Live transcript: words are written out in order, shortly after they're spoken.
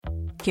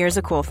Here's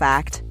a cool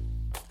fact.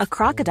 A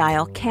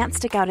crocodile can't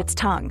stick out its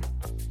tongue.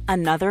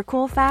 Another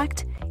cool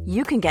fact,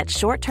 you can get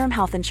short-term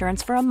health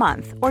insurance for a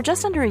month or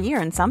just under a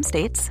year in some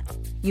states.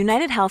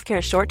 United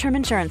Healthcare short-term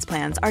insurance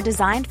plans are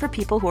designed for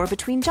people who are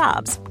between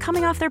jobs,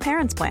 coming off their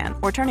parents' plan,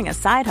 or turning a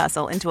side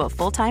hustle into a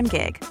full-time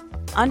gig.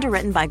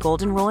 Underwritten by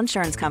Golden Rule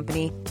Insurance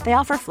Company, they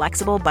offer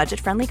flexible,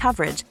 budget-friendly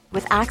coverage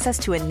with access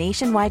to a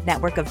nationwide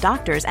network of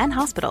doctors and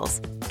hospitals.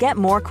 Get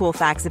more cool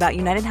facts about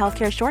United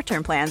Healthcare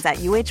short-term plans at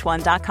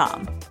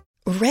uh1.com.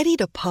 Ready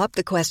to pop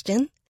the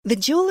question? The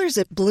jewelers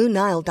at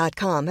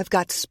BlueNile.com have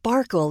got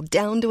sparkle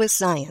down to a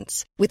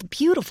science with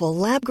beautiful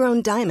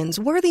lab-grown diamonds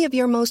worthy of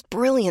your most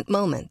brilliant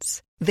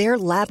moments. Their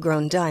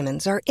lab-grown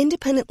diamonds are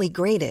independently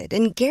graded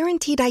and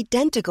guaranteed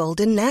identical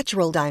to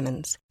natural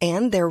diamonds,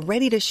 and they're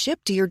ready to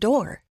ship to your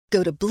door.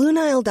 Go to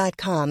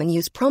BlueNile.com and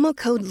use promo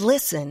code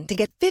LISTEN to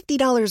get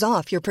 $50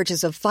 off your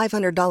purchase of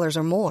 $500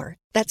 or more.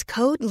 That's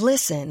code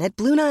LISTEN at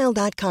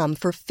BlueNile.com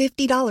for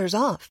 $50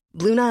 off.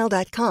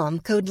 BlueNile.com,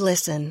 code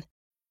LISTEN.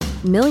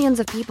 Millions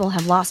of people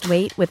have lost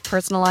weight with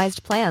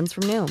personalized plans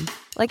from Noom.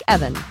 Like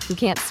Evan, who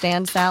can't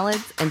stand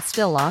salads and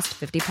still lost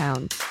 50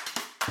 pounds.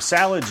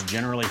 Salads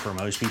generally for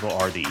most people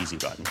are the easy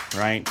button,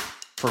 right?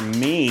 For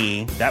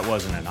me, that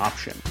wasn't an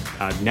option.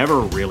 I never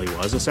really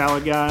was a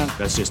salad guy.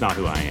 That's just not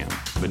who I am.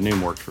 But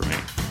Noom worked for me.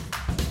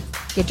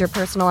 Get your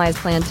personalized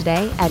plan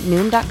today at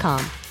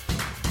Noom.com.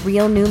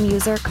 Real Noom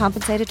user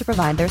compensated to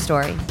provide their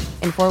story.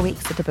 In 4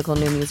 weeks, the typical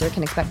Noom user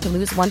can expect to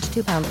lose 1 to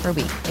 2 pounds per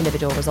week.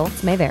 Individual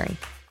results may vary.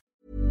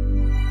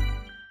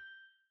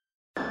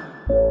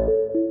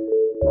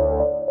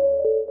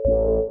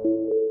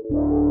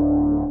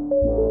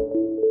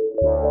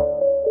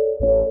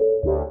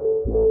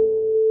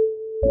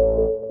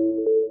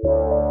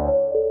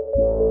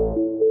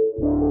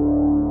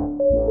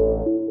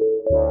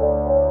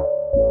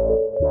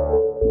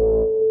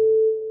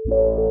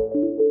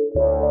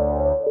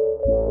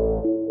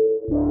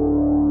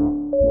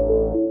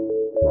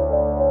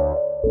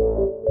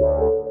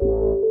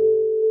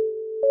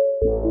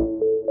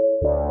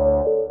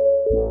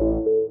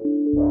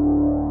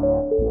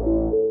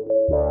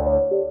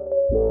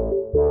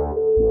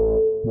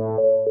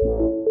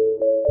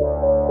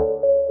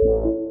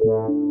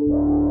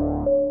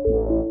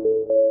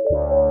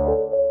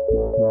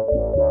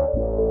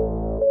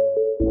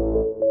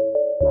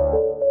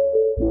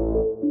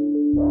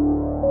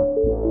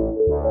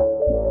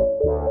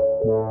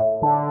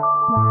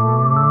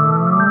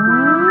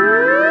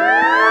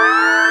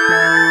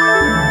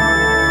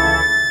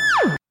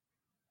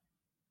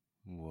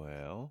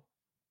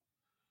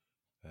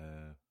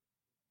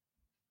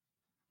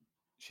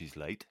 She's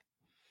late.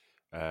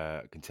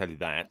 I can tell you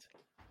that.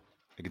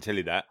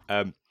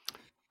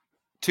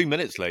 2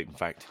 minutes late, in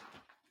fact.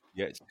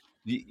 Yes,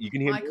 you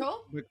can hear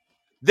Michael? me.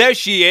 There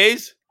she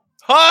is.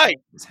 Hi.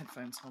 His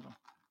headphones. Hold on.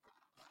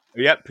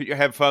 Yeah, put your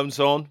headphones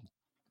on.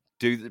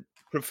 Do it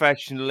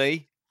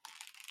professionally.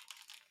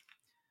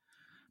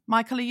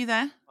 Michael, are you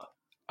there?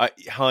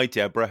 Hi,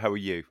 Deborah. How are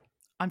you?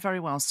 I'm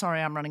very well.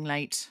 Sorry, I'm running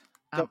late.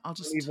 I'll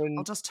just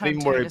turn.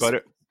 Don't worry about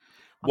it.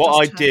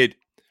 Did.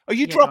 Are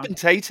you dropping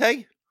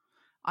Tay-Tay?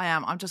 I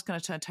am. I'm just going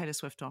to turn Taylor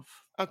Swift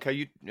off.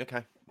 Okay.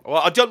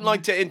 Well, I don't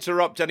like to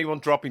interrupt anyone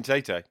dropping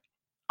Tay-Tay.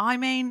 I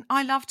mean,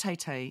 I love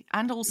Tay-Tay,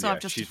 and also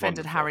I've just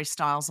defended wonderful. Harry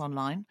Styles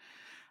online.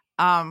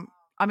 I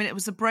mean, it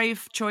was a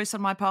brave choice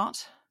on my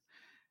part.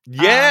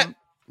 Yeah.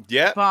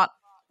 But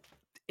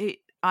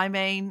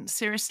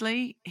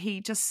seriously,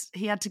 he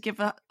had to give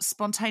a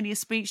spontaneous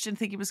speech. Didn't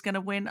think he was going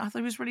to win. I thought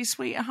he was really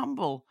sweet and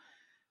humble.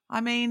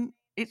 I mean,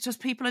 it's just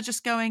people are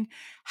just going,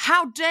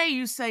 how dare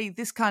you say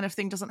this kind of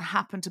thing doesn't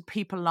happen to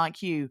people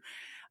like you?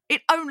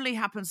 It only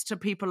happens to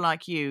people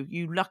like you,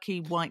 you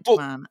lucky white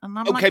man. And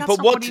I'm like, that's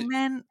not what he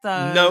meant,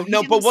 though.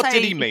 No, but what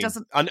did he mean?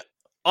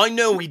 I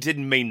know he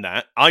didn't mean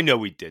that. I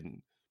know he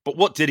didn't. But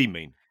what did he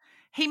mean?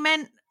 He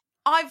meant,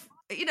 I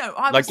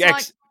was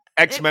like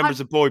ex-members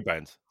of boy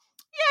bands.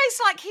 Yeah,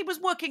 it's like he was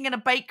working in a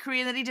bakery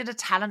and then he did a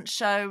talent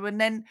show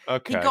and then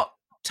he got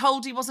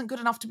told he wasn't good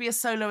enough to be a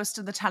soloist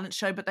in the talent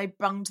show, but they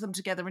bunged them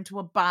together into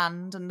a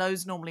band, and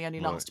those normally only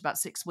last about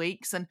 6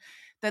 weeks. And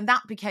then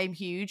that became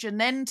huge. And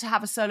then to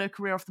have a solo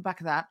career off the back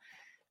of that.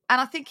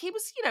 And I think he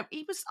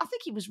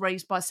was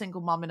raised by a single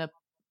mum in a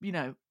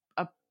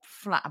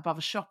flat above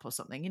a shop or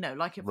something,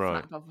 like a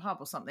flat above a pub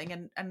or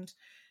something. And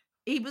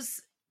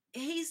he's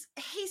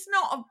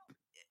not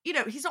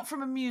he's not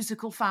from a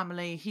musical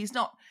family. He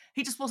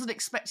just wasn't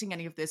expecting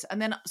any of this.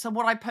 And then, so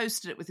what I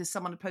posted it with is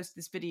someone had posted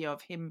this video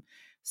of him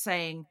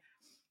saying,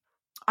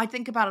 I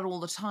think about it all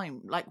the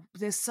time. Like,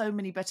 there's so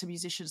many better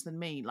musicians than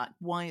me. Like,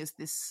 why has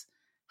this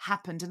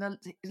happened? And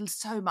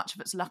so much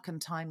of it's luck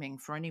and timing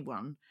for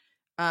anyone.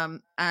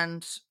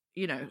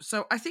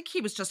 So I think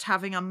he was just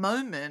having a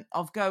moment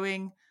of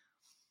going,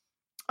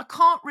 I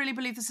can't really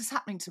believe this is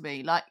happening to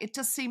me. Like, it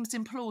just seems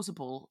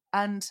implausible.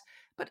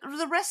 But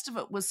the rest of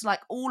it was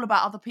like all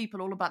about other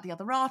people, all about the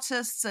other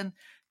artists and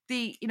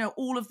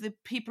all of the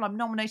people I'm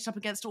nominated up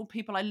against, all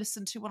people I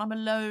listen to when I'm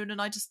alone.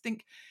 And I just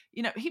think,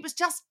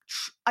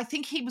 I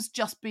think he was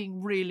just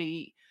being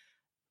really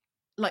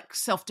like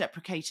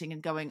self-deprecating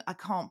and going, I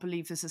can't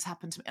believe this has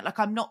happened to me. Like,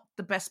 I'm not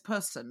the best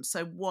person,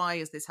 so why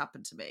has this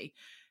happened to me?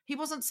 He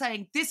wasn't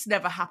saying this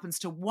never happens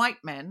to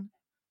white men.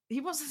 He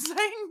wasn't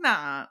saying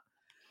that.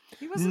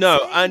 He wasn't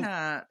saying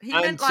that. He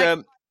meant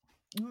like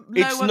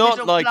lower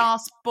middle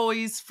class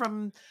boys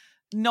from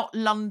not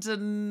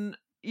London,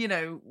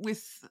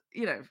 with,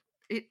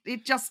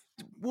 it just,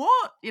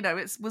 what?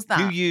 Was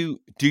that.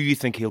 Do you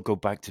think he'll go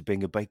back to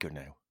being a baker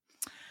now?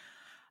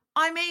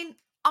 I mean,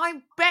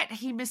 I bet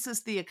he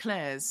misses the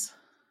eclairs.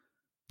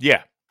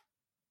 Yeah.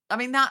 I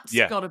mean, that's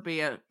got to be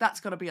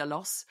a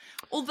loss.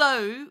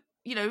 Although,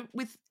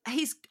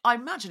 I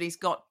imagine he's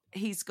got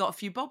a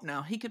few bob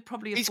now. He could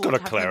probably afford. He's got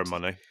eclair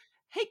money.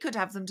 He could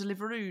have them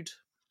delivered.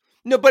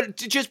 No, but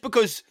just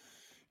because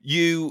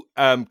you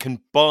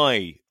can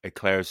buy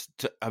eclairs,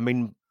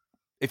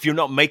 if you're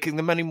not making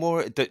them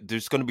anymore,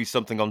 there's going to be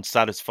something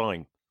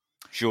unsatisfying,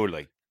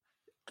 surely.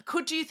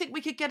 Do you think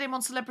we could get him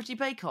on Celebrity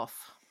Bake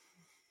Off?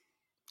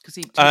 Because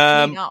he'd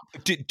clean up.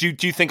 Do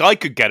you think I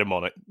could get him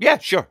on it? Yeah,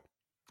 sure.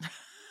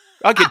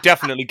 I could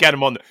definitely get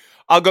him on it.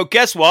 I'll go,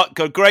 guess what?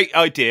 Got a great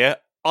idea.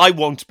 I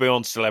won't be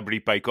on Celebrity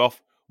Bake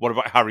Off. What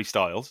about Harry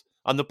Styles?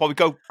 And they'll probably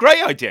go,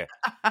 great idea.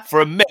 For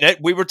a minute,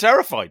 we were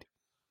terrified.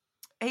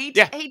 I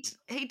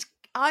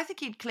think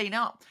he'd clean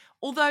up.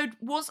 Although,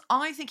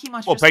 I think he might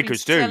have well, just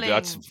bakers been do.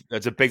 selling,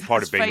 That's a big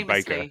part of being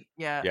famously, a baker.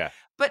 Yeah.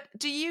 But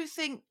do you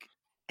think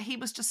he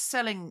was just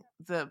selling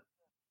the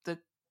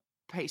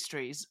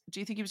pastries? Do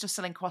you think he was just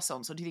selling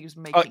croissants, or do you think he was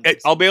making?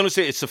 I'll be honest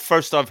with you, it's the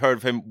first I've heard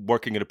of him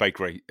working at a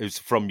bakery. It was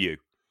from you.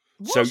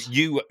 What? So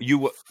you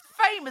were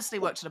famously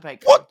worked at a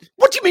bakery.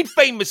 What do you mean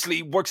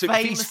famously works at?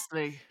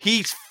 Famously,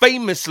 he's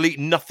famously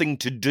nothing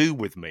to do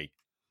with me.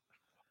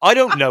 I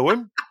don't know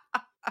him.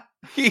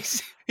 He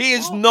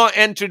has not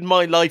entered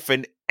my life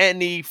in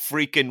any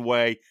freaking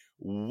way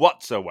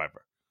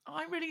whatsoever.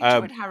 I really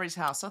enjoyed Harry's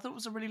House. I thought it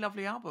was a really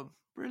lovely album.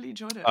 Really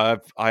enjoyed it.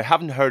 I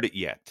haven't heard it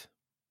yet.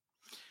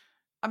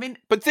 I mean,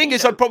 but the thing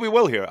is, I probably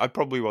will hear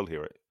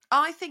it.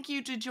 I think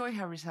you'd enjoy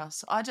Harry's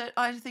House. I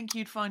think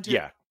you'd find it.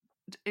 Yeah.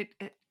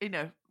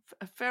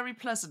 Very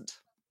pleasant.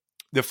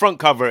 The front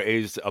cover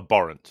is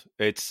abhorrent.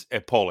 It's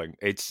appalling.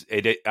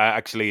 It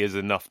actually is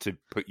enough to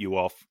put you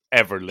off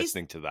ever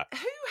listening to that. Who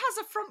has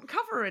a front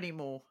cover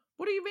anymore?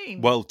 What do you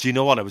mean? Well, do you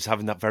know what? I was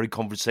having that very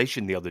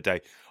conversation the other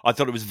day. I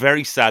thought it was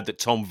very sad that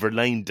Tom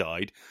Verlaine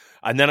died.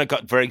 And then I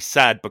got very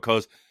sad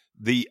because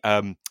the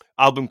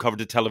album cover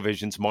to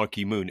Television's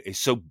Marquee Moon is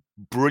so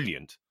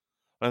brilliant.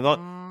 And I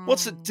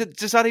thought,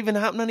 does that even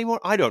happen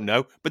anymore? I don't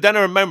know. But then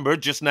I remember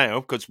just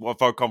now, because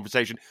of our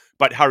conversation,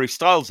 about Harry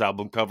Styles'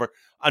 album cover,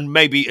 and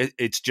maybe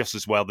it's just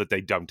as well that they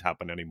don't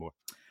happen anymore.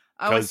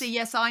 Oh, I see.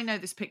 Yes, I know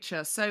this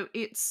picture. So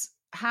it's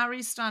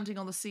Harry standing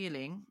on the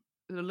ceiling,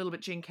 a little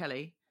bit Gene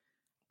Kelly,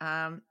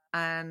 and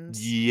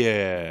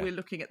we're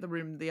looking at the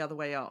room the other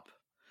way up.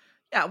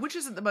 Yeah, which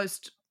isn't the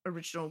most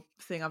original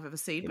thing I've ever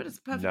seen, but it's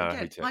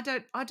perfect. I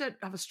don't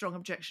have a strong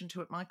objection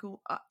to it,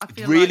 Michael. I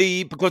feel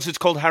really, because it's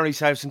called Harry's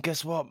House, and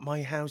guess what?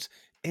 My house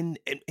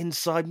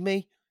inside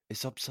me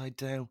is upside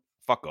down.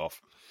 Fuck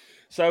off.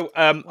 So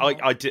I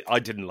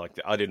didn't like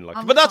that. I didn't like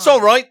it, but that's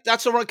all right.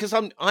 That's all right because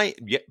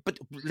But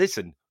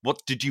listen,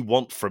 what did you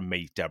want from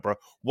me, Deborah?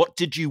 What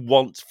did you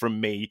want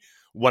from me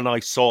when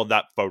I saw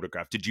that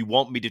photograph? Did you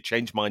want me to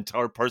change my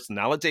entire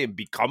personality and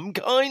become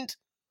kind?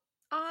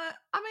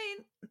 I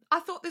mean, I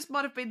thought this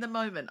might have been the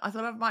moment. I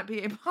thought I might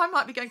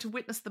be going to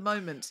witness the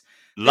moment.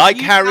 Like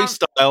Harry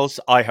Styles,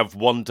 I have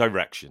one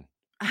direction,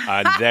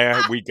 and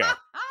there we go.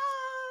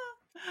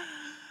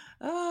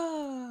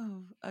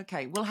 Oh,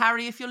 okay. Well,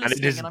 Harry, if you're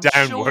listening, and it is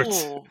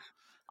downwards.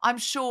 I'm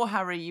sure,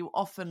 Harry, you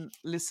often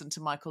listen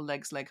to Michael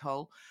Legg's Leg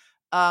Hole.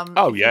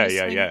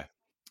 Yeah.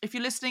 If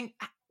you're listening,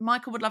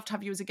 Michael would love to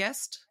have you as a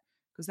guest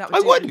because that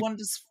would do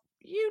wonders.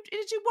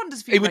 It'd do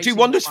wonders for you. It would do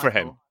wonders for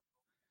him.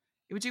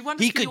 It would do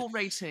wonders for your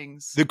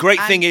ratings. The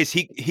great thing is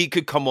he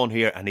could come on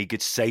here and he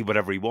could say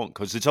whatever he wants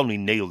because it's only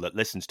Neil that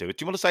listens to it.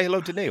 Do you want to say hello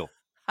to Neil?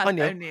 Hello,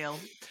 Neil.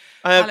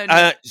 Hello,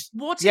 Neil.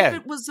 What if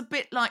it was a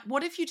bit like,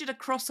 what if you did a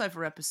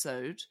crossover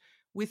episode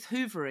with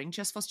hoovering,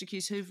 Jess Foster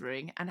Q's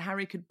hoovering, and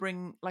Harry could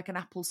bring like an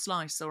apple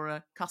slice or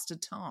a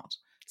custard tart,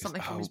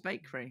 something from his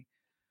bakery?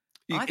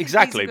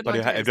 Exactly, but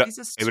it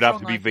would have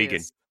to be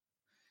vegan.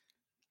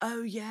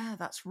 Oh, yeah,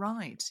 that's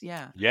right.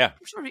 Yeah. Yeah.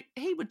 I'm sure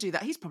he would do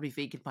that. He's probably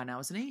vegan by now,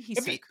 isn't he?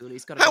 He's so cool.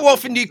 He's got. How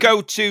often do you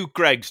go to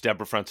Greg's,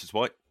 Deborah Francis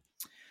White?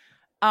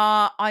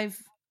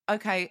 I've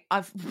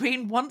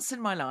been once in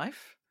my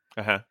life.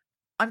 Uh-huh.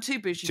 I'm too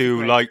bougie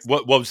to like,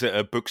 what was it,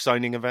 a book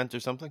signing event or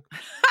something?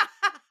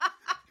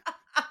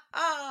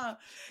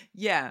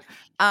 Yeah.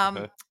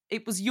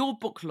 It was your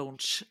book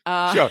launch.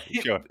 Sure.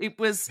 It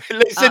was.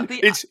 Listen,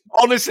 it's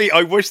honestly,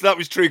 I wish that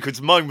was true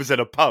because mine was at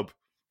a pub.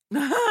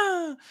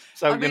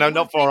 So,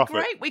 not far off it.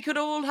 Great. We could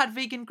all had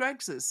vegan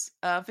Greg's,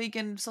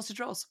 vegan sausage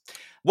rolls.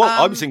 Well,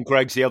 I was in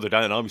Greg's the other day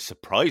and I was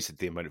surprised at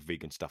the amount of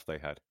vegan stuff they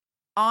had.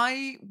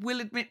 I will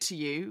admit to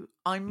you,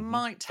 I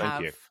might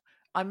have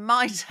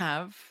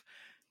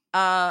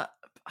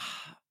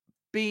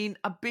been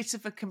a bit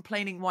of a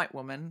complaining white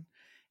woman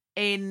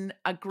in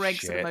a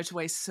Greggs at a Shit.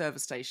 motorway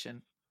service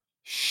station.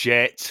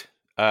 Shit.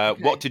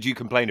 Okay. What did you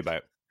complain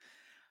about?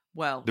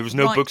 Well, There was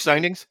no book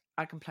signings?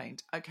 I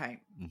complained. Okay.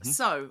 Mm-hmm.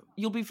 So,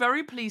 you'll be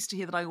very pleased to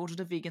hear that I ordered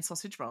a vegan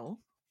sausage roll.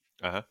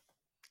 Uh-huh.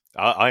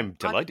 I'm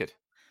delighted.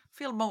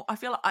 I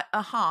feel like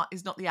a heart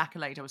is not the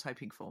accolade I was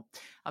hoping for.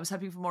 I was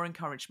hoping for more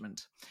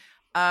encouragement.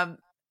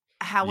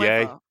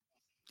 However,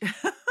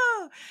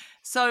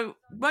 so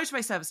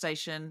motorway service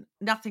station,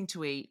 nothing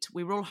to eat.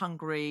 We were all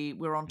hungry.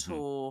 We were on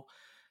tour.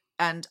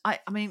 And I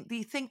mean,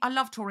 the thing, I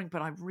love touring,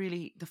 but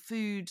the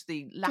food,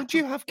 the lack Don't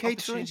you of have catering?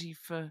 opportunity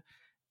for,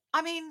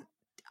 I mean,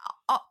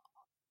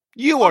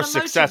 you on are a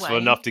successful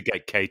motorway- enough to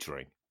get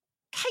catering.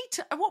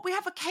 What, we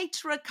have a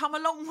caterer come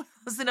along with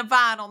us in a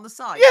van on the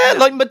side? Yeah, No.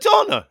 like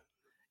Madonna.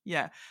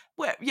 Yeah.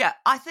 Well, yeah,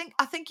 I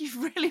think you've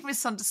really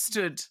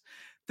misunderstood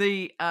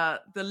the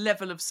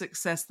level of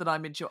success that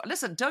I'm enjoying.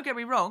 Listen, don't get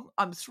me wrong,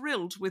 I'm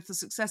thrilled with the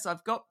success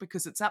I've got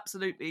because it's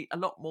absolutely a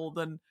lot more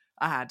than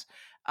I had.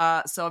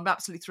 So I'm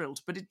absolutely thrilled.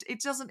 But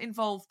it doesn't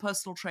involve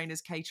personal trainers,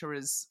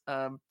 caterers,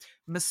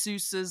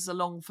 masseuses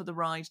along for the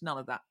ride, none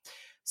of that.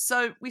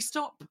 So we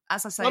stop,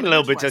 as I say. I'm a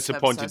little bit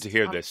disappointed to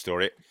hear this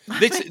story.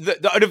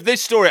 Out of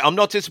this story, I'm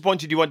not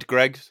disappointed you went to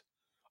Greggs.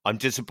 I'm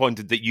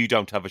disappointed that you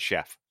don't have a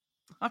chef.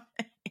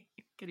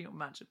 Can you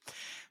imagine?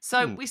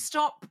 So we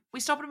stop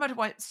at a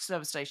motorway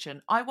service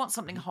station. I want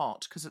something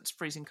hot because it's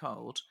freezing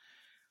cold.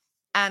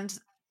 And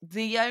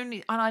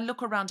I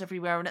look around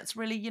everywhere and it's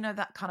really,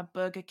 that kind of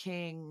Burger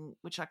King,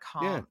 which I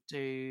can't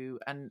do.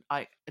 And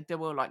there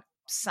were like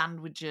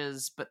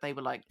sandwiches, but they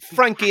were like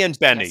Frankie and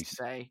Benny's.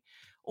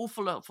 All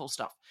full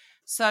stuff.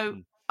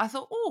 So I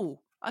thought,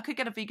 I could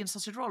get a vegan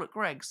sausage roll at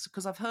Greggs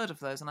because I've heard of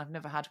those and I've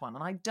never had one.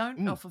 And I don't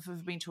know if I've ever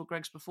been to a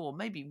Greggs before,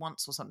 maybe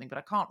once or something, but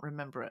I can't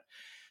remember it.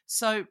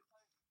 So,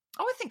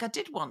 I think I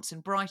did once in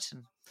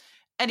Brighton.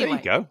 Anyway, there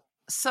you go.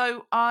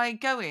 So I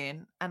go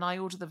in and I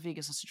order the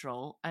vegan sausage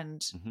roll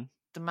and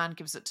the man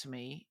gives it to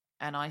me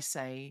and I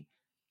say,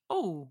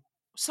 "Oh,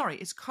 sorry,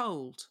 it's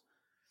cold."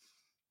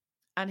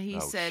 And he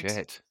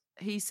said,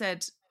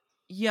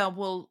 "Yeah,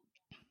 well,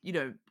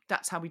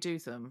 that's how we do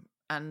them,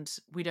 and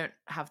we don't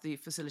have the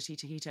facility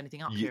to heat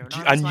anything up here."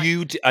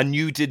 You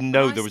didn't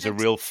know there was a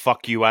real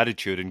fuck you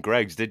attitude in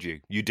Greggs, did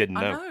you? You didn't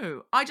know. I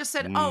know. I just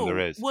said, there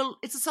is. Well,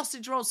 it's a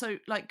sausage roll, so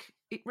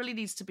it really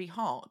needs to be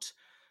hot.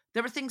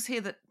 There are things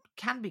here that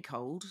can be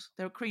cold.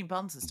 There are cream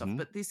buns and stuff,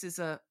 but this is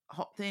a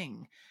hot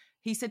thing."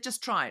 He said,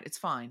 "Just try it. It's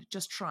fine.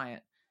 Just try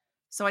it."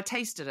 So I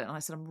tasted it and I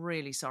said, "I'm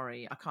really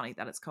sorry. I can't eat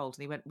that. It's cold."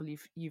 And he went, "Well,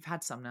 you've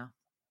had some now.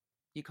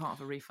 You can't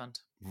have a refund."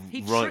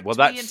 He tricked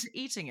me into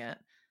eating it.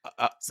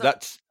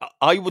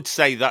 I would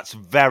say that's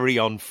very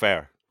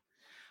unfair.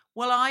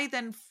 Well, I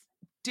then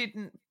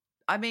didn't.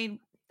 I mean,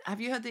 have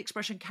you heard the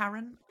expression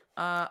Karen?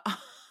 I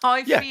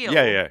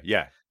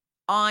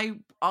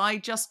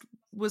just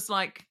was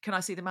like, "Can I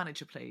see the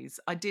manager,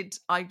 please?" I did.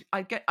 I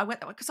went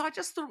that way because I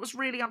just thought it was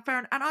really unfair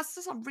and I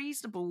just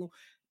unreasonable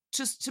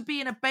just to be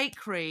in a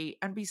bakery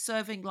and be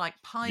serving like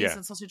pies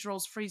and sausage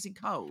rolls freezing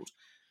cold.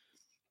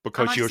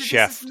 Because your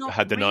chef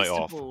had the night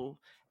off.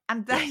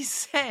 And they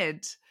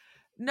said,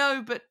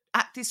 "No, but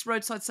at this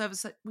roadside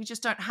service, we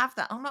just don't have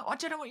that." I'm like, "I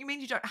don't know what you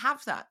mean you don't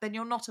have that. Then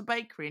you're not a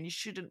bakery and you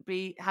shouldn't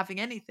be having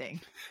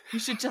anything. You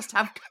should just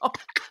have cold."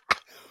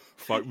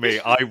 Fuck me,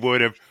 I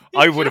would have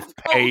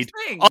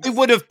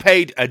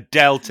paid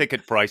Adele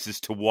ticket prices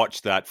to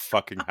watch that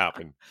fucking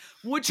happen.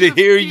 To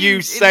hear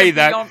you say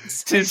that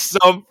to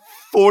some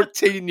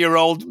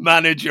 14-year-old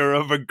manager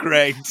of a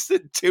Greggs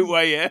at 2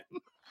 a.m.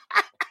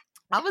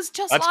 I was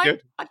just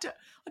good. I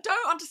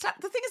don't understand.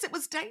 The thing is, it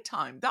was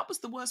daytime. That was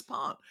the worst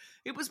part.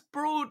 It was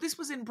broad. This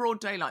was in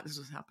broad daylight. This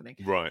was happening.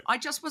 Right. I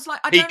just was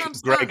like, I don't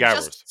understand. Greg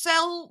hours. Just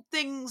sell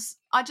things.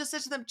 I just said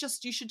to them,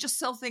 you should just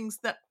sell things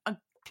that are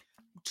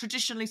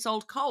traditionally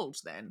sold cold.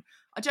 Then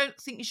I don't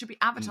think you should be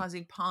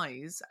advertising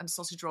pies and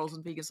sausage rolls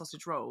and vegan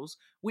sausage rolls,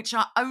 which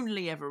are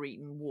only ever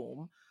eaten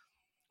warm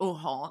or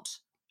hot,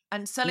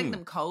 and selling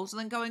them cold and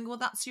then going, "Well,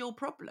 that's your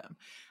problem."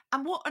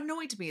 And what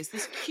annoyed me is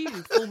this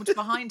queue formed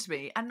behind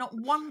me and not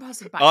one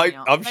person backed me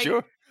up. I'm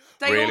sure.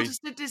 They all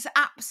just did this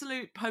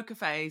absolute poker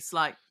face,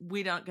 like,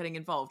 "We aren't getting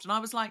involved." And I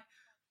was like,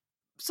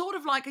 sort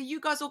of like, "Are you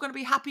guys all going to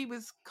be happy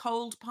with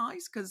cold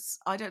pies? Because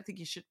I don't think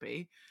you should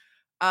be."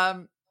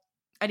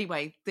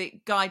 Anyway,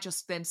 the guy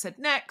just then said,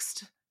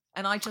 "Next."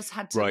 And I just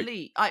had to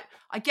leave. I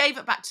gave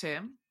it back to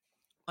him.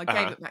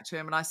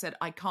 And I said,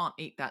 "I can't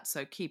eat that,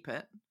 so keep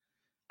it.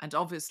 And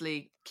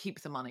obviously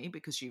keep the money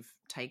because you've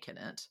taken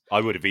it."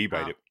 I would have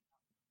eBayed it.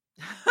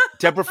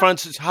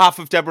 Half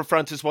of Deborah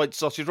Francis' white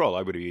sausage roll,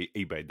 I would have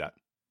eBayed that.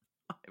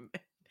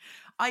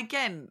 I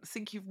again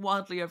think you've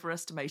wildly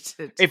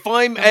overestimated. If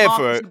I'm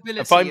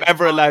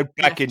ever allowed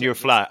back in your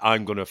flat,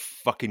 I'm going to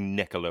fucking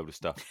nick a load of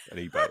stuff and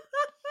eBay it.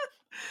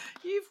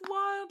 You've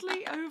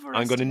wildly overestimated.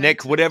 I'm going to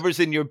nick whatever's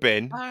in your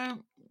bin.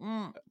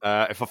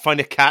 If I find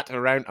a cat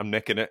around, I'm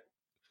nicking it.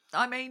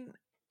 I mean,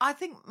 I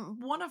think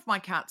one of my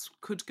cats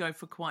could go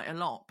for quite a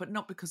lot, but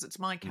not because it's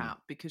my cat,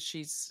 because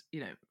she's,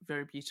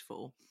 very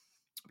beautiful.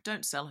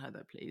 Don't sell her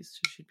though, please.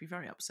 She'd be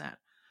very upset.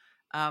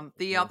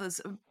 The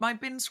others, my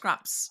bin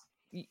scraps,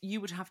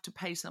 you would have to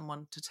pay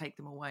someone to take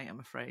them away, I'm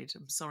afraid.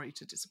 I'm sorry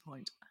to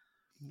disappoint.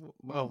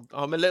 Well,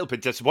 I'm a little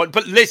bit disappointed.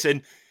 But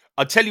listen,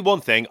 I'll tell you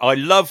one thing. I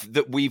love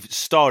that we've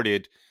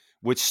started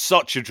with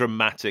such a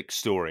dramatic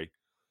story.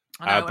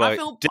 I know.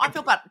 I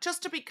feel bad.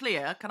 Just to be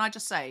clear, can I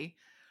just say,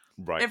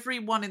 right,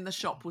 everyone in the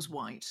shop was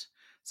white.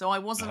 So I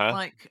wasn't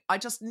like, I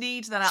just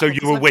need that out. So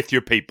you were with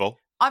your people.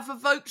 I've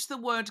evoked the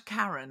word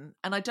Karen,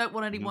 and I don't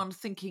want anyone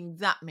thinking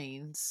that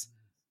means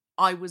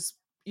I was,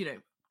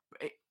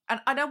 and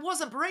I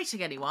wasn't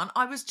berating anyone.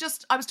 I was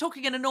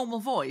talking in a normal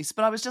voice,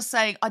 but I was just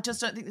saying, I just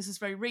don't think this is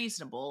very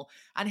reasonable.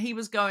 And he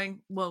was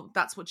going, well,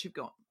 that's what you've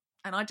got.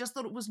 And I just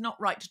thought it was not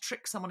right to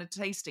trick someone into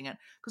tasting it,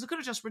 because I could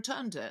have just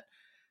returned it.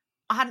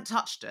 I hadn't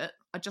touched it.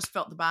 I just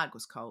felt the bag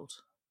was cold.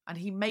 And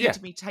he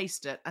made me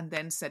taste it and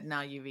then said,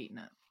 now you've eaten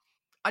it.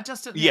 I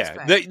just didn't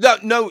expect.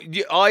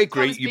 I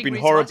agree. You've been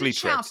horribly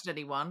tricked. I didn't shout at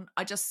anyone.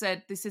 I just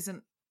said, this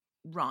isn't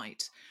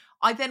right.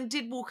 I then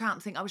did walk out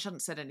and think, I wish I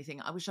hadn't said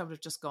anything. I wish I would have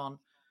just gone,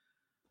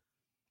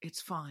 it's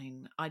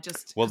fine.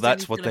 Well,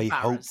 that's what they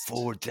hope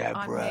for,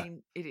 Deborah. I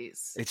mean, it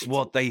is. It's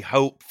what they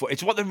hope for.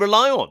 It's what they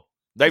rely on.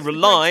 They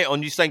rely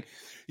on you saying,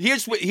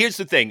 here's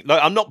the thing.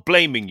 Like, I'm not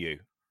blaming you.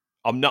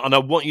 I'm not, and I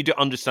want you to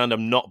understand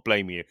I'm not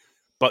blaming you.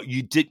 But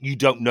you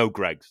don't know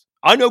Greg's.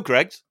 I know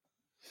Greg's.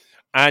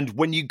 And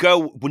when you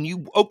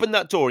open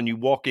that door and you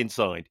walk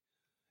inside,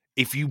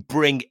 if you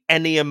bring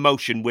any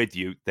emotion with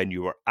you, then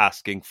you are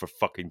asking for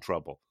fucking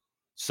trouble.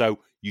 So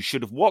you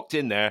should have walked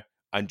in there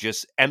and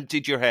just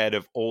emptied your head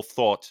of all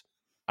thought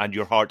and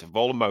your heart of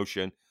all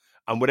emotion.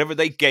 And whatever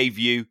they gave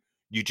you,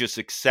 you just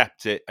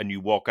accept it and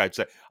you walk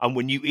outside. And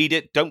when you eat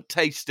it, don't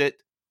taste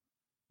it.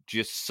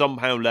 Just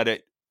somehow let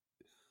it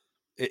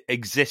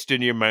exist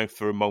in your mouth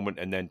for a moment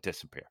and then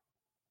disappear.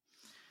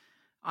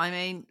 I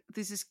mean,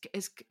 this is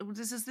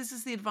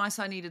the advice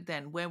I needed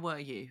then. Where were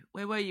you?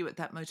 Where were you at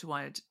that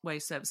motorway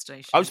service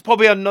station? I was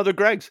probably on another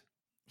Greg's,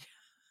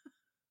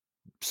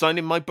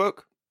 signing my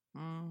book,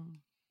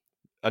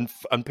 and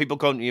people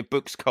going, your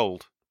book's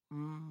cold. I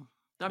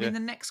mean, the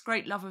next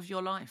great love of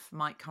your life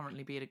might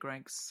currently be at a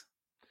Greg's.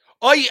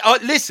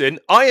 Listen.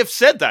 I have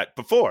said that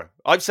before.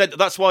 I've said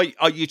that's why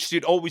you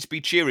should always be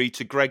cheery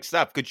to Greg's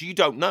staff, because you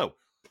don't know.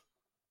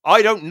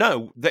 I don't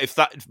know that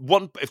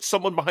if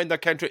someone behind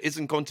that counter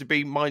isn't going to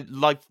be my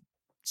life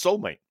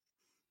soulmate.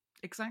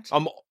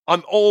 Exactly.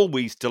 I'm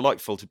always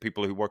delightful to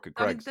people who work at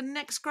Greg's. I mean, the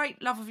next great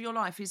love of your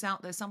life is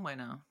out there somewhere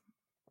now.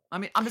 I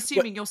mean, I'm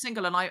assuming you're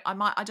single, and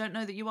I don't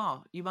know that you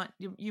are. You might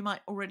be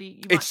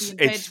in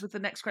bed with the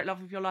next great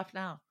love of your life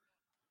now.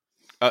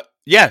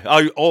 Yeah,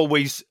 I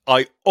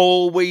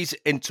always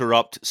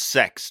interrupt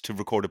sex to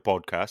record a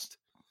podcast.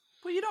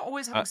 Well, you're not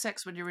always having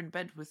sex when you're in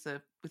bed with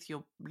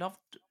your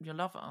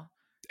lover.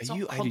 Are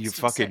you out of your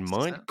fucking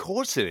mind? Of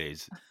course it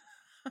is.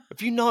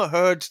 Have you not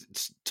heard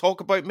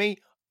talk about me?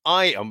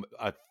 I am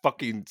a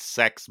fucking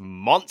sex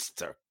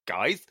monster,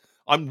 guys.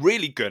 I'm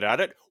really good at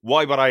it.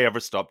 Why would I ever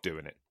stop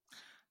doing it?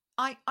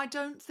 I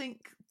don't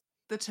think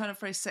the turn of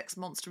phrase "sex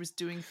monster" is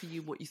doing for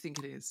you what you think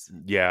it is.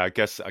 Yeah, I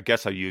guess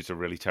I used a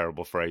really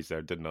terrible phrase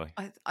there, didn't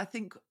I? I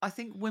think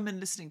women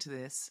listening to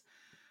this,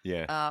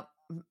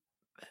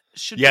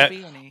 should there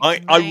be any?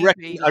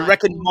 I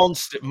reckon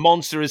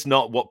monster is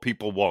not what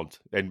people want.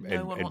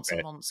 No one wants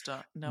a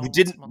monster. We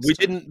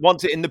didn't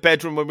want it in the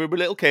bedroom when we were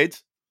little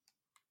kids.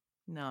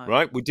 No,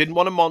 right? We didn't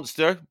want a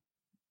monster,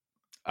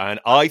 and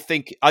I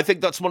think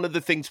that's one of the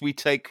things we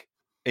take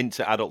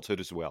into adulthood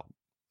as well.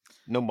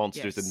 No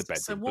monsters in the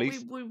bedroom, so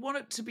please. We want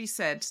it to be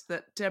said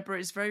that Deborah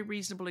is very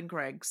reasonable in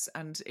Greg's,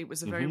 and it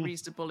was a very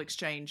reasonable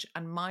exchange.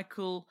 And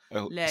Michael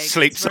Legg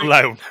sleeps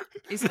alone.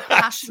 Is a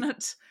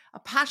passionate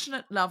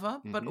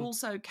lover, but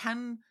also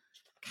can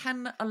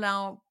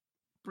allow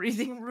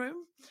breathing room.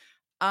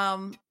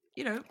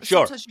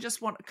 Sometimes you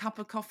just want a cup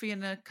of coffee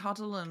and a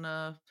cuddle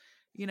and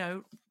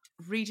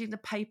reading the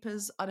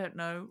papers. I don't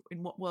know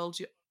in what world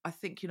I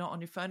think you're not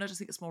on your phone. I just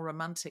think it's more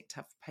romantic to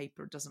have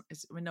paper.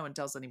 No one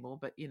does anymore,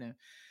 but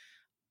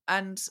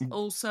and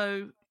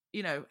also,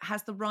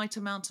 has the right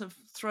amount of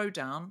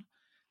throwdown,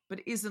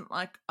 but isn't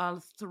like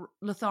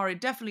Lothario.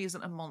 Definitely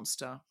isn't a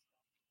monster.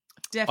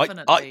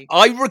 Definitely.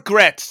 I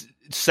regret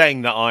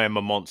saying that I am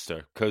a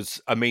monster, because,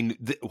 I mean,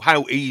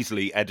 how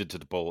easily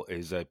editable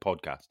is a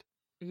podcast?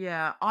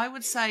 Yeah, I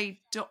would say...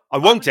 I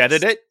won't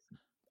edit it.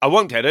 I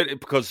won't edit it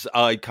because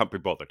I can't be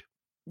bothered.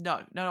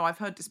 No, I've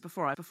heard this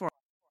before.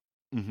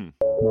 Mm-hmm.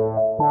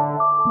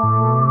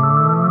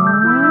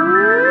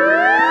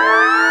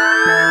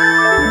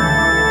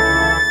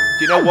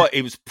 Do you know what?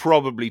 It was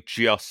probably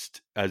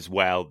just as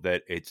well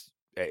that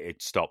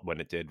it stopped when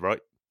it did, right?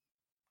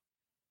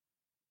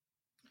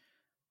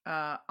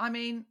 I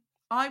mean,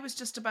 I was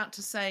just about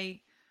to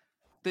say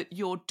that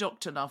you're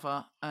Dr.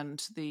 Lover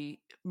and the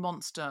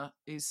monster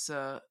is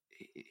a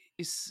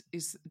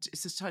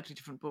totally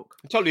different book.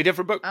 Totally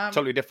different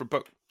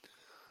book.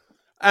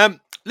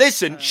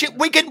 Listen,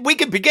 we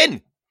can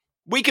begin.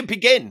 We can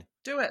begin.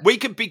 Do it. We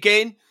can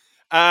begin.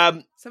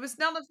 So is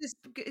none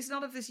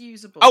of this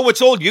usable? Oh,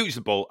 it's all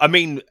usable. I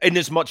mean, in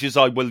as much as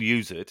I will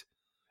use it,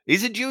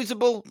 Is it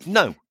usable?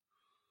 No.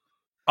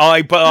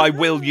 But I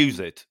will use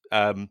it.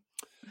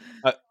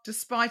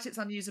 Despite its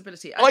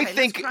unusability. Okay, I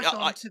think let's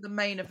crack on to the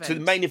main event. To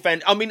the main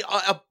event. I mean,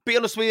 I'll be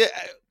honest with you,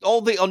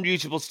 all the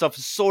unusable stuff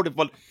is sort of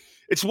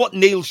it's what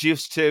Neil's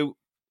used to.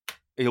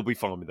 He'll be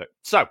fine with it.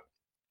 So,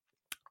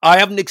 I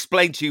haven't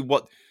explained to you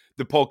what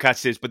the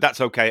podcast is, but that's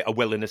okay. I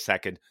will in a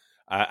second.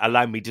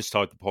 Allow me to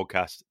start the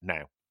podcast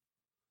now.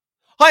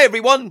 Hi,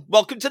 everyone.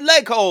 Welcome to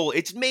Leg Hole.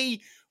 It's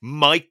me,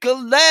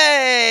 Michael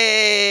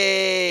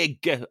Legg.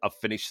 I've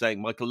finished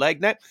saying Michael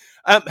Legg now.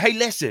 Hey,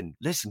 listen,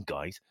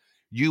 guys.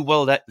 You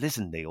will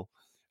listen, Neil.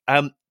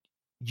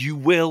 You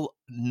will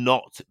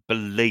not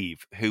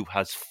believe who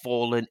has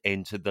fallen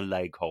into the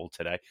leg hole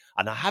today.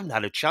 And I haven't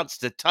had a chance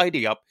to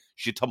tidy up.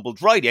 She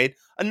tumbled right in.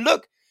 And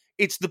look,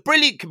 it's the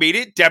brilliant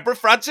comedian, Deborah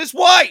Francis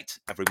White.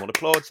 Everyone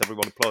applauds,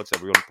 everyone applauds,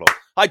 everyone applauds.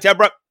 Hi,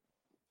 Deborah.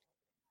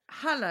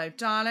 Hello,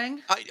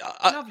 darling.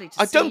 Lovely to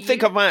see you. I don't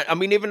think I've I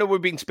mean, even though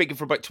we've been speaking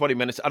for about 20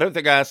 minutes, I don't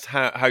think I asked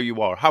how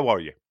you are. How are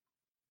you?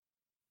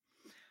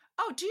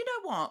 Oh, do you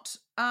know what?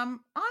 I'm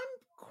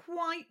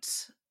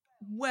quite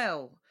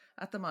well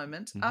at the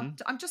moment. Mm-hmm.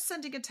 I'm just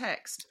sending a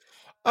text.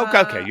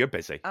 Okay, you're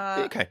busy.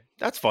 Okay,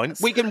 that's fine.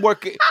 We can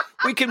work.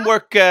 We can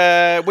work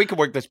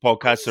this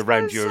podcast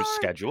around your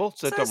schedule.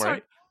 So don't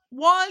worry.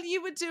 While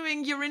you were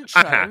doing your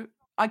intro,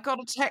 I got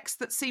a text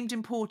that seemed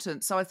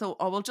important, so I thought,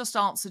 we'll just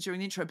answer during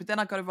the intro. But then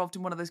I got involved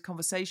in one of those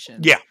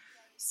conversations. Yeah.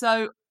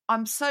 So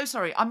I'm so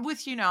sorry. I'm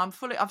with you now.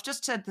 I've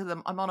just said to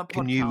them, I'm on a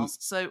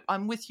podcast, so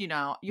I'm with you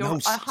now.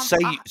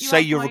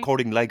 Say you're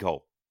recording Leg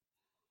Hole.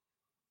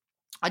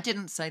 I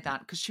didn't say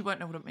that because she won't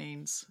know what it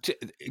means.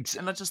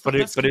 And I just thought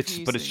it's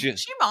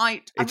just she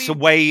might. It's a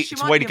way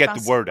to get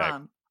the word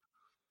out.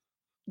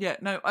 Yeah.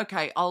 No.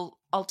 Okay. I'll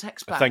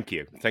text back. Thank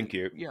you.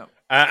 Yeah.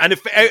 And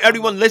if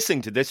anyone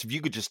listening to this, if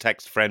you could just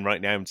text a friend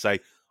right now and say,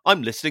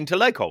 "I'm listening to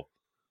Leg Hole,"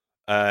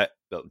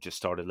 that'll just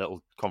start a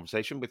little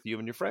conversation with you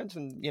and your friends,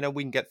 and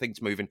we can get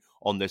things moving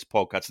on this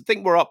podcast. I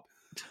think we're up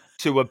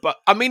to but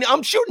I mean,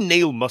 I'm sure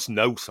Neil must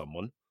know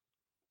someone.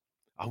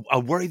 I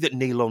worry that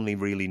Neil only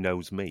really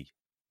knows me.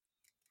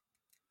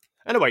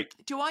 Anyway.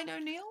 Do I know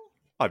Neil?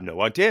 I have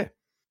no idea.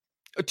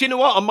 Do you know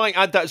what? I might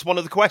add that as one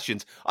of the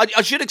questions.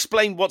 I should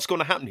explain what's going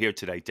to happen here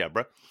today,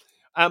 Deborah.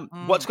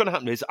 What's going to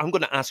happen is I'm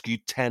going to ask you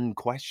 10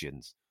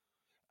 questions.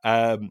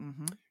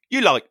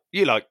 You like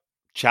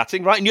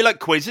chatting, right? And you like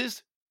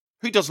quizzes?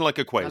 Who doesn't like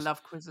a quiz? I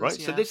love quizzes, right?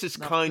 Yeah. So this is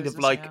kind of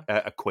like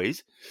a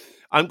quiz.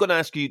 I'm going to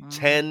ask you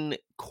 10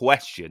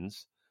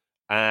 questions.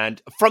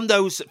 And from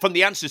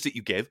the answers that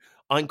you give,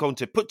 I'm going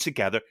to put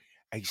together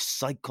a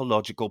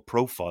psychological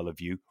profile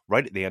of you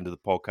right at the end of the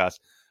podcast,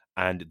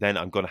 and then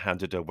I'm going to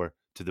hand it over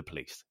to the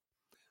police.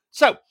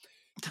 So,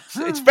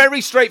 it's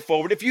very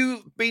straightforward. If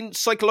you've been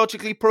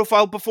psychologically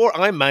profiled before,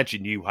 I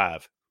imagine you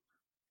have.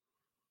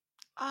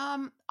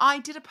 I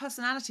did a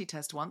personality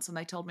test once, and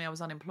they told me I was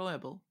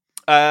unemployable.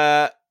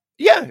 Yeah.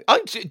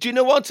 Do you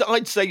know what?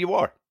 I'd say you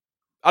are.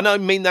 And I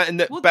mean that in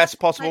the best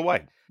possible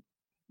way.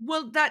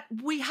 Well, that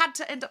we had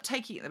to end up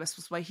taking it in the best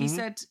possible way. He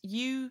said,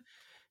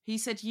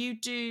 you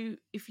do,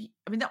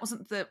 that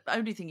wasn't the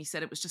only thing he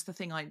said. It was just the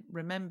thing I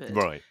remembered.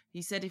 Right.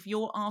 He said, if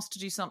you're asked to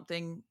do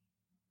something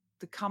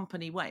the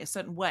company way, a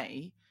certain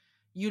way,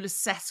 you'll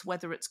assess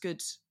whether it's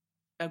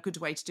a good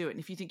way to do it. And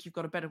if you think you've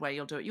got a better way,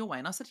 you'll do it your way.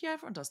 And I said, yeah,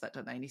 everyone does that,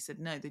 don't they? And he said,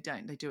 no, they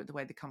don't. They do it the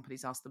way the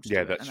company's asked them to do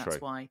it. That's and that's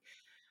true. why.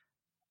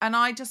 And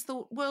I just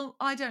thought, well,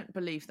 I don't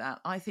believe that.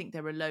 I think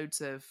there are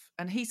loads of,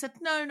 and he said,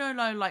 no,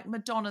 like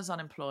Madonna's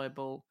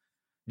unemployable.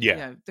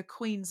 Yeah. The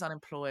Queen's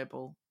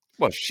unemployable.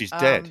 Well, she's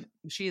dead.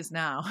 She is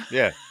now.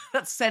 Yeah.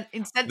 That's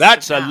insensitive.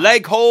 That's a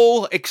Leg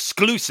Hole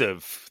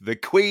exclusive. The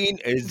Queen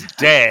is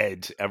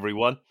dead,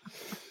 everyone.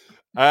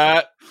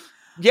 Yeah.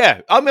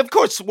 Of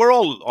course, we're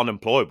all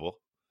unemployable.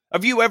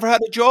 Have you ever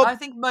had a job? I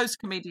think most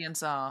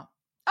comedians are.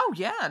 Oh,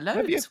 yeah,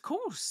 loads, of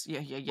course.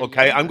 Yeah.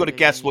 Okay, I'm going to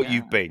guess what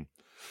you've been.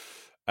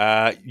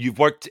 You've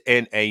worked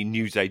in a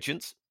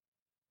newsagent.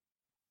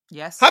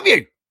 Yes. Have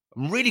you?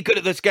 I'm really good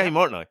at this game,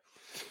 aren't I?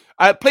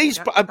 Please,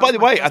 by the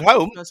way, at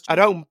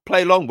home,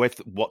 play along with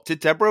what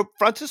did Deborah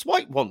Francis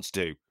White once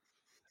do?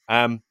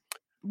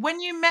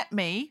 When you met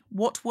me,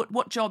 what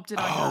job did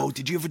I have? Oh,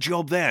 did you have a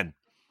job then?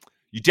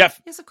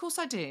 Yes, of course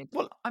I did.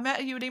 Well, I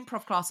met you at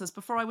improv classes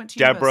before I went to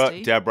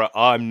university. Deborah,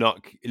 I'm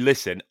not...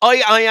 Listen,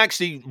 I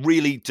actually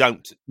really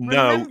don't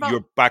know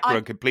your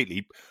background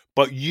completely,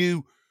 but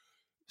you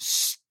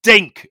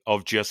stink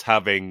of just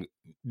having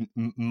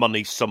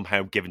money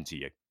somehow given to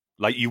you.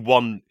 Like you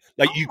won...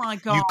 Like you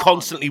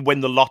constantly win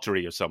the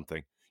lottery or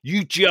something.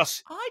 You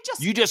just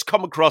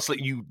come across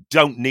like you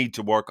don't need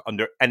to work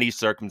under any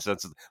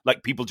circumstances.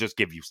 Like people just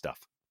give you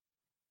stuff.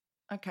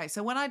 Okay,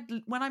 so when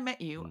I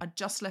met you, I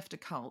just left a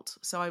cult,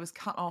 so I was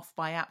cut off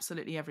by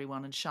absolutely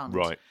everyone and shunned.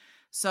 Right.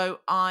 So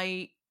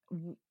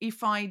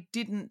if I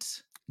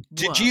didn't.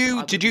 Did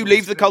you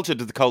leave the cult, or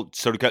did the cult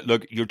sort of go,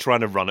 look, you're trying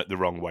to run it the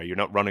wrong way. You're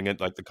not running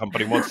it like the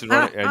company wants to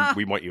run it, and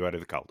we want you out of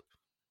the cult.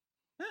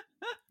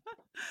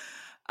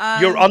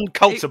 You're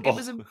uncultable.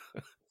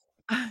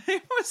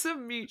 It was a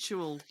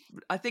mutual,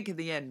 I think in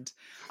the end.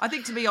 I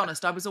think, to be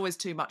honest, I was always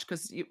too much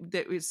because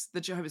there was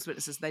the Jehovah's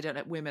Witnesses, they don't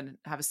let women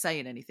have a say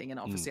in anything. And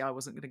obviously I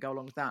wasn't going to go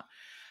along with that.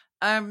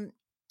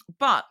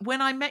 But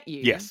when I met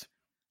you, Yes.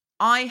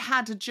 I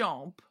had a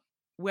job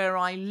where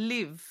I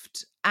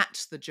lived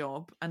at the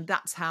job, and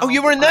that's how. Oh,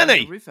 you were a nanny? I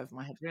had a roof over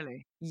my head,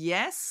 really.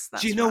 Yes,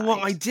 that's right. Do you know what?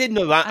 I did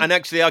know that, and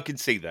actually, I can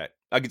see that.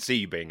 I can see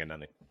you being a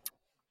nanny.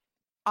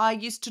 I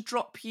used to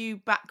drop you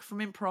back from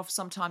improv.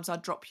 Sometimes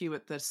I'd drop you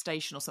at the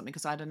station or something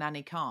because I had a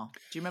nanny car.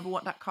 Do you remember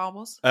what that car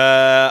was?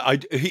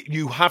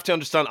 You have to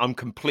understand, I'm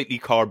completely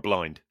car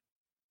blind.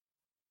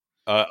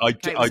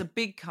 It was a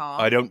big car.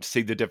 I don't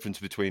see the difference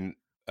between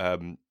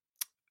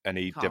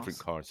any cars. Different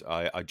cars.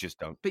 I just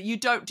don't. But you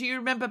don't. Do you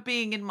remember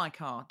being in my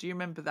car? Do you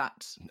remember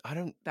that? I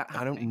don't. That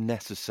I don't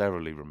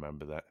necessarily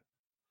remember that.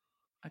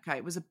 Okay,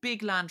 it was a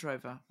big Land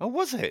Rover. Oh,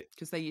 was it?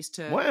 Because they used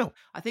to. Wow.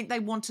 I think they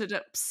wanted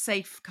a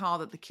safe car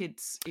that the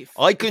kids.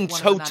 I can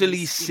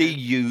totally see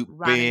you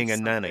being a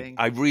nanny.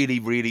 I really,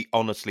 really,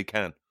 honestly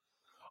can.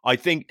 I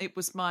think it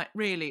was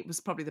it was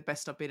probably the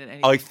best I've been in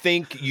anything. I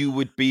think you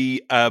would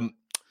be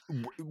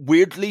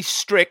weirdly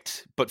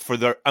strict, but for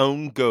their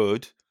own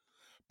good.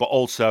 But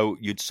also,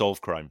 you'd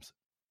solve crimes.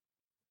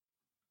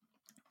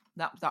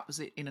 That was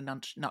it in a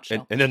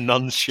nutshell. In a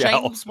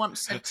nutshell. James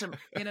once said to me,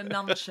 in a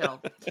nutshell,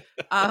 the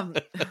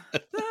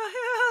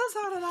hills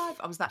are alive.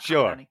 I was that kind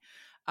of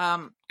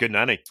nanny. Good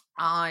nanny.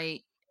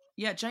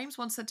 James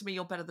once said to me,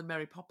 "You're better than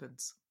Mary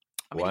Poppins."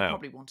 I mean, wow. He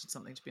probably wanted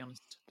something, to be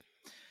honest.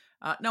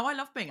 No, I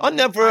love being. I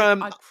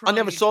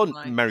never saw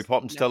Mary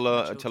Poppins till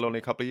only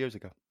a couple of years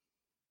ago.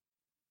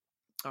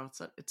 Oh,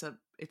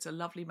 it's a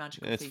lovely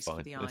magical piece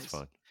for the eyes. It's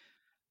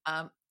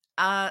fine.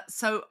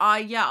 So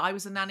I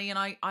was a nanny, and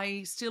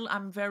I still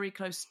am very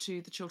close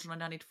to the children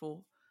I nannied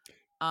for.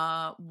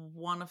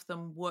 One of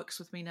them works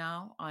with me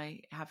now.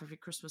 I have every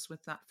Christmas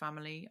with that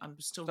family. I'm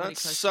still really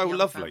close to the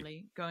other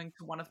family, going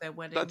to one of their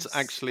weddings. That's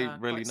actually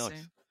really nice.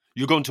 Soon.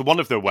 You're going to one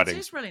of their weddings? It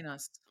is really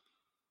nice.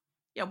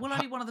 Yeah, well,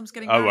 only one of them's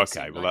getting married. Oh,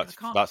 okay. Soon. Well,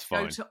 that's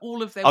fine. Go to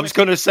all of their I was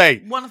going to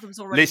say, one of them's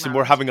already listen, married.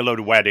 We're having a load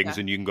of weddings,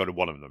 and you can go to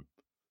one of them.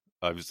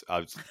 I was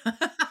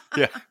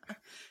yeah.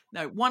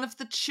 No, one of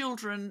the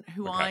children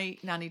who I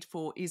nannied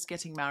for is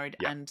getting married,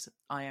 and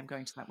I am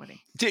going to that wedding.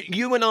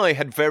 You and I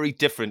had very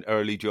different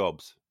early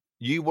jobs.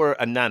 You were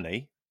a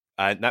nanny,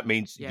 and that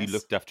means you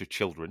looked after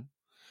children.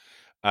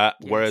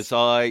 Whereas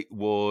I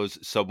was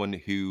someone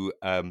who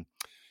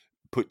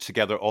put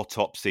together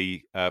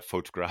autopsy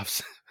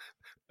photographs.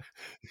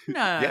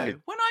 No.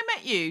 When I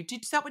met you,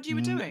 is that what you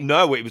were doing?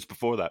 No, it was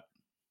before that.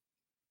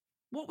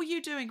 What were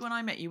you doing when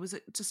I met you? Was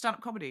it to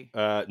stand-up comedy?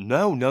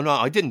 No.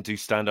 I didn't do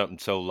stand-up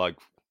until like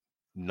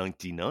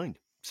 99.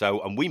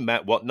 So, and we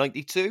met,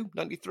 92,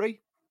 93?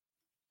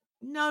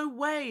 No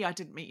way I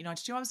didn't meet you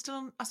 92. I was still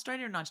in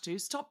Australia in 92.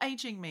 Stop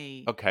aging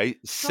me. Okay,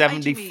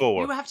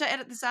 74. You have to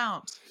edit this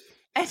out.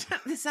 Edit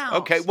this out.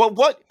 Okay, well,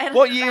 what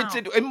year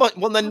did...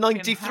 then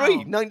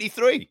 93.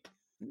 93.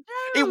 No,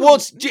 it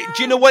was. Do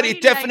you know what?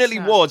 It definitely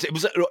was. It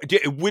was.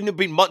 It wouldn't have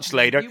been much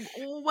later. Do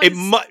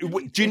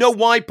you know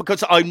why?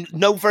 Because I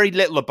know very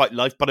little about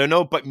life, but I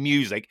know about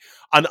music,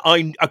 and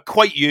I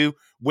equate you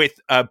with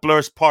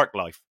Blur's Park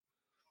Life,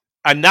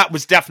 and that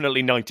was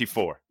definitely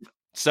 94.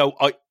 So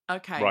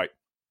right.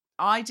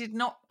 I did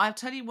not. I'll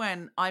tell you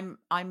when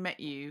I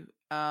met you.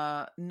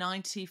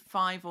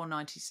 95 or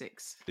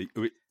 96. It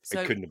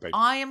couldn't have been.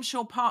 I am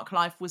sure Park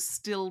Life was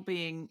still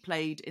being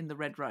played in the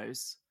Red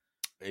Rose.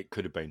 It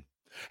could have been.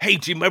 Hey,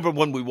 do you remember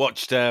when we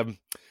watched the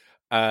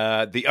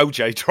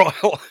OJ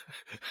trial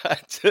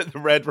at the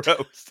Red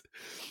Rose?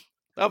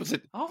 That was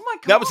it. Oh my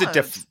god! That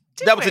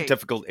was a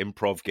difficult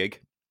improv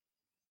gig.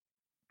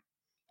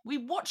 We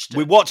watched it.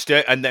 We watched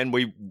it, and then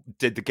we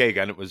did the gig,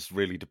 and it was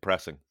really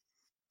depressing.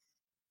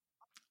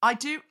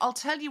 I'll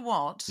tell you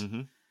what.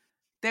 Mm-hmm.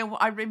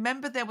 I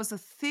remember there was a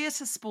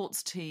theatre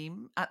sports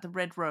team at the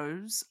Red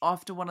Rose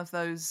after one of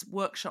those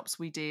workshops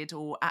we did,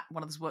 or at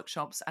one of those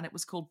workshops, and it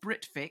was called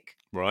Britvic.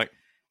 Right.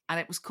 And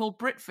it was called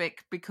Britvic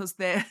because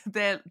their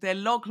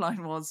log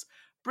line was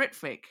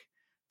Britvic,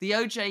 the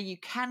OJ you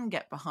can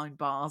get behind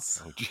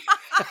bars.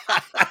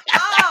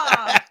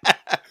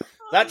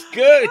 That's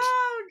good. Oh,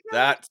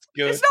 that's good.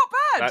 It's not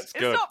bad. That's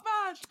good. It's not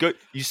bad. It's good.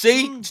 You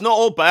see, it's not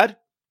all bad.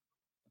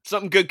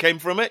 Something good came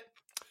from it.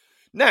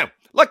 Now,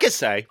 like I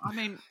say, I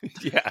mean,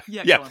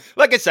 yeah.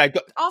 Like I say,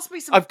 ask me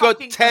some. I've got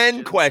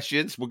 10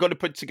 questions. We're going to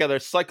put together a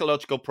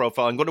psychological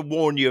profile. I'm going to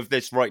warn you of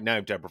this right now,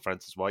 Deborah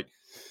Francis White.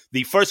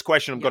 The first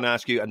question I'm going to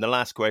ask you, and the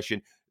last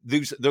question,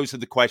 those are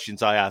the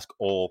questions I ask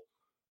all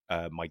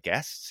my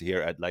guests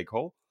here at Lake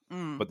Hall.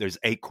 But there's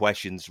 8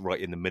 questions right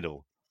in the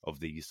middle of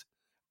these,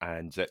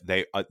 and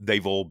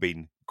they've all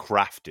been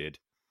crafted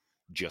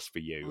just for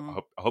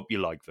you. I hope you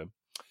like them.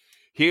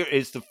 Here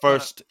is the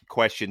first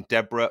question,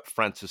 Deborah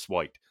Francis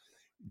White.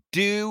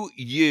 Do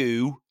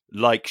you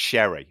like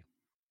sherry?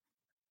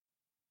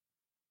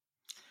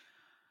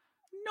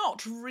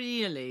 Not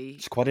really.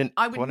 It's quite a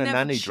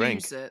nanny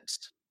drink. It.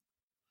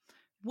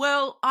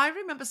 Well, I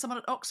remember someone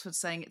at Oxford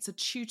saying it's a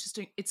tutor's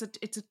drink. It's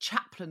a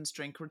chaplain's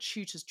drink or a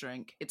tutor's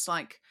drink. It's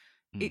like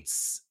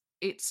it's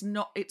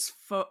it's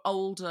for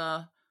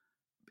older,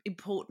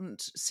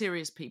 important,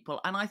 serious people.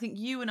 And I think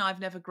you and I have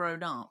never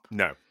grown up.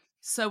 No.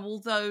 So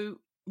although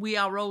we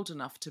are old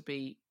enough to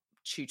be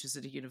tutors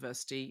at a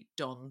university,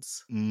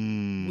 dons,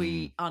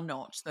 we are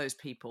not those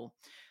people.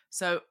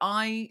 So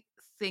I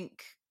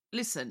think,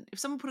 listen, if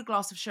someone put a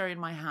glass of sherry in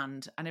my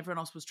hand and everyone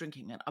else was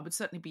drinking it, I would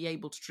certainly be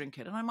able to drink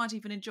it, and I might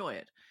even enjoy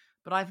it.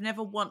 But I've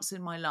never once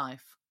in my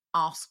life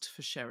asked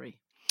for sherry.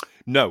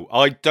 No,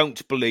 I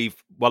don't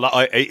believe. Well,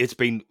 it's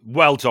been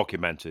well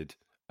documented.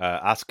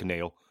 Ask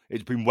Neil.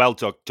 It's been well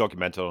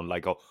documented on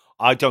Lego.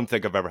 I don't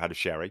think I've ever had a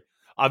sherry.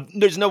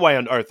 There's no way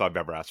on earth I've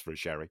ever asked for a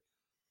sherry,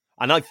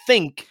 and I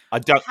think I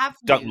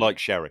don't like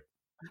sherry.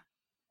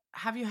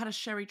 Have you had a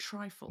sherry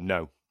trifle?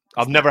 No,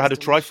 I've never had a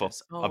trifle.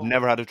 Oh. I've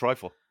never had a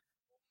trifle.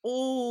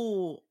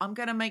 Oh, I'm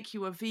going to make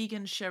you a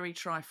vegan sherry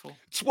trifle.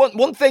 It's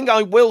one thing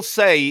I will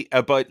say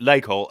about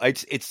Lego.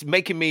 It's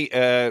making me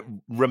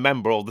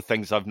remember all the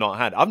things I've not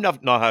had. I've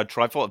not had a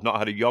trifle. I've not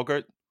had a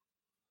yogurt.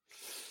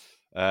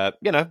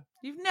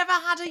 You've never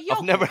had a yogurt?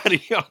 I've never had a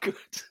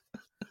yogurt.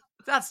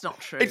 That's not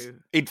true.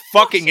 It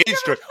fucking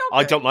is true.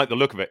 I don't like the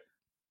look of it.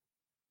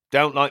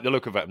 Don't like the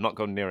look of it. I'm not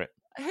going near it.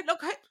 Look,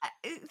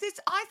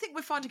 I think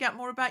we're finding out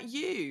more about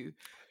you.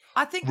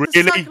 I think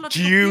really?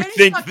 Do you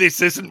think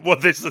this isn't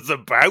what this is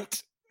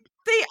about?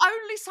 The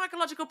only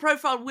psychological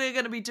profile we're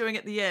going to be doing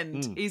at the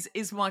end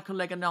is Michael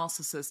Legg a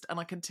narcissist, and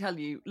I can tell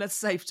you, let's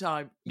save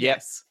time. Yep.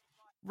 Yes,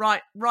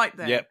 right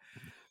there. Yep.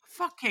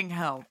 Fucking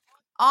hell.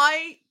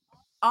 I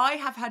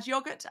have had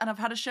yogurt and I've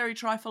had a sherry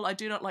trifle. I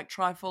do not like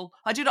trifle.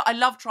 I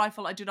love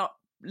trifle. I do not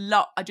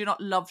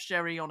love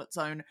sherry on its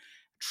own.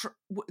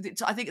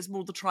 I think it's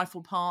more the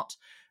trifle part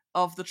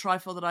of the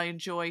trifle that I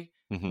enjoy.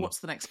 Mm-hmm. What's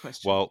the next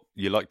question? Well,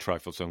 you like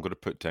trifle, so I'm going to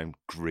put down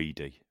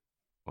greedy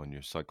on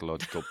your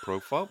psychological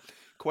profile.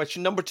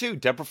 Question number 2,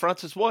 Deborah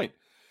Frances White.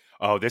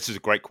 Oh, this is a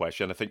great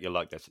question. I think you'll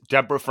like this.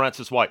 Deborah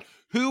Frances White.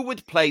 Who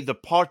would play the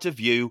part of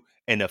you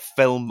in a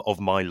film of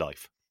my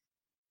life?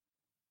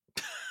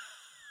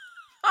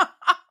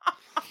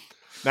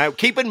 Now,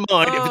 keep in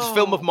mind, if it's a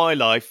film of my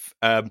life,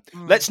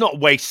 let's not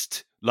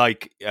waste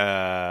really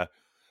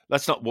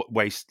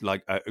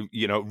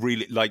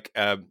like.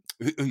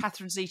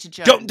 Catherine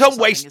Zeta-Jones.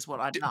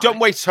 Don't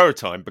waste her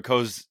time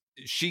because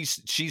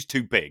she's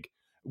too big.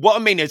 What I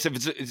mean is,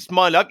 if it's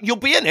my life, you'll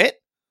be in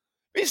it.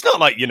 It's not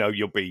like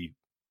you'll be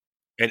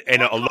in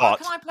it a lot.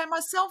 Can I play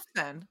myself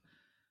then?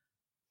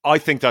 I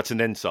think that's an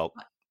insult,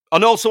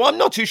 and also I'm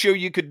not too sure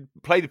you could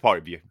play the part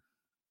of you.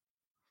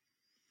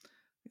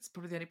 It's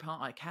probably the only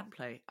part I can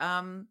play.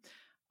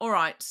 All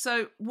right.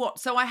 So what?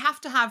 So I have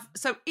to have.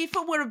 So if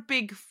it were a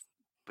big,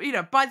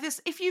 by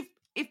this, if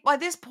by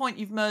this point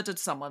you've murdered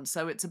someone,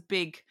 so it's a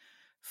big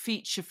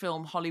feature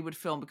film, Hollywood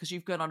film, because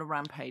you've gone on a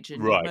rampage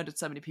and you've murdered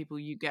so many people,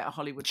 you get a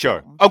Hollywood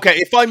film. Okay.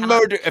 If I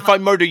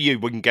murder you,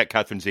 we can get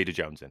Catherine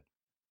Zeta-Jones in.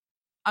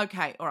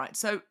 Okay. All right.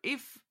 So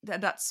if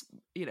that's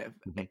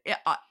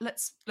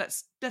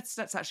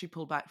let's actually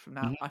pull back from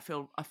that.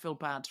 Mm-hmm. I feel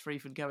bad for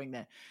even going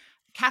there.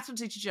 Catherine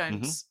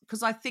Zeta-Jones,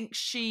 because I think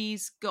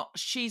she's got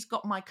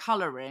my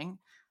colouring,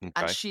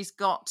 and she's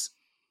got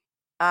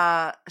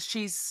I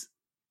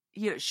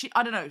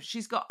don't know,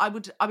 she's got.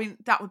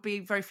 That would be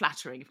very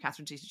flattering if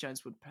Catherine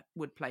Zeta-Jones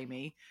would play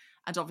me,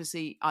 and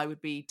obviously I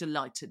would be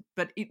delighted.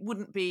 But it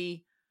wouldn't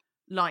be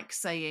like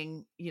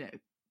saying,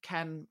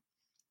 can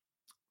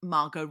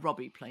Margot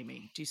Robbie play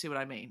me? Do you see what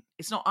I mean?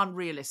 It's not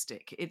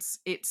unrealistic. It's.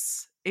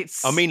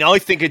 I mean, I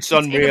think it's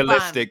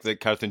unrealistic that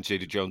Catherine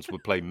Zeta-Jones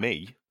would play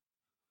me.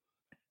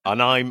 And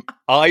I don't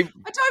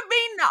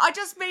mean that. I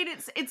just mean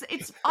it's.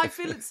 I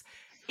feel it's.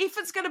 If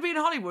it's going to be in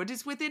Hollywood,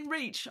 it's within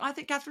reach. I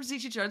think Catherine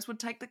Zeta-Jones would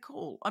take the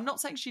call. I'm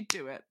not saying she'd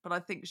do it, but I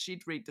think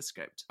she'd read the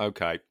script.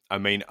 Okay. I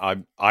mean,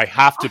 I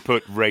have to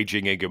put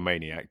Raging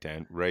Egomaniac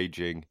down.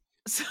 Raging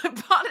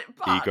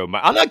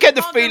Egomaniac. And I get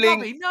the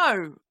feeling. Robbie,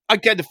 no. I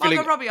get the feeling.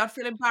 Margot Robbie, I'd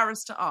feel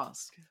embarrassed to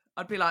ask.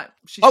 I'd be like,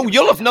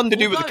 you'll have nothing to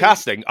do with the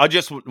casting. I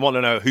just want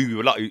to know who you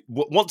would like.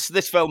 Once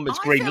this film is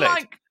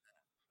greenlit.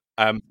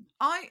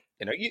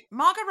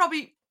 Margot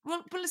Robbie.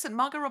 Well, but listen,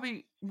 Margot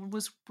Robbie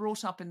was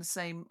brought up in the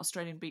same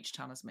Australian beach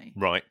town as me.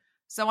 Right.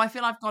 So I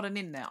feel I've got an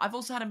in there. I've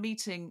also had a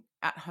meeting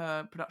at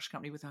her production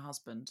company with her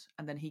husband,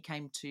 and then he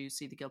came to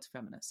see The Guilty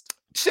Feminist.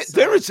 So,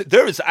 there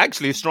is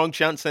actually a strong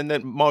chance then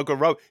that Margot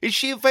Robbie, is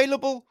she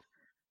available?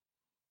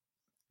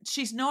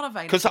 She's not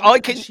available. Because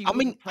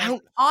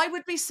I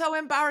would be so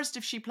embarrassed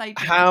if she played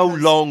me. How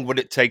long would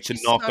it take to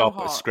knock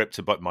up a script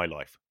about my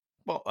life?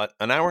 What,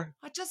 an hour?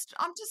 I'm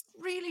just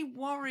really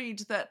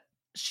worried that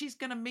she's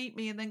going to meet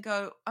me and then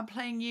go, I'm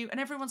playing you. And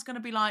everyone's going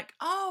to be like,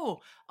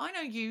 oh, I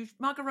know you.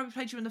 Margot Robbie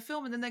played you in the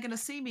film. And then they're going to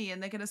see me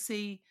and they're going to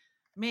see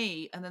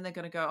me. And then they're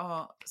going to go,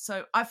 oh.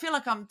 So I feel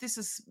like this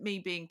is me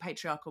being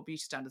patriarchal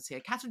beauty standards here.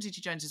 Catherine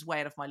Zeta-Jones is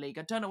way out of my league.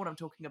 I don't know what I'm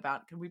talking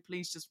about. Can we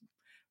please just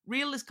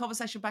reel this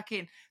conversation back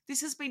in?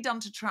 This has been done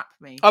to trap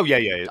me. Oh,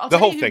 yeah. The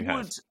whole thing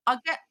has.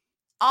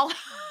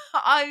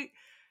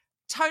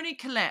 Toni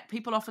Collette.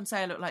 People often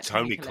say I look like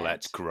Toni Collette.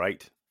 Collette's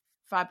great.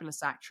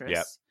 Fabulous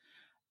actress.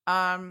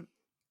 Yeah.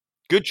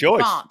 Good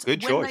choice. But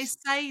Good when choice.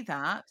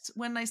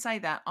 when they say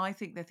that, I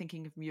think they're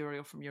thinking of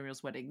Muriel from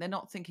Muriel's Wedding. They're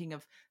not thinking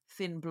of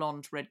thin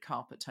blonde red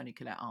carpet Toni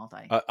Collette, are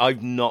they?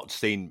 I've not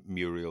seen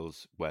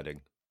Muriel's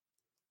Wedding.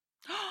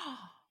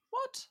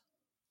 What?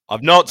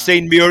 I've not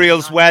seen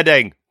Muriel's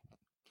Wedding.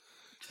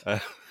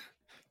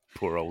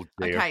 Poor old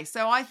dear. Okay,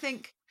 so I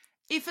think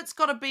if it's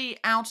got to be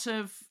out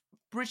of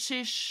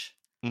British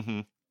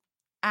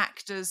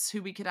actors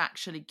who we could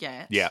actually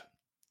get,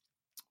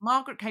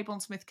 Margaret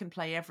Cabourn-Smith can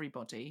play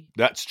everybody.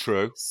 That's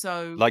true.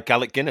 So, like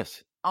Alec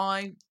Guinness,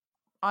 I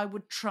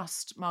would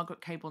trust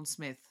Margaret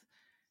Cabourn-Smith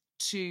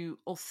to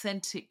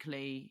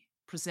authentically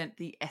present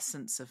the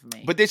essence of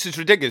me. But this is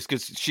ridiculous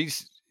because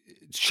she's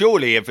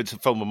surely, if it's a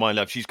film of my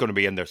life, she's going to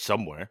be in there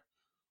somewhere.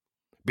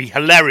 Be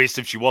hilarious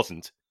if she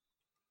wasn't.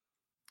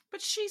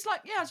 But she's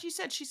like, as you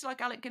said, she's like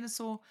Alec Guinness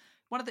or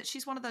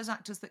she's one of those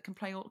actors that can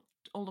play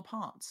all the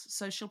parts.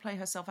 So she'll play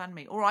herself and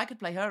me. Or I could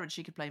play her and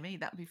she could play me.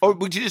 That'd be fun. Or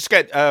would you just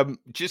get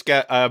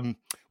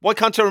why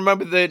can't I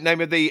remember the name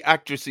of the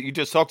actress that you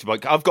just talked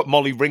about? I've got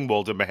Molly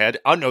Ringwald in my head.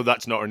 I know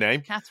that's not her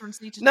name. Catherine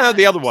Zeta-Jones. No,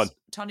 the other one.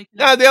 Toni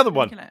Collette. No, the other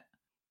one.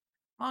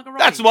 Margot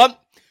Robbie. That's the one.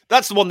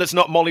 That's the one that's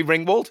not Molly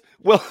Ringwald.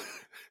 Well,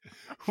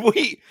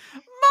 Margot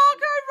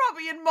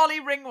Robbie and Molly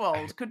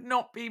Ringwald could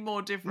not be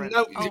more different.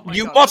 No,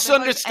 you must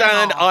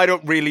understand. I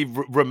don't really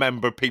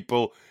remember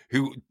people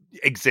who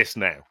exist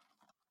now.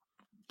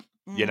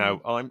 You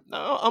know,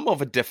 I'm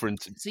of a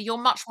different. So you're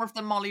much more of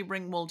the Molly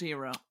Ringwald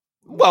era.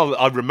 Well,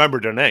 I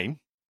remembered her name.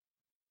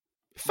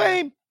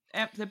 Fame.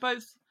 They're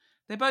both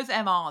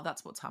MR.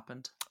 That's what's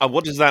happened. Oh,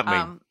 what does that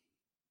mean?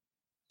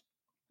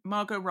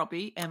 Margot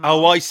Robbie, MR.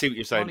 Oh, I see what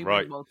you're saying. Molly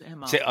right. Ringwald,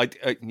 MR. See,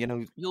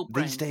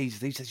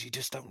 these days you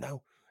just don't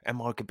know.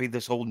 MR could be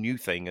this whole new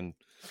thing, and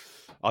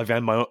I've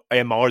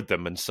MR'd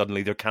them, and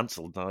suddenly they're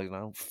cancelled. I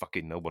don't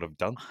fucking know what I've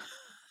done.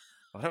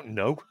 I don't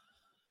know.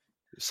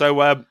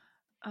 So,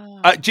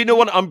 do you know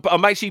what?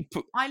 I'm actually.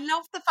 I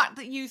love the fact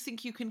that you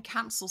think you can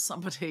cancel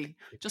somebody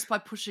just by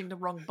pushing the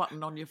wrong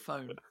button on your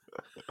phone.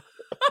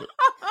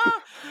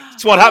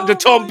 It's what happened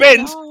to Tom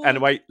Binns.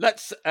 Anyway,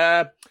 let's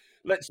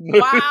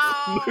move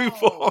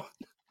on.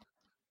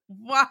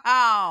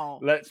 Wow.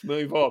 Let's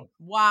move on.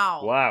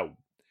 Wow.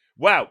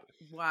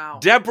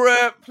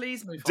 Deborah.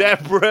 Please move on.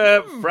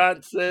 Deborah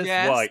Frances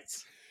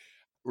White.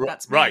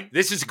 That's me. Right.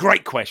 This is a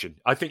great question.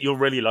 I think you'll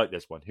really like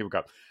this one. Here we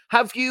go.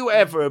 Have you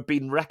ever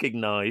been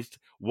recognised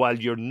while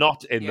you're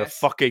not in the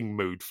fucking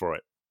mood for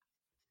it?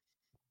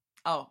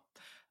 Oh,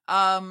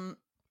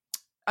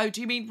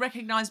 do you mean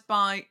recognised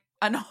by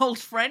an old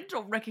friend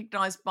or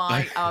recognised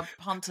by a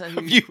punter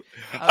who...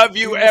 Have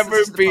you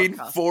ever been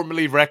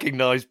formally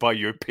recognised by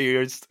your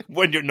peers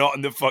when you're not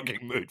in the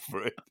fucking mood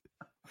for it?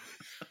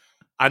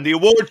 And the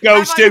award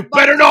goes to,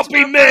 better not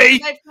be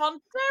me! They've gone,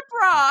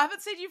 Deborah, I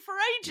haven't seen you for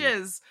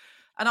ages.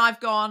 And I've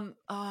gone,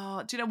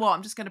 do you know what?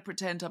 I'm just going to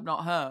pretend I'm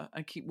not her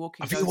and keep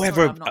walking. I'm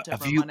not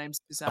Deborah. My name's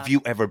Suzanne. Have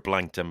you ever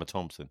blanked Emma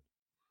Thompson?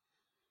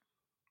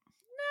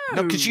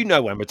 No, because you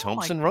know Emma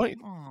Thompson, right?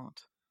 God.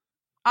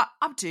 I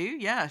do,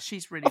 yeah.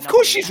 She's really lovely. Of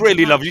course she's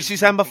really lovely.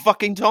 She's Emma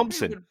fucking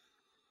Thompson.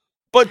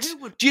 But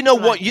do you know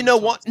what? You know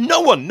what?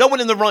 No one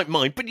in the right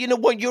mind. But you know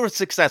what? You're a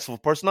successful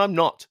person. I'm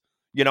not.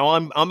 You know,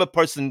 I'm a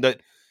person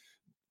that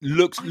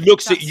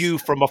looks at you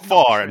from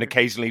afar and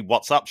occasionally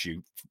WhatsApps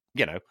you,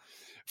 you know,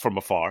 from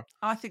afar.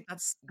 I think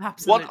that's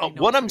absolutely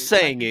what not I'm true.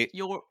 saying is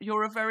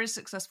you're a very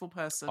successful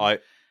person. I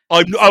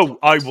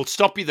will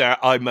stop you there.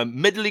 I'm a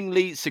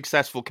middlingly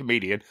successful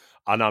comedian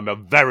and I'm a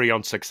very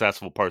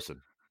unsuccessful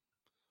person.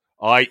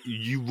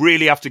 You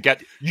really have to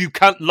you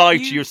can't lie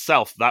to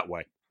yourself that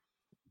way.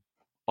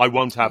 I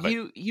won't have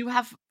it.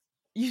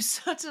 You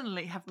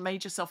certainly have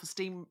major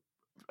self-esteem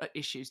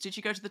issues. Did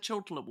you go to the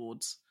Chortle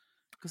Awards?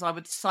 Because I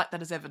would cite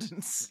that as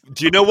evidence.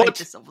 Do you know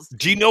what?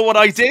 Do you know what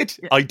I did?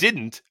 Yeah. I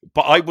didn't,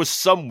 but I was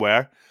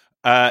somewhere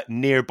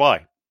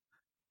nearby.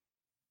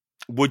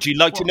 Would you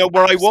like to know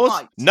where I was?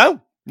 Spite?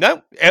 No.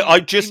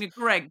 I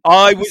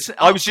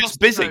was just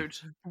busy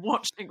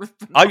watching with.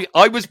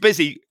 I was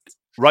busy.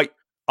 Right.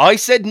 I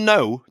said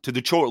no to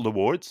the Chortle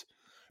Awards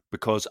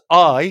because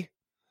I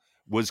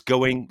was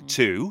going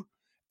to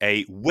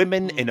a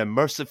Women in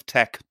Immersive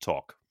Tech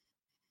talk.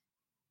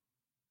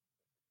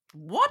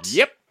 What?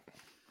 Yep.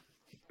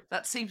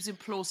 That seems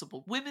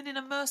implausible. Women in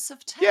immersive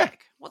tech? Yeah.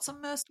 What's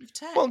immersive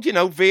tech? Well, you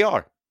know,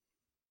 VR.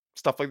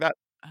 Stuff like that.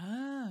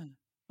 Oh,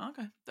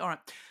 okay. All right.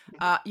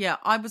 Yeah,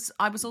 I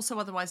was also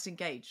otherwise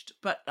engaged.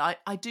 But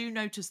I do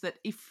notice that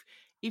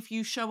if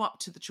you show up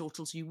to the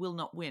Chortles, you will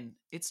not win.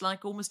 It's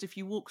like almost if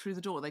you walk through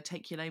the door, they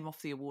take your name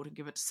off the award and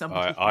give it to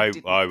somebody.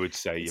 I would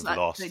say you've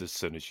lost as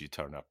soon as you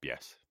turn up,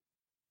 yes.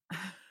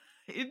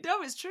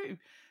 No, it's true.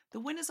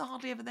 The winners are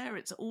hardly ever there.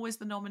 It's always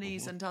the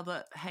nominees and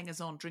other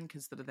hangers-on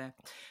drinkers that are there.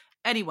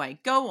 Anyway,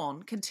 go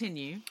on,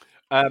 continue.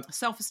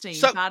 Self-esteem,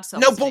 bad self-esteem.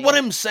 No, but what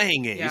I'm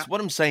saying is,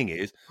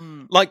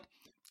 like,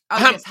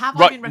 have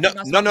I been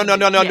recognised? No.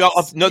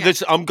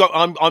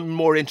 I'm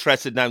more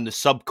interested now in the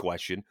sub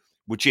question,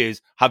 which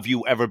is, have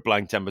you ever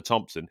blanked Emma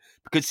Thompson?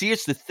 Because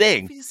here's the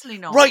thing, obviously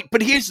not. Right?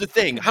 But here's the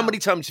thing: how many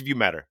times have you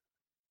met her?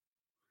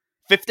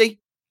 50?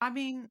 I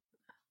mean,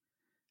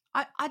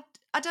 I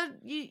don't.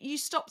 You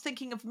stop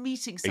thinking of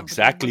meeting somebody.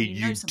 Exactly,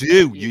 you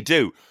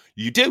do.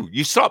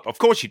 You stop. Of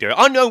course you do.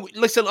 I know.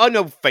 Listen, I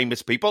know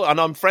famous people, and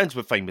I'm friends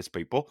with famous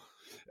people.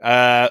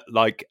 Let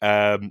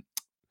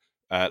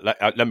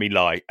me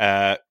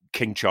lie.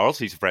 King Charles,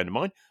 he's a friend of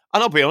mine,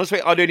 and I'll be honest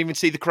with you, I don't even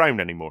see The Crown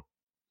anymore.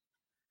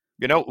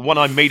 You know, when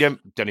I meet him,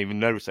 don't even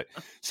notice it.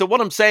 So what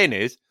I'm saying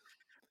is,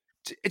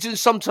 it's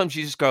just, sometimes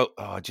you just go,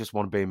 I just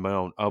want to be in my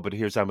own. Oh, but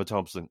here's Emma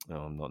Thompson. Oh,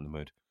 I'm not in the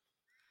mood.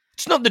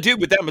 It's nothing to do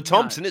with Emma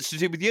Thompson. No. It's to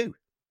do with you.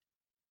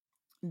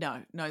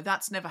 No,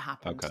 that's never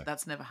happened. Okay.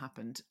 That's never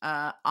happened.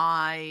 But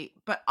I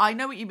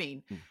know what you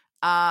mean.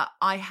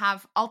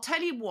 I'll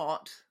tell you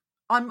what,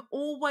 I'm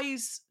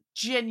always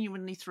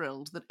genuinely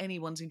thrilled that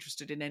anyone's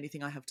interested in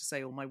anything I have to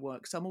say or my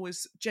work. So I'm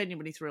always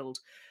genuinely thrilled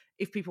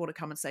if people want to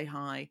come and say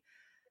hi.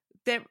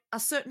 There are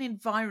certain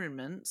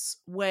environments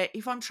where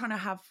if I'm trying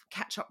to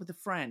catch up with a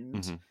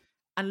friend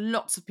and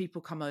lots of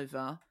people come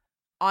over,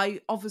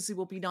 I obviously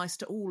will be nice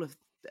to all of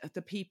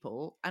the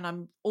people, and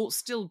I'm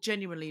still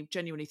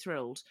genuinely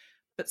thrilled.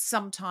 But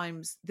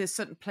sometimes there's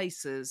certain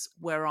places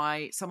where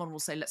someone will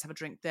say, let's have a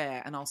drink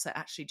there. And I'll say,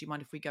 actually, do you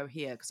mind if we go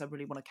here? Because I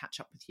really want to catch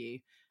up with you.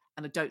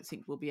 And I don't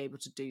think we'll be able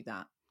to do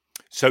that.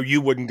 So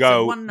you wouldn't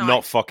go,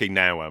 not fucking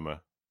now,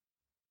 Emma?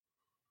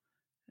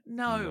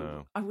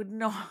 No. I would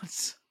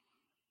not.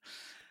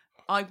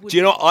 I would. Do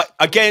you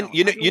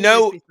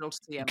know?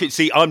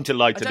 See, I'm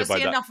delighted about that. I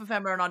don't see enough of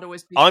Emma, and I'd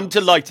always be. I'm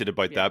delighted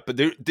about that, but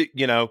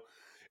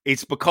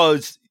it's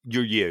because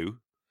you're you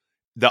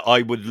that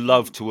I would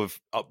love to have.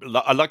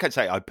 Like I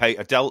say, I pay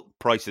Adele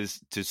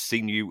prices to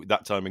see you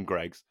that time in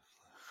Greg's,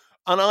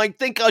 and I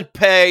think I'd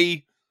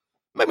pay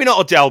maybe not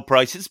Adele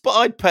prices, but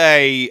I'd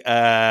pay.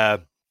 I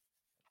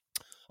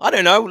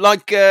don't know,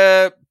 like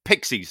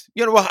Pixies.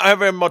 You know,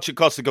 however much it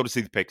costs to go to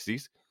see the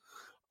Pixies,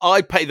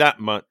 I pay that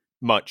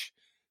much.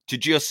 To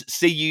just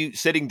see you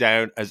sitting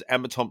down as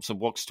Emma Thompson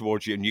walks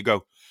towards you and you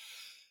go,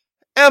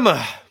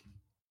 Emma,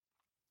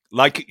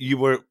 like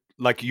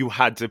you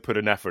had to put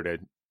an effort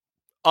in.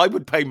 I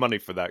would pay money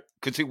for that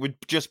because it would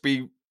just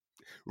be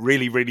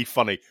really, really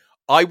funny.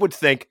 I would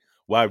think,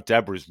 wow,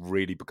 Deborah's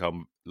really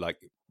become like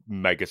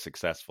mega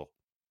successful.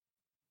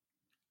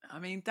 I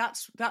mean,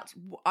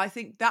 I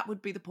think that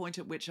would be the point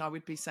at which I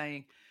would be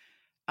saying,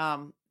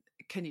 can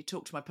you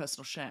talk to my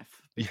personal chef?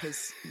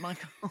 Because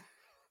Michael...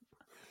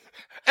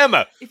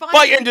 Emma,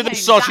 bite into the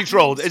sausage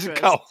roll. Is it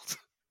cold?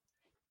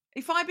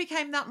 If I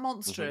became that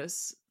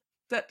monstrous,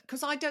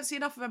 because I don't see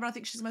enough of Emma, I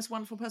think she's the most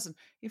wonderful person.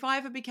 If I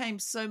ever became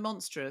so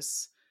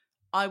monstrous,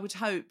 I would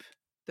hope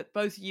that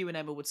both you and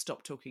Emma would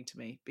stop talking to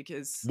me.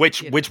 Because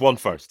which one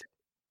first?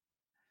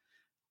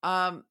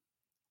 I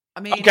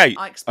mean, okay.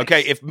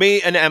 If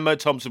me and Emma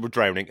Thompson were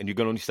drowning, and you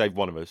can only save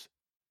one of us.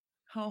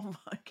 Oh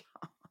my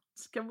God.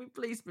 Can we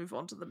please move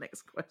on to the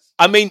next question?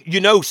 I mean,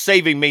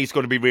 saving me is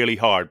going to be really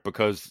hard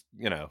because,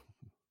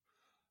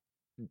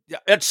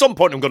 at some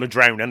point I'm going to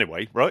drown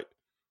anyway, right?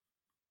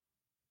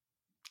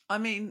 I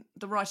mean,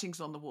 the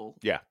writing's on the wall.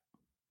 Yeah.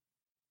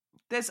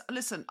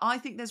 I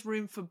think there's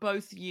room for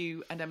both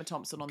you and Emma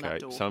Thompson on that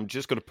door. So I'm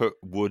just going to put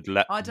would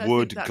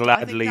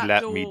gladly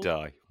let me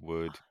die.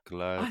 Would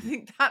gladly. I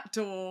think that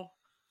door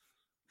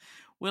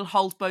will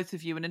hold both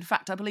of you. And in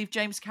fact, I believe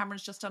James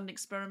Cameron's just done an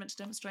experiment to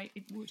demonstrate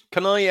it would.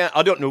 Can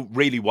I don't know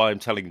really why I'm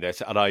telling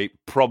this, and I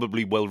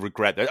probably will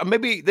regret that. And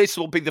maybe this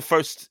will be the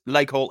first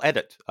Lake Hall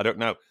edit. I don't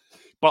know.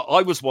 But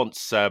I was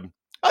once, I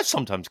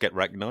sometimes get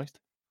recognised.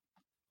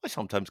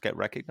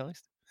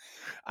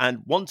 And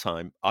one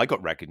time I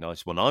got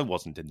recognised when I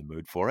wasn't in the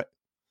mood for it.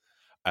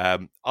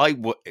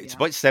 It's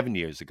about 7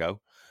 years ago.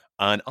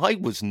 And I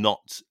was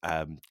not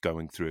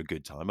going through a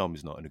good time. I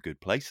was not in a good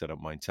place. I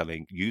don't mind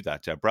telling you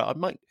that, Deborah.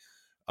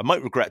 I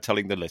might regret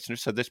telling the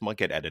listeners, so this might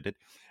get edited.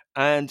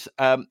 And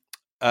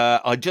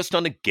I'd just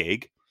done a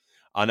gig,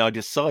 and I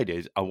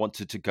decided I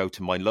wanted to go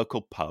to my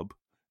local pub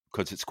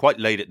because it's quite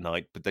late at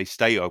night, but they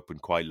stay open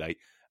quite late,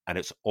 and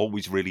it's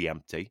always really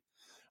empty.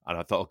 And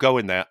I thought I'll go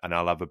in there and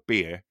I'll have a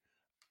beer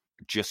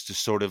just to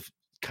sort of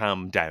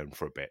calm down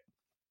for a bit.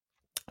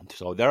 And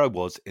so there I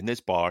was in this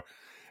bar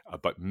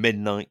about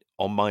midnight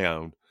on my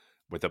own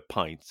with a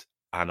pint,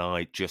 and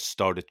I just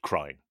started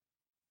crying,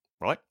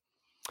 right?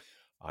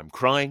 I'm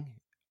crying.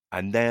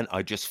 And then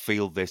I just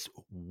feel this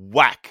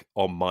whack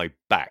on my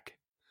back.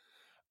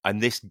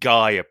 And this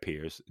guy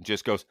appears and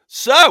just goes,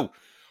 so,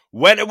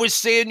 when are we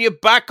seeing you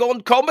back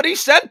on Comedy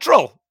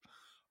Central?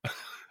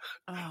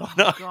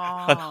 Oh,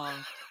 God.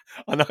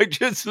 And I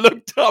just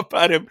looked up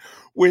at him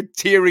with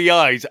teary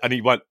eyes. And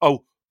he went,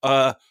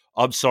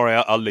 I'm sorry,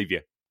 I'll leave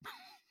you.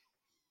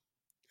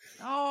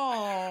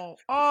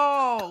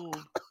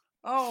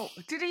 Oh,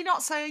 did he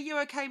not say, are you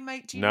okay,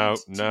 mate? No.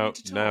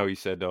 He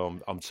said,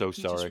 I'm so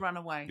sorry. He just ran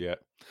away. Yeah.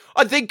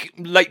 I think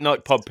late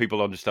night pub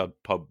people understand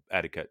pub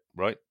etiquette,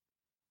 right?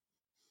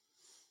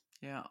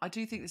 Yeah, I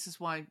do think this is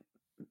why.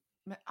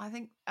 I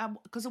think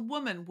because a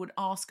woman would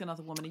ask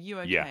another woman, are you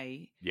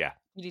okay? Yeah.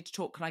 You need to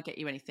talk. Can I get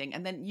you anything?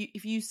 And then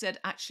if you said,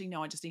 actually,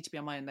 no, I just need to be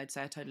on my own, they'd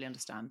say, I totally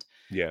understand.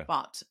 Yeah.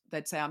 But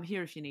they'd say, I'm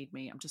here if you need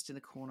me. I'm just in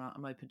the corner.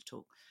 I'm open to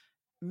talk.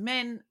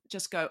 Men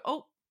just go,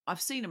 I've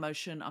seen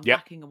emotion. I'm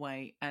backing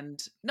away,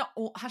 and not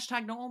all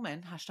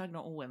men, hashtag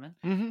not all women.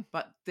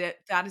 But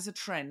that is a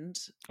trend.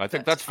 I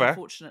think that's fair.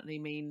 Unfortunately,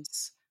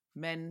 means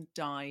men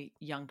die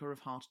younger of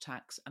heart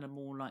attacks and are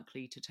more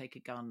likely to take a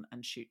gun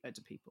and shoot loads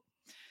of people.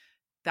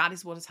 That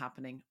is what is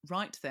happening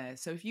right there.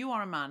 So if you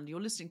are a man,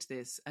 you're listening to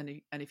this,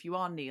 and if you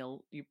are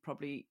Neil, you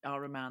probably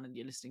are a man and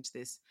you're listening to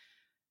this.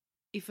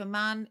 If a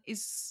man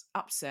is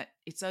upset,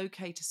 it's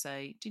okay to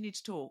say, "Do you need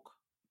to talk?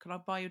 Can I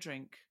buy you a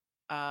drink?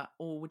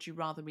 Or would you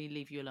rather me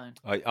leave you alone?"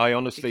 I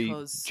honestly,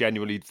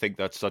 genuinely think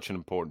that's such an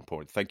important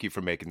point. Thank you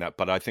for making that.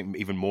 But I think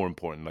even more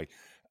importantly,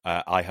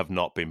 I have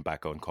not been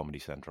back on Comedy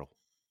Central.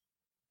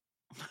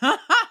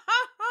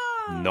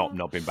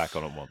 Not been back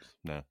on it once.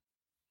 No.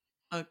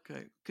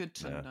 Okay, good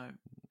to know.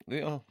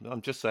 Yeah,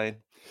 I'm just saying.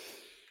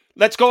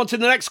 Let's go on to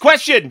the next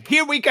question.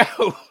 Here we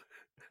go.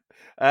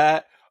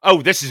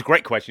 This is a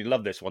great question.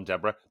 Love this one,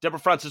 Deborah. Deborah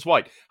Francis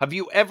White. Have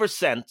you ever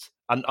sent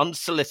an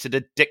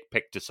unsolicited dick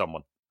pic to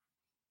someone?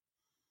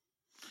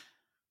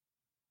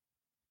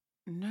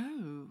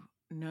 No.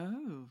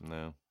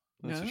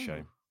 That's a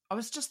shame. I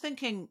was just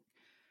thinking,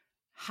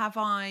 have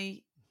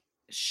I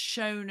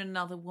shown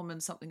another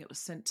woman something that was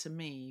sent to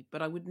me?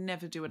 But I would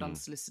never do it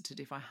unsolicited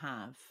if I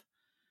have.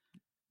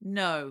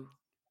 No.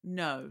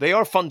 They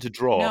are fun to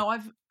draw. No,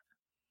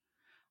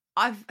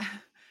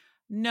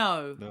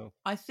 No.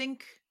 I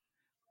think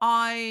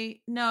I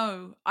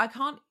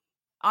can't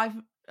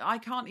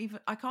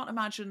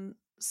imagine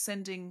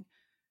sending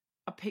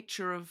a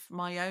picture of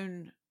my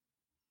own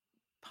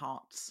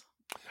parts.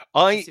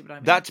 I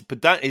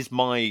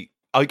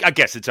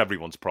guess it's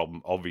everyone's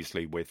problem,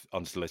 obviously, with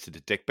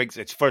unsolicited dick pics.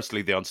 It's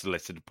firstly the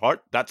unsolicited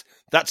part.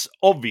 That's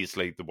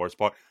obviously the worst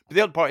part. But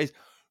the other part is,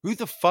 who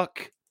the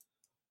fuck,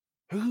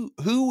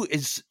 who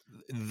is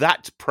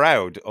that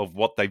proud of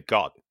what they've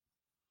got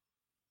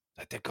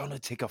that they're gonna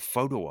take a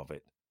photo of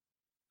it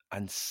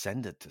and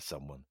send it to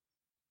someone?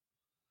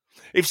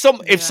 If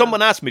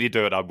someone asked me to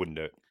do it, I wouldn't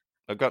do it.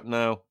 I got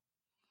no.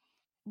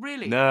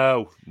 Really?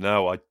 No,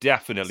 I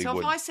definitely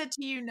wouldn't. So if I said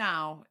to you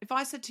now,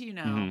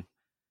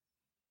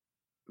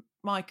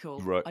 Michael,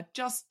 right.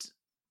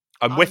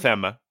 I'm with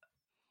Emma.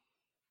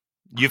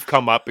 You've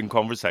come up in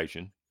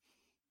conversation.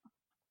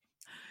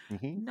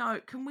 Mm-hmm.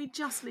 No, can we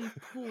just leave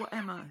poor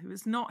Emma, who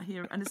is not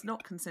here and is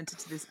not consented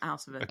to this,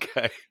 out of it?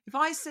 Okay. If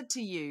I said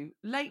to you,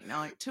 late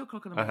night,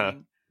 2:00 in the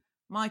morning,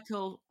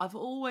 Michael, I've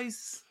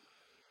always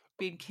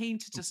been keen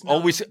to just know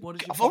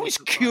I'm always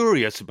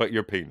curious about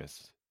your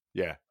penis.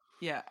 Yeah.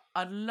 Yeah,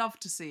 I'd love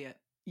to see it.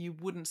 You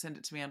wouldn't send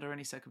it to me under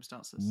any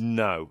circumstances.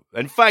 No.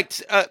 In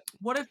fact,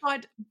 what if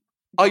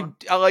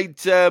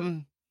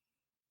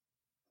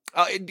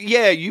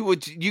you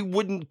would. You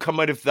wouldn't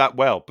come out of that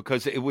well,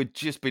 because it would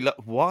just be like,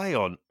 why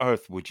on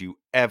earth would you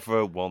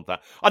ever want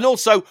that? And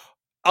also,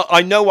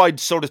 I know I'd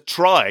sort of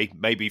try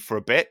maybe for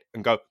a bit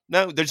and go,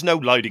 no, there's no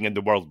lighting in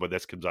the world where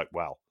this comes out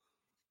well.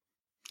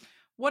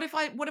 What if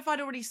I'd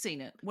already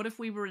seen it? What if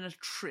we were in a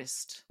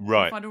tryst? Right.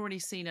 What if I'd already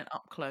seen it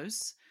up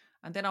close,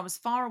 and then I was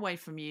far away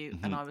from you,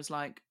 and I was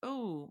like,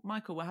 "Oh,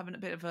 Michael, we're having a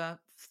bit of a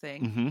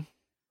thing. Mm-hmm.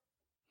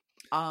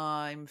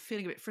 I'm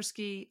feeling a bit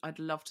frisky. I'd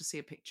love to see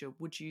a picture.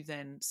 Would you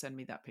then send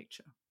me that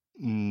picture?"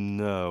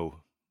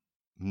 No,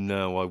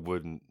 I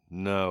wouldn't.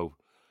 No.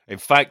 In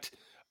fact,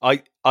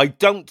 I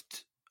don't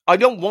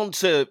want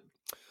to.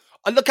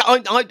 I'm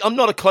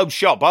not a closed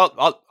shop.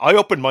 I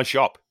open my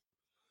shop,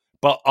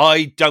 but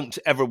I don't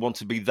ever want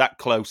to be that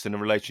close in a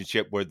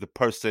relationship where the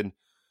person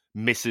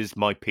misses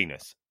my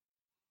penis.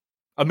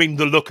 I mean,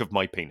 the look of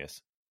my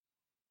penis.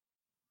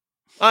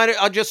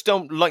 I just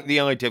don't like the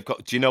idea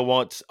of, do you know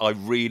what? I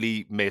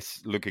really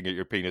miss looking at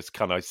your penis.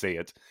 Can I see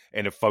it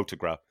in a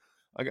photograph?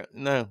 I go,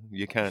 no,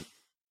 you can't.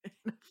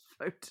 In a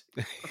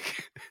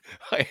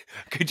photograph.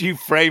 Could you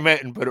frame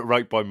it and put it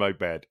right by my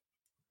bed?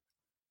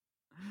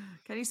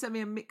 Can you send me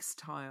a mixed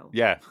tile?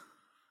 Yeah.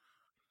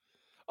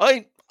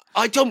 I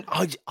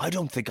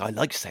don't think I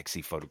like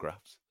sexy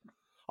photographs.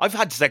 I've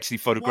had sexy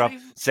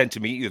photographs sent to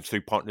me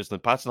through partners in the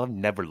past, and I've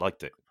never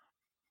liked it.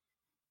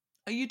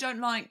 You don't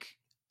like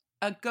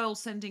a girl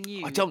sending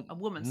you, a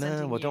woman sending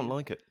you? No, I don't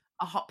like it.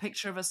 A hot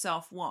picture of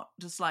herself, what?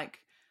 Just like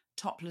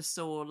topless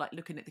or like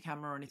looking at the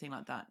camera or anything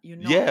like that? You're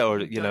not, or,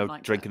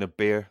 like drinking a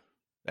beer.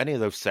 Any of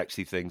those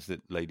sexy things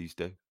that ladies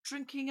do.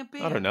 Drinking a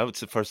beer? I don't know.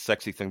 It's the first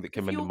sexy thing that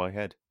came into my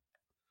head.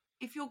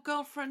 If your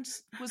girlfriend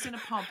was in a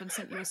pub and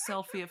sent you a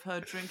selfie of her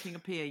drinking a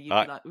beer, you'd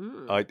be like,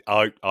 ooh.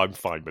 I'm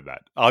fine with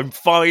that. I'm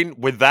fine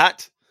with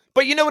that.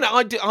 But you know what?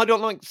 I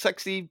don't like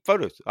sexy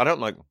photos. I don't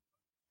like them.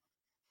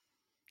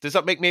 Does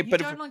that make me a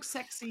bit of... You don't like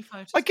sexy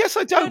photos? I guess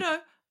I don't. No,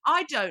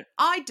 I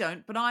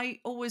don't. But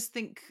I always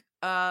think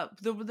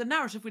the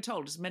narrative we're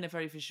told is men are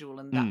very visual,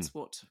 and that's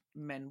what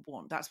men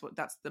want. That's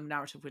the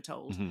narrative we're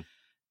told. Mm-hmm.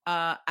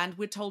 And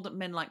we're told that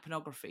men like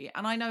pornography.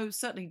 And I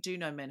certainly do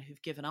know men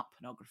who've given up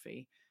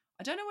pornography.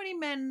 I don't know any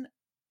men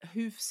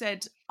who've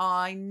said,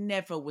 I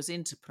never was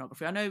into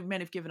pornography. I know men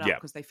have given up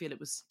because they feel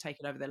it was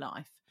taken over their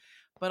life.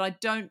 But I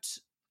don't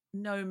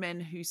know men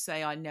who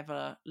say I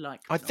never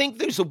like. I think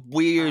there's a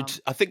weird.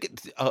 I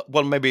think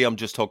well, maybe I'm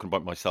just talking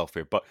about myself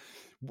here, but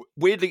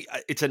weirdly,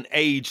 it's an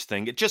age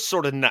thing. It just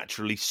sort of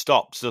naturally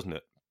stops, doesn't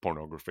it?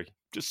 Pornography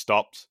just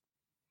stops.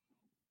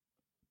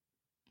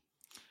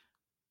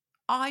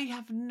 I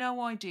have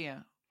no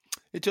idea.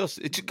 It just.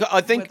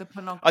 I think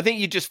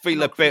you just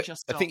feel a bit.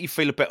 I think you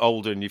feel a bit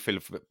older, and you feel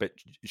a bit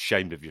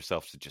ashamed of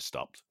yourself, so it just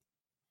stops.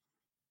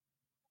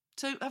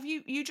 So have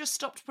you just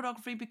stopped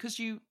pornography because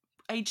you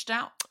aged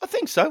out? I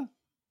think so.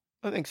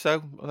 I think,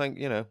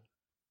 yeah,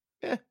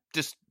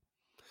 just,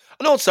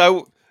 and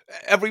also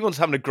everyone's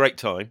having a great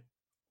time.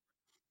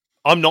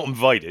 I'm not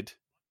invited.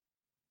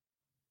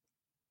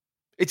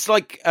 It's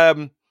like,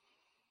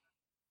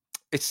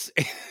 it's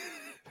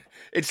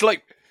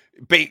like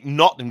being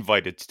not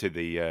invited to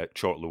the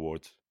Chortle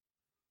Awards.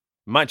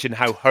 Imagine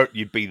how hurt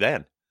you'd be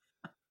then.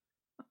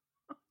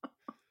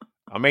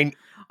 I mean,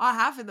 I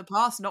have in the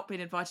past not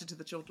been invited to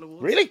the Chortle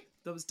Awards. Really?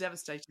 I was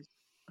devastated.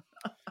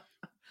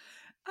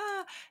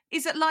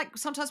 Is it like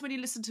sometimes when you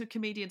listen to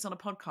comedians on a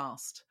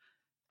podcast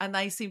and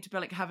they seem to be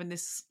like having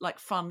this like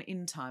fun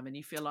in time and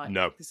you feel like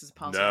this is a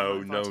party?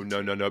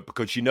 No.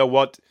 Because you know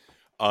what?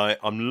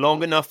 I'm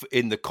long enough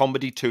in the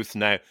comedy tooth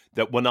now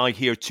that when I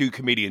hear two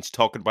comedians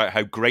talking about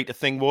how great a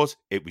thing was,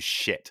 it was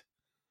shit.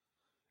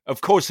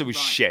 Of course it was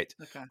shit.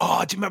 Okay.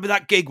 Oh, do you remember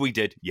that gig we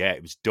did? Yeah,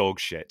 it was dog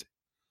shit.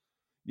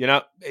 You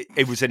know,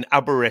 it was in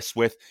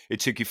Aberystwyth.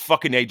 It took you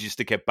fucking ages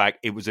to get back.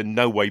 It was in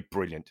no way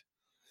brilliant.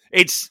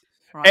 It's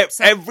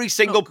every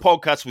single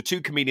podcast with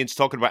two comedians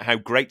talking about how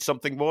great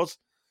something was.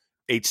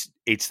 It's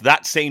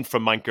that scene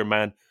from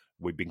Anchorman.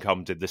 We've been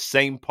coming to the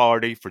same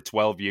party for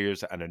 12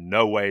 years, and in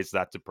no way is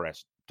that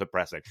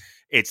depressing.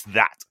 It's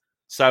that.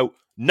 So,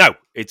 no,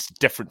 it's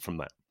different from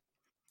that.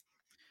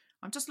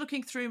 I'm just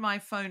looking through my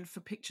phone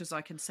for pictures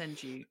I can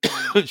send you.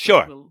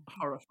 Sure. That will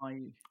horrify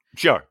you.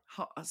 Sure.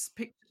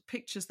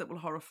 Pictures that will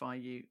horrify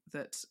you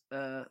that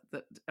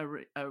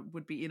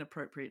would be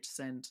inappropriate to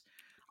send.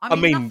 I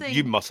mean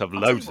you must have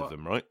loads of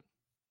them, right?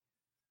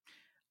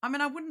 I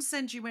mean, I wouldn't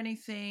send you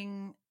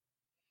anything,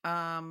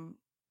 that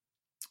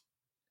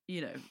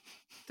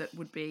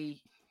would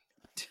be.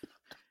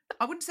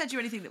 I wouldn't send you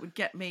anything that would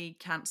get me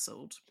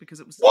cancelled because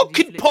it was. What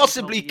could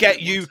possibly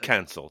get you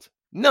cancelled?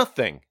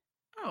 Nothing.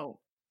 Oh,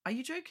 are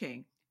you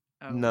joking?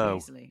 Oh, no,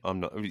 easily. I'm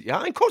not.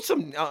 Yeah, of course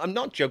I'm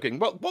not joking.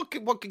 What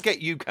could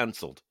get you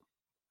cancelled?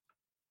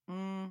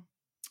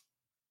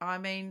 I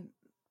mean,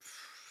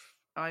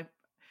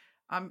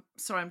 I'm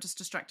sorry, I'm just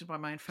distracted by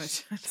my own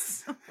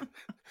photos.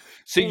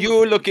 So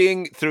you're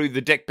looking through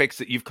the dick pics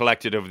that you've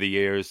collected over the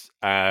years,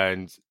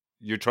 and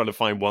you're trying to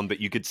find one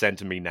that you could send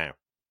to me now.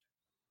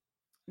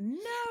 No.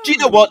 Do you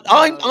know what?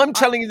 I'm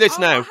telling you this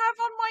now. I have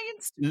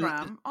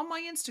on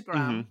my Instagram.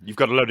 Mm-hmm. You've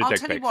got a load of dick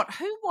pics. I'll tell you what.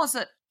 Who was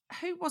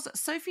it?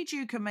 Sophie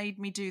Duker made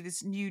me do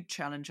this nude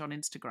challenge on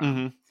Instagram.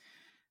 Mm-hmm.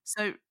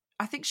 So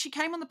I think she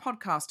came on the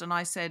podcast, and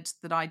I said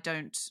that I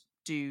don't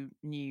do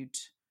nude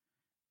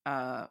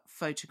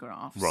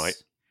photographs. Right.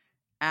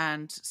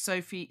 And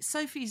Sophie's,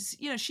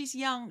 she's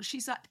young.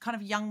 She's that kind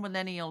of young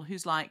millennial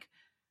who's like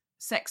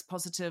sex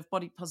positive,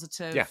 body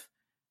positive. Yeah.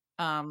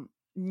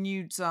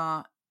 Nudes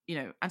are,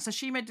 and so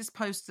she made this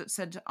post that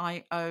said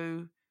I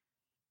owe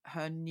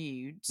her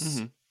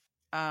nudes.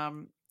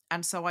 Mm-hmm.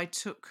 And so I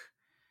took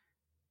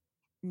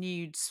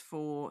nudes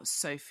for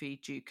Sophie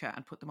Duker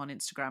and put them on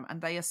Instagram,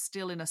 and they are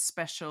still in a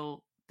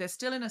special. They're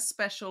still in a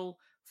special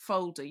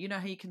folder. You know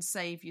how you can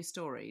save your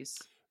stories.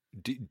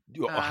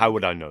 How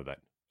would I know that?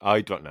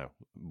 I don't know.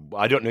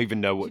 I don't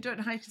even know what. You don't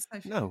know how to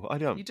save. No, I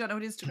don't. You don't know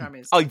what Instagram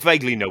is. I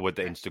vaguely know what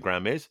the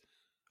Instagram is.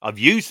 I've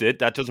used it.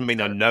 That doesn't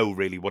mean I know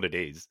really what it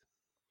is.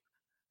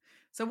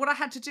 So what I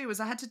had to do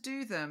was I had to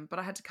do them, but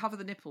I had to cover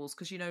the nipples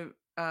because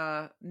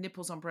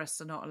nipples on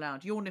breasts are not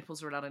allowed. Your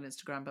nipples are allowed on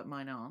Instagram, but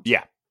mine aren't.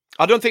 Yeah,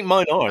 I don't think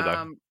mine are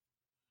though.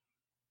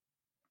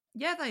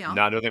 Yeah, they are.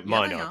 No, I don't think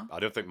mine are. I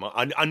don't think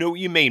mine. I know what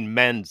you mean.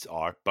 Men's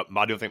are, but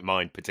I don't think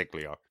mine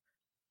particularly are.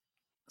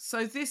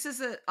 So this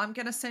is I'm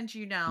going to send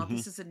you now. Mm-hmm.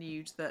 This is a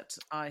nude that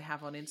I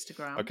have on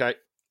Instagram. Okay.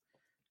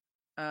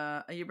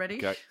 Are you ready?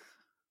 Okay.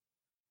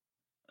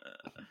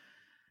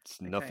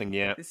 It's nothing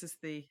yet. This is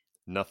the...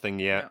 Nothing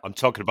yet. Yeah. I'm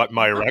talking about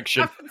my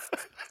erection.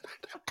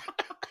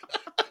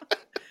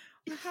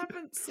 I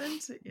haven't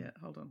sent it yet.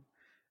 Hold on.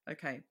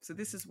 Okay, so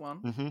this is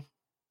one. Mm-hmm.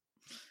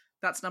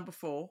 That's number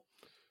 4.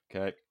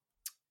 Okay.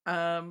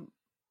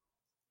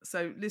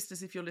 So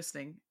listeners, if you're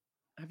listening,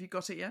 have you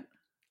got it yet?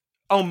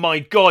 Oh my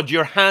God,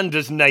 your hand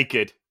is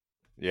naked.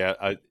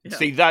 Yeah,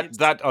 see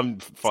that I'm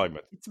fine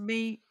with.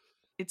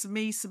 It's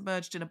me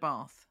submerged in a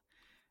bath.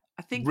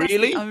 I think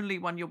really? That's the only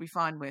one you'll be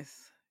fine with.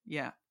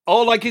 Yeah.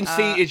 All I can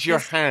see is your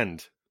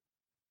hand.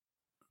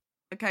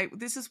 Okay,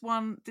 this is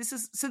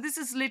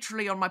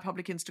literally on my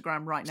public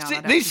Instagram right now. See,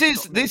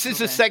 this is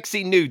a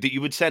sexy nude that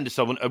you would send to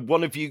someone.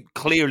 One of you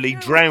clearly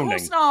drowning. Of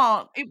course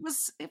not.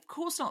 Of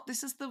course not.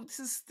 This is.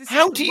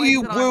 How do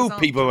you woo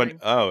people?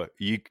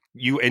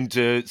 You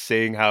into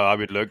seeing how I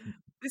would look?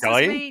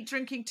 Dying? Is me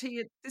drinking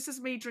tea. This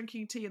is me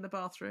drinking tea in the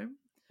bathroom.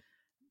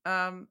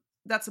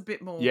 That's a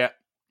bit more. Yeah.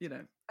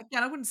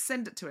 Again, I wouldn't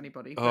send it to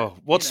anybody. Oh,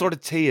 but, what sort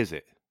of tea is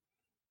it?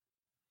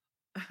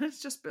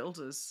 It's just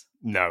Builder's.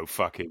 No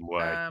fucking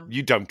way.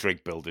 You don't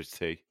drink Builder's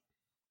tea.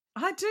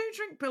 I do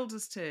drink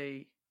Builder's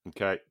tea.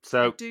 Okay,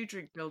 so I do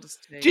drink Builder's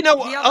tea. Do you know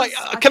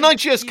what? Can I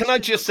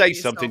just say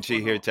something to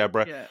you here,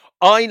 Deborah? Yeah.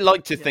 I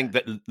like to think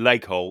that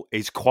Lake Hole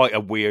is quite a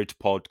weird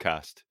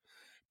podcast,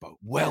 but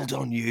well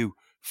done you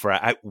for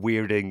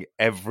out-weirding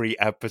every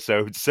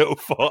episode so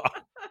far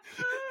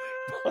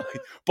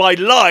by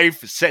live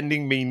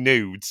sending me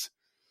nudes.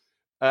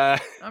 I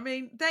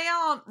mean, they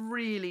aren't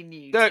really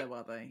nudes, though,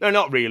 are they? They're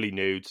not really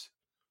nudes.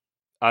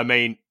 I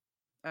mean,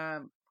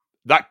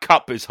 that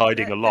cup is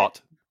hiding a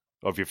lot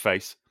of your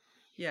face.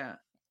 Yeah.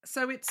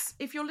 So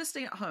if you're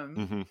listening at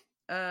home,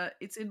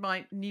 it's in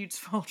my nudes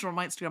folder on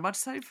my Instagram. I'd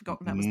so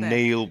forgotten that was there.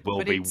 Neil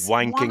will be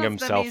wanking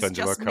himself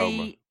into a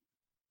coma.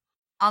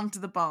 Under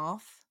the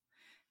bath,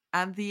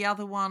 and the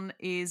other one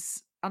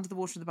is under the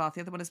water in the bath.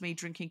 The other one is me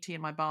drinking tea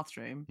in my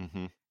bathroom.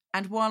 Mm-hmm.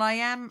 And while I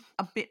am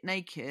a bit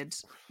naked,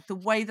 the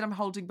way that I'm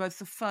holding both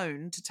the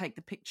phone to take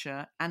the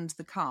picture and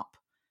the cup,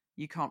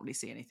 you can't really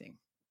see anything.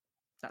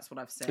 That's what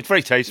I've said. It's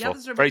very tasteful.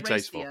 Very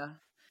tasteful.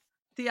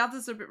 The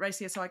others are a bit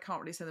racier, so I can't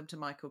really send them to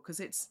Michael, because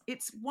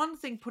it's one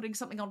thing putting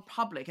something on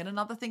public and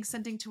another thing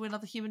sending to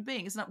another human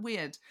being. Isn't that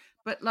weird?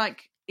 But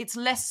like, it's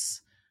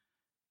less.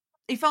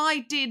 If I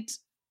did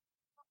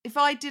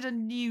a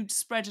nude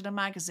spread in a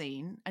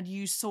magazine and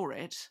you saw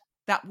it,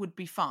 that would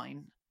be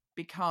fine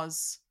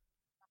because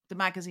the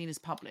magazine is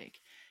public.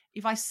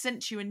 If I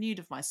sent you a nude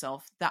of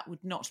myself, that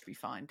would not be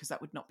fine because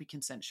that would not be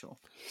consensual.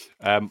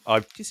 Do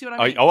you see what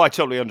I mean? I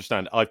totally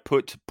understand. I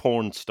put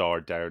porn star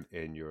down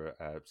in your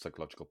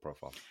psychological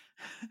profile.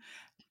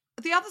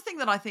 The other thing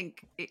that I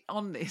think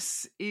on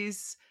this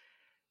is,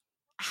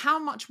 how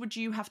much would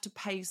you have to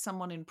pay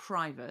someone in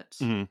private?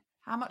 Mm-hmm.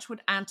 How much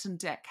would Ant and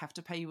Dec have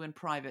to pay you in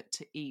private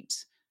to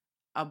eat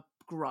a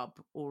grub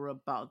or a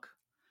bug?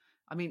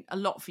 I mean, a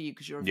lot for you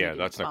because you're a vegan. Yeah,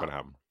 that's not going to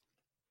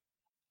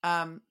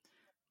happen.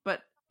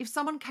 But if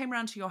someone came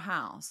round to your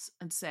house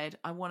and said,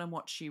 I want to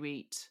watch you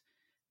eat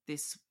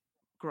this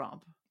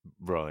grub,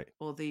 right,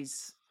 or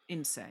these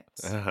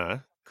insects,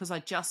 because I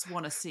just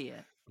want to see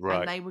it,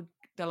 right, and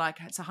they're like,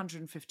 it's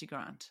 150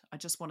 grand. I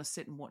just want to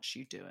sit and watch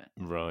you do it.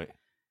 Right.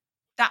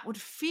 That would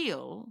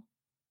feel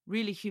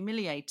really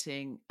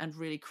humiliating and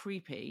really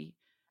creepy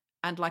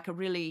and like a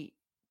really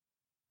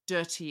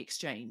dirty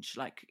exchange.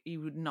 Like,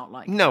 you would not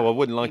like. No, that, I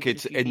wouldn't like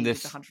it in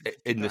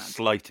the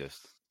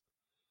slightest.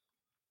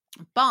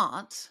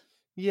 But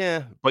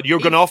yeah, but you're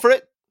going to offer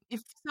it?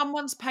 If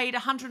someone's paid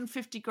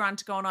 150 grand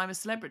to go on I'm a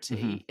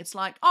Celebrity, it's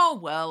like, oh,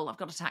 well, I've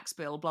got a tax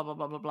bill, blah, blah,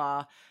 blah, blah,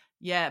 blah.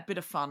 Yeah, a bit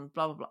of fun,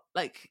 blah, blah, blah.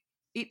 Like,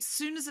 as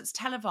soon as it's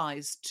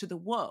televised to the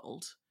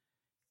world,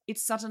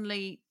 it's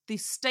suddenly the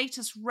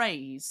status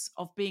raise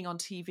of being on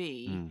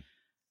TV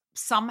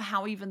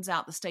somehow evens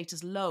out the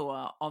status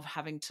lower of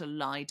having to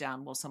lie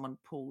down while someone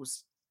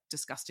pours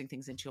disgusting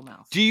things into your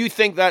mouth. Do you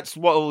think that's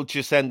what will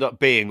just end up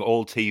being?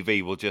 All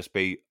TV will just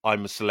be,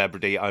 I'm a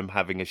celebrity, I'm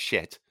having a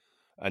shit.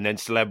 And then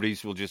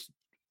celebrities will just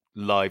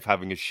live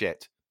having a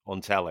shit on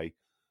telly.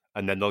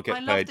 And then they'll get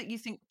paid. I love that you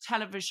think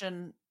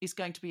television is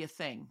going to be a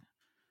thing.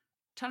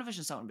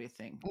 Television's not going to be a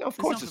thing. No, of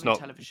course it's not.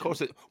 Television. Of course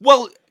it.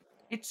 Well,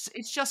 it's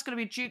just going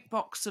to be a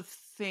jukebox of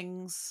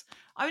things.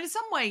 I mean, in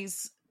some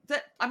ways,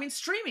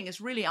 streaming is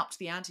really up to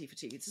the ante for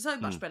TV. It's so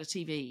much better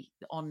TV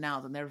on now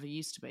than there ever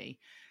used to be.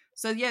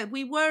 So yeah,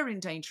 we were in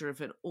danger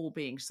of it all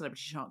being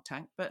Celebrity Shark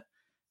Tank, but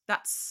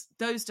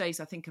those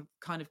days I think have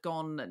kind of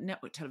gone.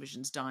 Network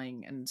television's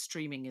dying, and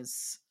streaming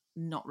is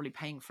not really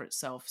paying for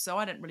itself. So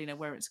I don't really know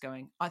where it's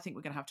going. I think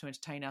we're going to have to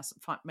entertain us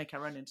and make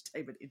our own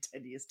entertainment in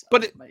 10 years'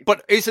 time.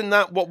 But isn't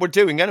that what we're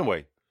doing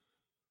anyway?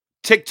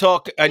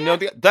 TikTok,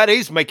 that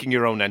is making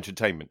your own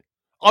entertainment.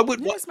 I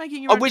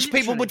wish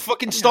people would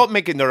fucking stop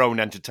making their own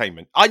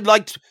entertainment. I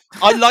liked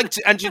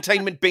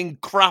entertainment being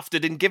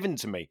crafted and given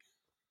to me.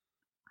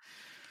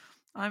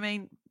 I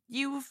mean,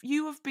 you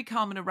have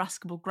become an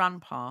irascible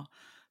grandpa,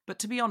 but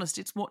to be honest,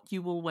 it's what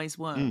you always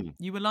were.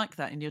 You were like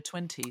that in your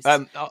 20s.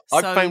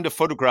 I found a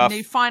photograph.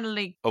 I found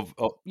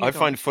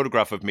a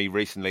photograph of me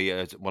recently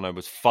when I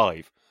was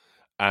 5,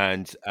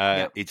 and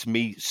it's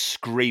me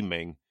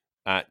screaming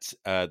at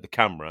the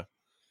camera,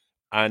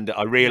 and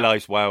I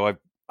realised, wow,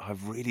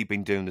 I've really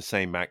been doing the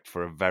same act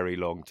for a very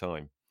long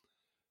time.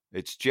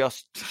 It's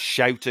just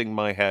shouting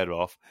my head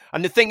off,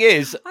 and the thing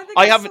is,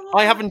 I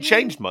haven't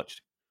changed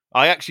much.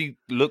 I actually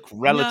look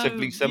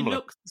relatively similar. You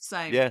look the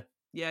same.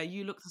 Yeah,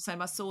 you look the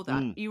same. I saw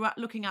that. You were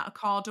looking at a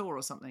car door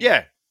or something.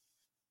 Yeah.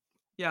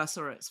 Yeah, I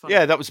saw it. It's funny.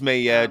 Yeah, that was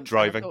me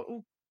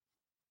driving.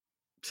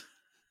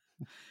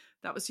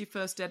 That was your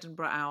first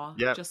Edinburgh hour.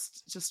 Yeah.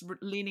 Just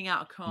leaning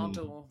out a car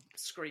door,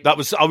 screaming.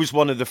 I was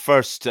one of the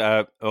first,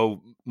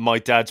 my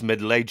dad's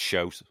middle-aged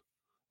shows,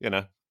 you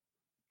know.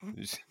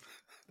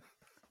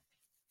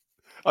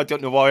 I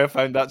don't know why I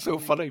found that so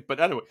funny, but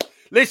anyway.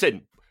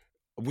 Listen,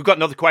 we've got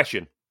another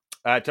question.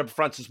 Deborah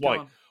Francis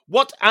White.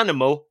 What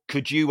animal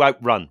could you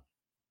outrun?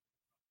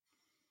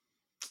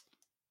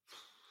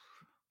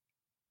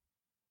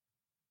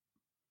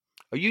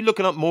 Are you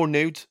looking up more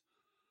nudes?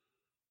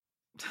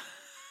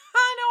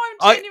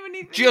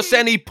 genuinely just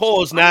any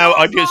pause now.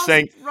 I'm just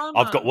saying,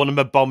 I've got one in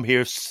my bum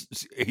here.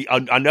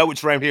 I know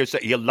it's around here, so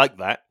he'll like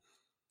that.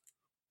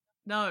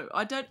 No,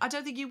 I don't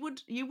think you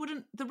would. You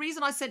wouldn't. The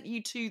reason I sent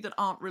you two that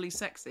aren't really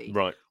sexy,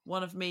 right?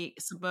 One of me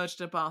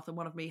submerged in a bath and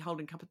one of me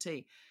holding a cup of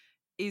tea,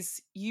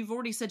 is you've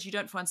already said you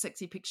don't find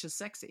sexy pictures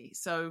sexy.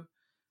 So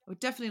I would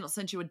definitely not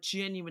send you a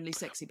genuinely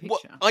sexy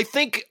picture. Well, I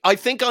think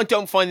I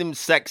don't find them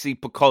sexy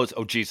because,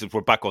 oh Jesus,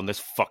 we're back on this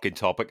fucking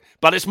topic.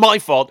 But it's my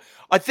fault.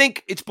 I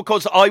think it's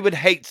because I would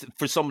hate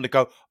for someone to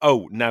go,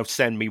 oh, now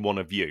send me one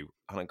of you,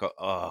 and I go,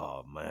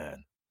 oh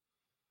man,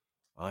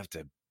 I have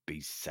to be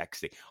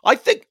sexy. I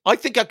think I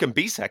can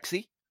be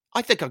sexy.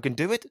 I think I can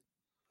do it.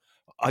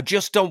 I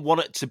just don't want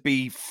it to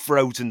be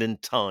frozen in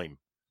time.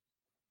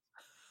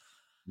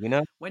 You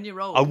know, when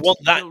you're old, I want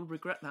that. You'll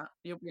regret that.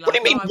 You'll be like, what do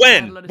you mean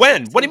when?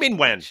 When? What do you mean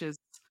when?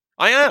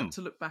 I am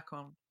to look back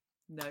on.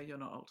 No, you're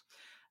not old.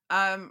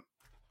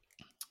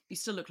 You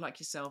still look like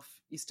yourself.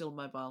 You're still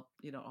mobile.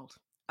 You're not old.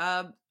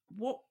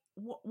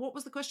 What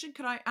was the question?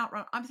 Could I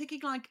outrun? I was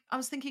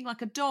thinking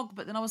like a dog,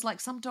 but then I was like,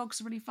 some dogs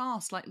are really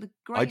fast. Like the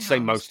greyhounds. I'd say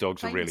most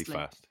dogs are really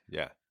fast.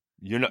 Yeah,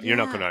 you're not going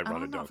to outrun a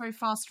dog. I'm not a very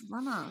fast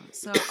runner,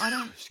 so I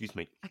don't. Excuse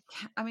me.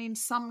 I mean,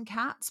 some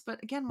cats,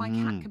 but again, my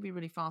cat can be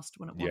really fast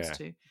when it wants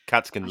to.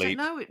 Cats can leap.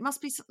 No, it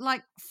must be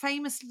like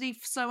famously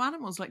slow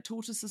animals like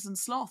tortoises and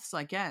sloths,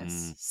 I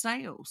guess.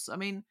 Snails. I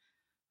mean,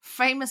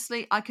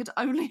 famously, I could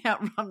only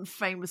outrun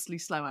famously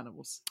slow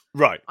animals.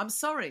 Right. I'm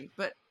sorry,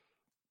 but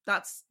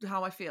that's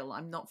how I feel.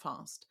 I'm not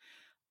fast.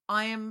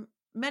 I am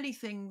many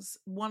things.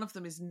 One of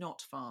them is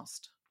not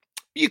fast.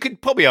 You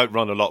could probably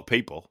outrun a lot of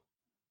people.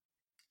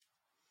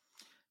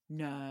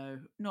 No,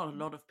 not a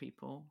lot of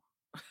people.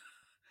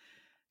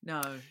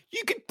 No.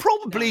 You could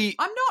probably...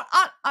 No. I'm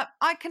not...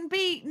 I can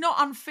be not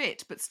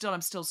unfit, but still,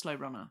 I'm still a slow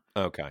runner.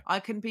 Okay. I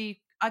can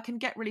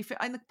get really fit.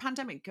 In the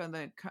pandemic, in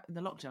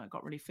the lockdown, I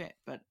got really fit,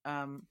 but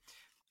I'm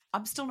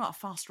still not a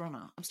fast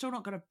runner. I'm still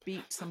not going to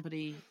beat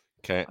somebody...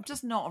 Okay. I'm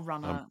just not a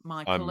runner,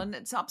 Michael, and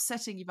it's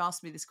upsetting you've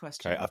asked me this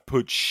question. Okay, I've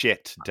put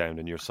shit down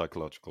in your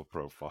psychological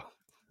profile.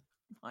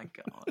 My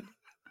God.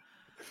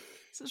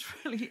 This is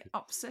really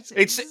upsetting.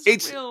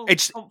 It's do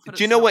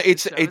you know what?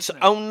 It's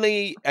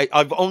only,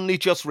 I've only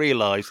just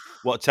realised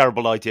what a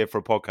terrible idea for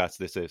a podcast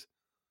this is.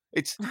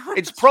 It's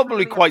probably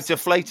really quite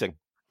deflating.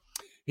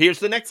 Here's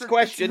the next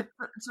question.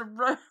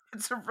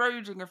 It's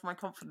eroding of my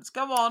confidence.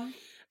 Go on.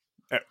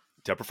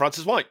 Deborah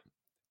Francis White.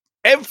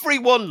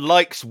 Everyone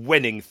likes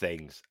winning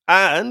things,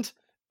 and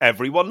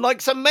everyone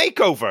likes a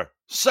makeover.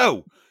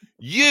 So,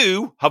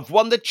 you have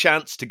won the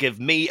chance to give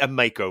me a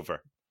makeover.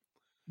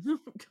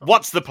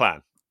 What's the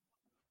plan?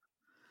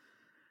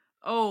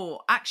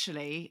 Oh,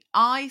 actually,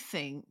 I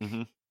think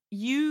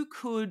you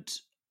could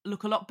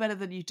look a lot better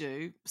than you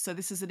do. So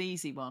this is an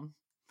easy one.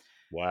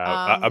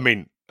 Wow.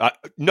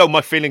 No, my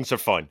feelings are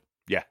fine.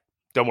 Yeah,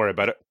 don't worry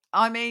about it.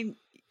 I mean,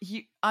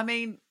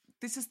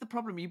 this is the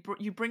problem.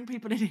 You bring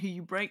people in who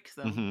you break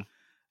them,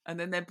 and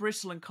then they're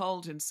brittle and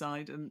cold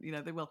inside, and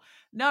they will.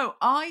 No,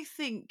 I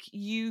think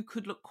you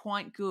could look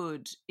quite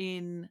good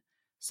in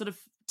sort of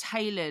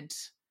tailored,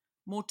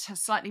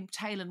 slightly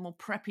tailored, more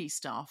preppy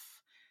stuff.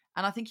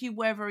 And I think you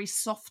wear very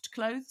soft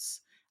clothes,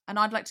 and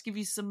I'd like to give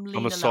you some leaner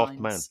lines. I'm a soft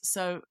man.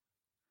 So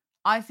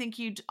I think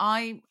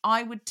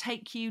I would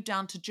take you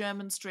down to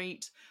Jermyn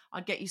Street.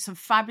 I'd get you some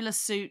fabulous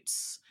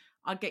suits.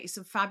 I'd get you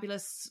some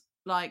fabulous,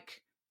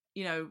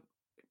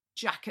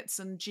 jackets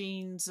and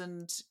jeans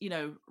and,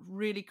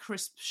 really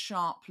crisp,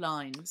 sharp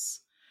lines.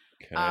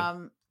 Okay.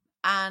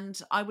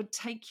 And I would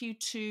take you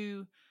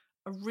to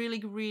a really,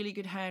 really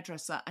good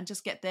hairdresser and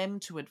just get them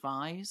to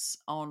advise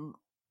on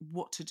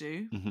what to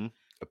do. Mm-hmm.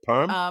 A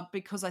perm?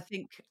 Because I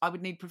think I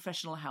would need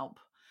professional help.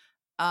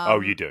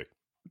 You do?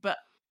 But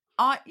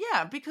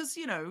because,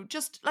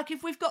 just like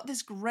if we've got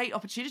this great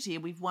opportunity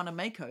and we've won a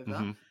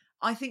makeover,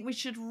 I think we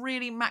should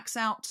really max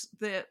out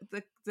the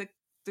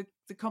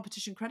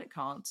competition credit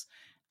cards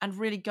and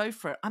really go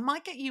for it. I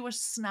might get you a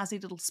snazzy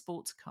little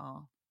sports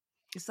car.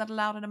 Is that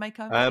allowed in a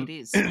makeover? It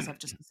is, because I've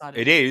just decided.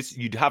 It is.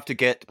 You'd have to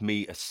get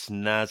me a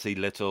snazzy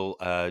little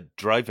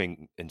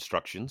driving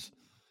instructions.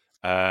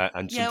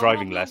 And some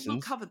driving lessons.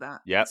 We'll cover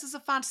that. Yeah, this is a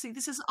fantasy.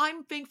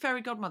 I'm being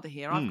fairy godmother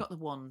here. I've got the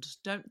wand.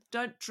 Don't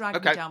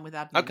drag me down with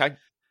admin. Okay.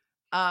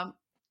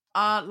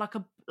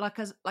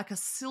 Like a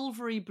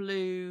silvery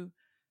blue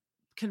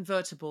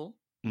convertible.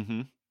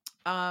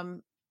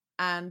 And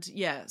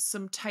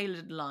some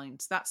tailored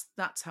lines. That's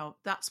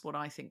what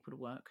I think would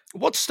work.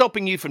 What's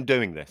stopping you from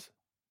doing this?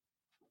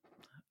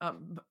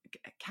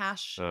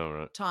 Cash,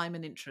 time,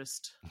 and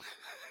interest.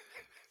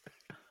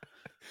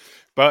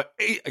 But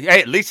hey,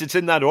 at least it's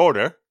in that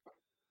order.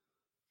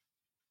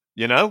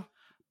 I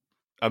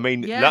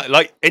mean,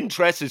 like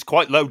interest is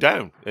quite low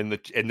down in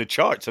the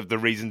charts of the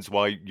reasons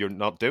why you're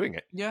not doing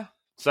it. Yeah.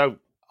 So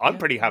I'm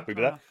pretty happy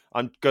with that.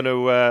 I'm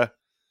gonna.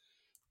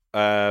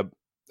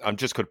 I'm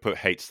just gonna put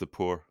hates the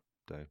poor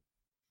down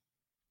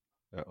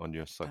on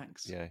your side.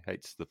 Thanks. Yeah,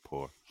 hates the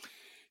poor.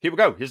 Here we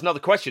go. Here's another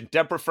question.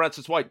 Deborah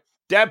Francis White.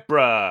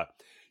 Deborah,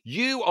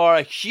 you are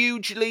a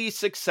hugely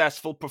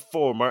successful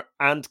performer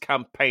and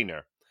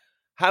campaigner.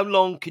 How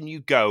long can you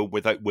go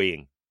without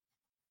weeing?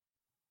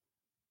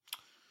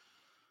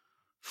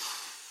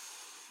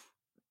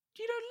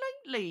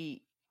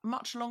 Lately,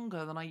 much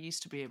longer than I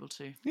used to be able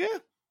to. Yeah.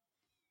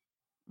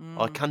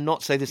 I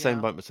cannot say the same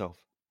about myself.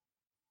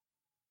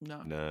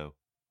 No.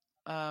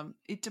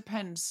 It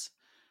depends,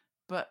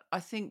 but I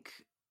think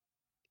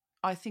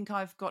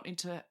I've got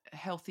into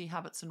healthy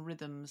habits and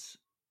rhythms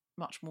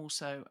much more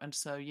so, and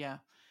so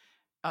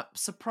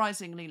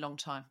surprisingly long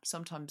time.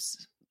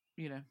 Sometimes,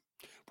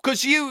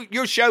 because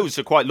your shows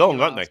are quite long,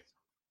 aren't they?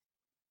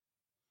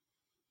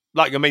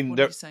 Like, I mean, what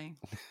are you saying?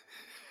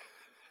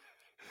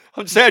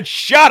 I'm saying,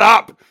 shut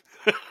up.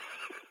 That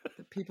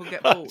people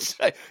get bored.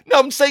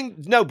 I'm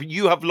saying no, but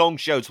you have long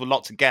shows with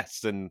lots of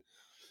guests, and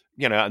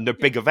and they're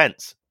big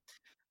events.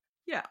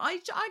 Yeah, I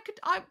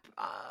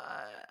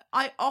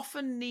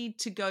often need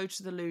to go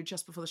to the loo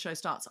just before the show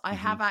starts. I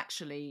have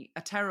actually,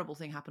 a terrible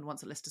thing happened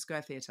once at Leicester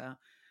Square Theatre,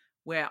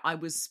 where I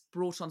was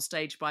brought on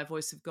stage by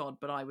Voice of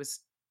God, but I was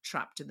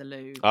trapped in the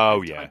loo.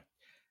 Oh, yeah.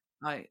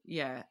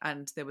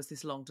 And there was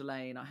this long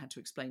delay, and I had to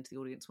explain to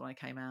the audience when I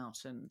came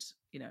out, and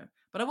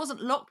but I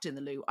wasn't locked in the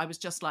loo. I was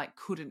just like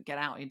couldn't get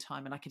out in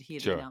time, and I could hear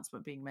the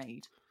announcement being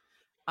made.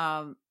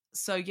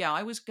 So yeah,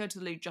 I always go to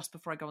the loo just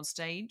before I go on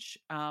stage.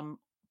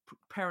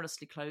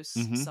 Perilously close.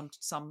 Some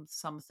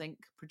think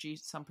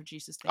some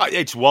producers think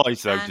it's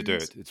wise though to do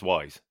it. It's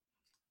wise.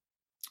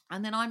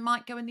 And then I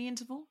might go in the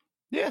interval.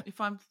 Yeah,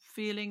 if I'm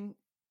feeling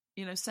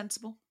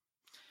sensible.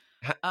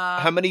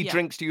 How many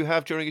drinks do you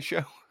have during a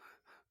show?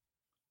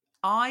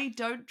 I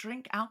don't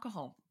drink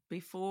alcohol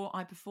before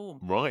I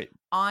perform. Right.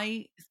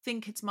 I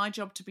think it's my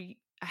job to be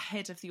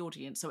ahead of the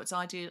audience, so it's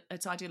ideal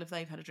if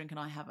they've had a drink and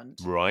I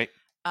haven't. Right.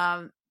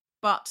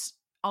 But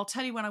I'll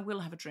tell you when I will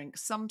have a drink.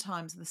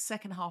 Sometimes in the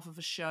second half of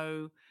a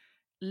show,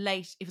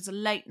 if it's a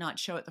late night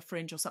show at the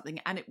Fringe or something,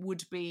 and it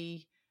would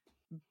be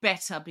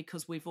better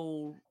because we've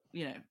all,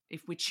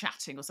 if we're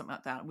chatting or something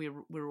like that,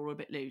 we're all a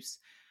bit loose.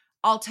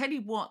 I'll tell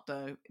you what,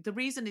 though, the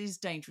reason it is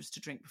dangerous to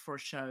drink before a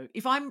show,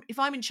 if I'm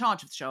in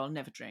charge of the show, I'll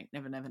never drink,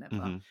 never.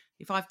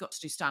 If I've got to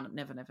do stand-up,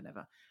 never.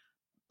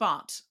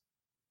 But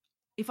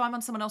if I'm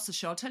on someone else's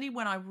show, I'll tell you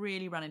when I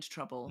really ran into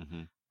trouble.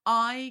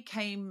 I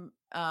came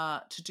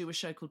to do a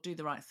show called Do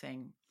the Right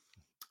Thing.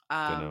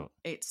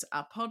 It's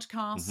a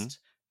podcast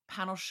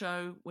panel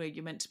show where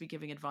you're meant to be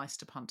giving advice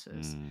to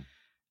punters.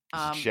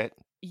 Shit.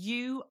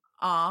 You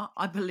are,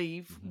 I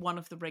believe, one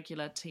of the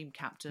regular team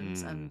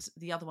captains, and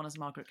the other one is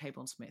Margaret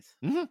Cabourn-Smith.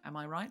 Am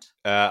I right?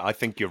 I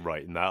think you're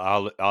right in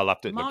that. I'll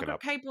have to look it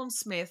up. Margaret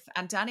Cabourn-Smith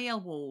and Danielle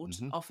Ward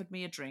offered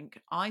me a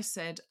drink. I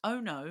said, "Oh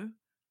no,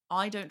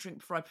 I don't drink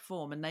before I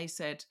perform," and they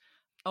said,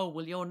 "Oh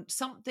well, you're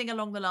something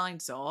along the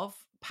lines of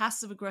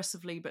passive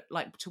aggressively, but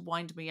like to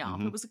wind me up."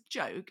 It was a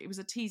joke. It was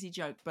a teasy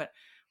joke, but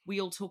we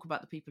all talk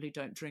about the people who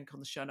don't drink on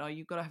the show. No,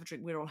 you've got to have a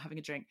drink. We're all having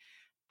a drink.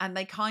 And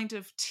they kind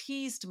of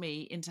teased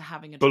me into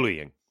having a drink.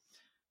 Bullying.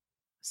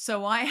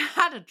 So I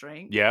had a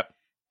drink. Yep.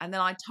 And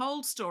then I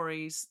told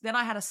stories. Then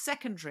I had a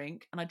second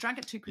drink and I drank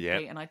it too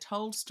quickly. And I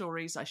told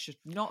stories I should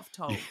not have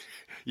told.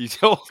 You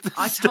told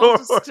the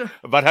story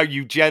about how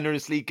you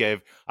generously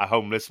gave a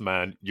homeless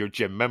man your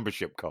gym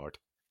membership card.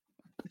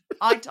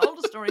 I told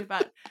a story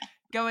about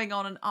going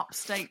on an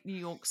upstate New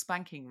York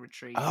spanking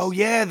retreat. Oh,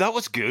 yeah, that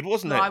was good,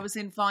 wasn't it? I was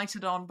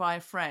invited on by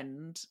a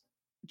friend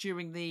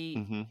during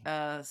the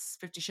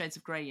 50 Shades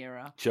of Grey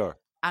era. Sure.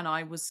 And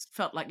I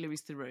felt like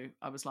Louis Theroux.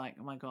 I was like,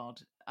 oh my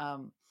God.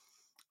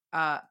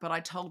 But I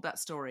told that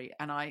story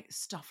and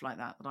stuff like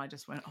that I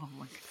just went, oh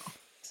my God.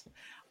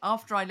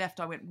 After I left,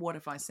 I went, what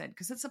have I said?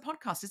 Because it's a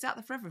podcast. It's out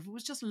there forever. If it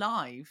was just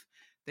live,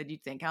 then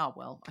you'd think, oh,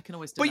 well, I can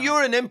always do it. But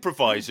you're an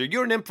improviser.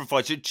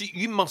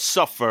 You must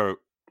suffer.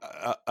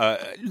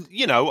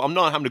 I'm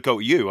not having to go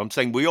at you. I'm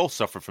saying we all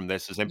suffer from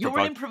this as improvisers. You're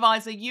an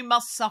improviser. You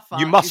must suffer.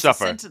 You must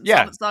suffer. A sentence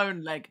on its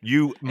own, leg.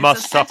 You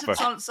must suffer.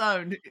 On its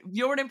own.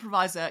 You're an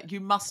improviser.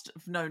 You must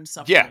have known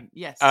suffering.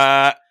 Yeah.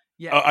 Yes.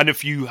 And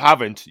if you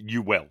haven't,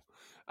 you will.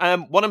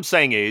 What I'm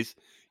saying is,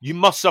 you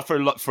must suffer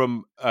a lot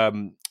from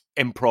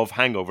improv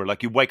hangover.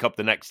 Like you wake up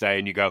the next day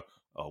and you go,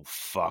 "Oh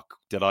fuck,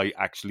 did I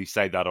actually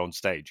say that on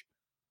stage?"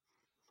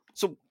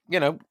 So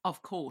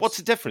of course. What's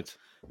the difference?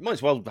 You might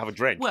as well have a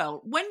drink.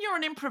 Well, when you're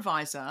an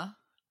improviser,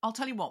 I'll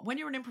tell you what. When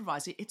you're an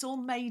improviser, it's all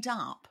made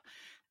up,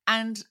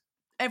 and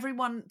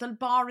the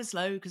bar is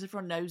low because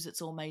everyone knows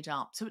it's all made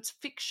up. So it's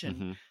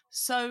fiction.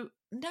 So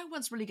no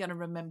one's really going to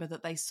remember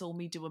that they saw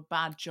me do a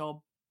bad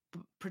job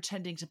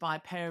pretending to buy a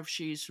pair of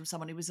shoes from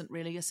someone who isn't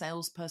really a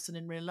salesperson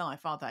in real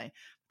life, are they?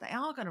 They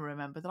are going to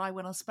remember that I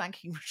went on a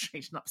spanking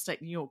retreat in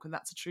upstate New York, and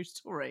that's a true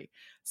story.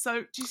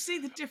 So do you see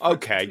the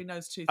difference between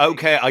those two things?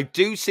 Okay, I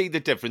do see the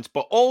difference,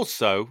 but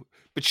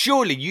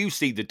surely you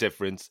see the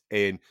difference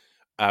in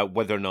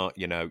whether or not,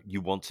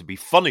 you want to be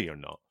funny or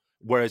not.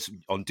 Whereas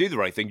on Do the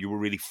Right Thing, you were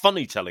really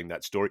funny telling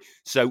that story.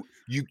 So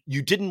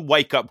you didn't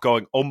wake up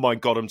going, oh my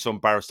God, I'm so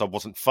embarrassed I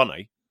wasn't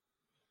funny.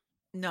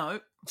 No.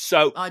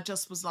 So I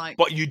just was like,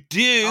 but you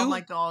do. Oh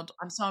my God,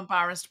 I'm so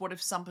embarrassed. What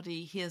if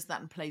somebody hears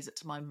that and plays it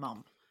to my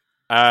mum?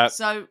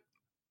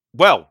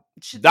 Well,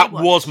 that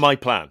was my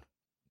plan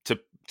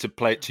to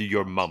play it to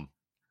your mum.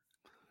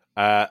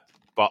 But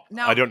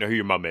Now, I don't know who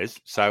your mum is,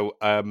 so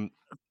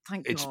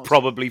thank it's God.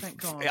 probably.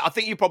 Thank God. I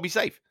think you're probably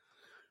safe.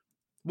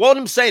 What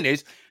I'm saying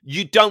is,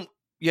 you don't.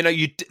 You know,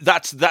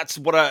 that's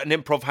what an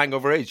improv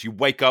hangover is. You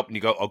wake up and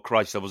you go, "Oh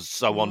Christ, that was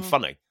so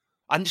unfunny,"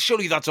 and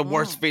surely that's a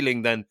worse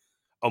feeling than,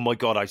 "Oh my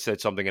God, I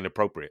said something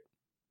inappropriate."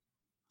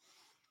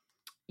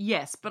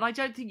 Yes, but I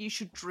don't think you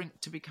should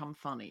drink to become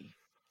funny.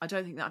 I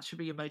don't think that should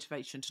be your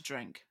motivation to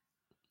drink.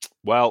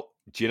 Well,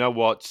 do you know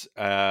what?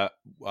 I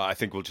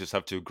think we'll just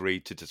have to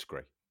agree to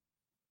disagree.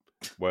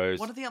 Whereas,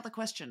 what are the other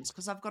questions?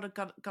 Because I've got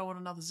to go on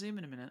another Zoom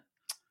in a minute.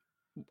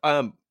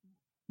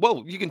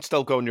 Well, you can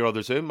still go on your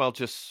other Zoom. I'll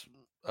just.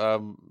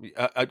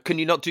 Can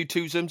you not do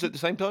 2 Zooms at the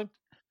same time?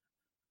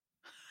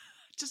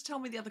 Just tell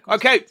me the other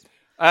questions.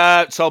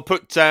 Okay. So I'll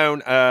put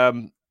down.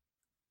 I'm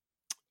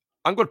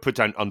going to put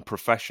down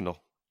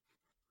unprofessional.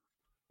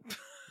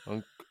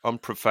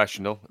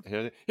 Unprofessional.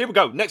 Here we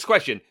go. Next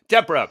question,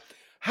 Deborah.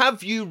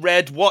 Have you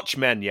read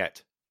Watchmen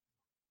yet?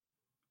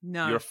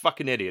 No. You're a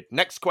fucking idiot.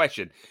 Next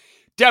question,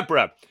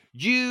 Deborah.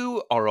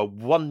 You are a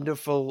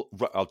wonderful.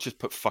 I'll just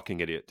put fucking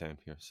idiot down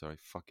here. Sorry,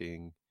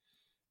 fucking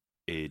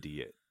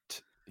idiot.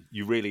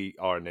 You really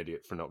are an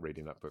idiot for not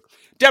reading that book.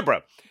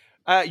 Deborah,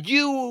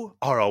 you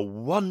are a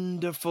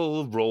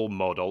wonderful role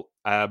model.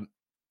 Do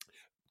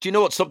you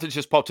know what? Something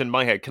just popped in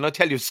my head. Can I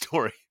tell you a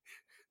story?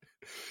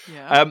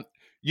 Yeah.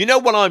 You know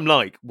what I'm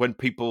like when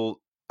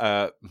people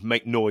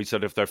make noise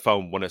out of their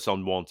phone when it's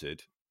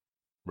unwanted,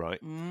 right?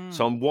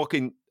 So I'm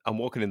walking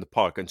in the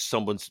park and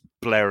someone's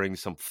blaring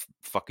some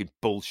fucking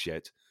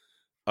bullshit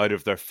out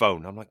of their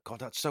phone. I'm like, God,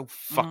 that's so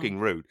fucking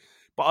rude.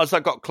 But as I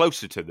got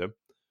closer to them,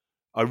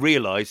 I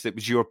realised it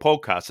was your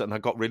podcast, and I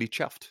got really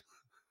chuffed.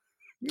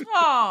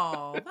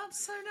 Oh,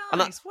 that's so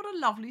nice! What a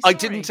lovely story. I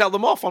didn't tell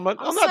them off. I'm like,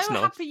 I'm that's so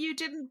nice. happy you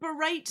didn't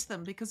berate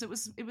them because it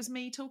was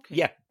me talking.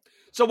 Yeah.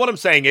 So what I'm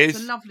saying is,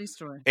 it's a lovely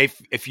story.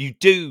 If you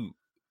do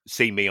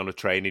see me on a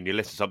train and you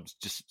listen to something,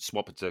 just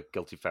swap it to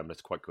Guilty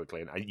Feminist quite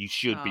quickly, and you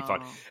should be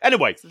fine.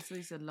 Anyway,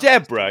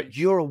 Deborah, stories.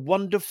 You're a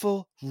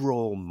wonderful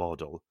role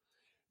model.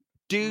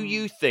 Do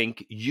you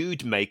think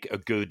you'd make a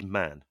good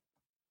man?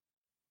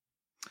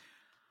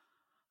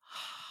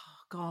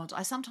 God,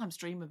 I sometimes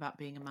dream about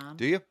being a man.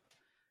 Do you?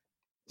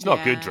 It's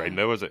not a good dream,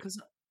 though, is it?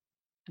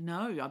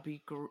 No, I'd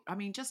be. I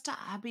mean, just to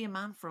be a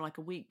man for like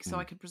a week, so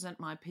I could present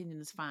my opinion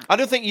as fact. I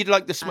don't think you'd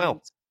like the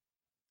smell.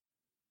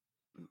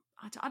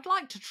 I'd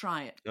like to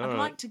try it.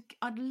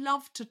 I'd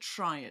love to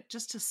try it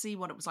just to see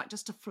what it was like,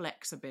 just to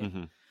flex a bit.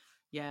 Mm-hmm.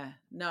 Yeah,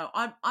 no,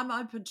 I'm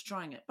open to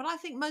trying it, but I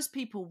think most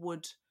people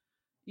would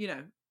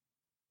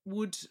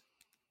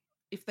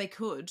if they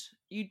could,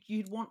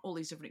 you'd want all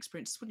these different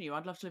experiences, wouldn't you?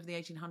 I'd love to live in the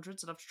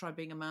 1800s. I'd love to try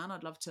being a man.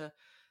 I'd love to,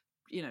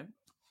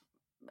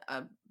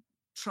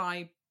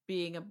 try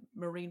being a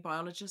marine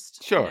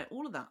biologist. Sure.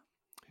 All of that.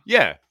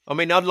 Yeah. I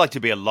mean, I'd like to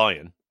be a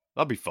lion.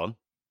 That'd be fun.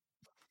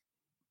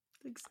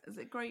 Is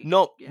it great?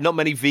 Not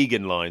many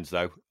vegan lions,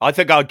 though. I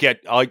think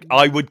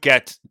I would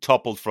get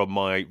toppled from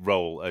my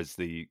role as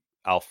the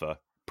alpha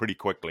pretty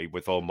quickly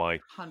with all my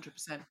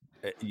 100%.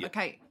 Yeah.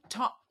 Okay,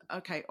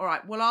 Okay, all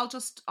right. Well, I'll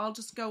just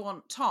go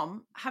on.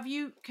 Tom,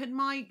 can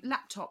my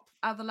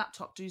other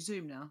laptop do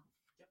Zoom now?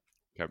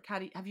 Yep.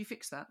 Caddy, have you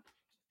fixed that?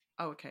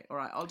 Oh, okay. All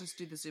right. I'll just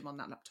do the Zoom on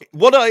that laptop.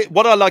 What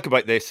I like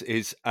about this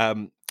is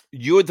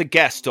you're the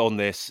guest on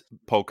this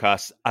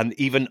podcast, and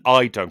even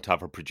I don't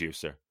have a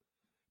producer,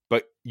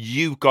 but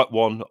you've got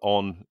one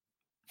on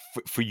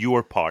for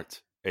your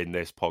part in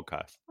this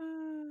podcast.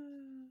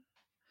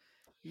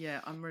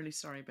 Yeah, I'm really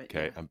sorry, but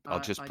okay, yeah, I'll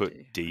just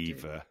put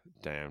Diva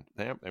down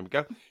there. There we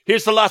go.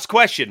 Here's the last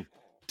question,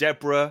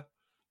 Deborah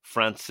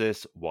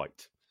Francis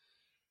White.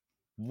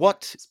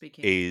 What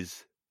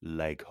is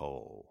leg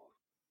hole?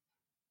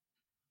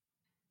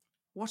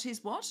 What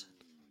is what?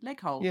 Leg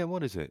hole? Yeah,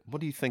 what is it? What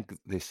do you think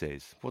this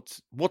is?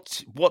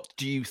 What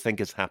do you think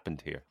has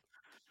happened here?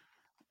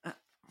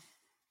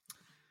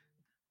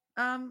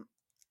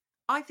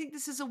 I think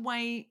this is a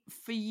way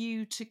for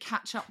you to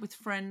catch up with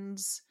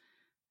friends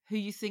who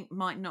you think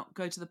might not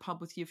go to the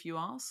pub with you if you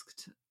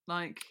asked.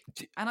 And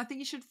I think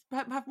you should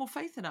have more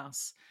faith in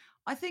us.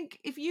 I think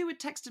if you had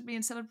texted me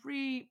and said, I'd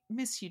really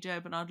miss you,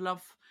 Deb, and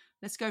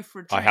let's go for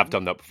a drink. I have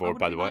done that before,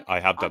 by the way. I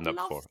have done that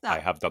before. I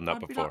have done that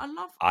before. I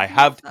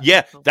love that.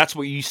 Yeah, that's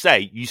what you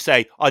say. You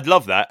say, I'd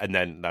love that, and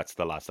then that's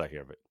the last I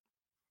hear of it.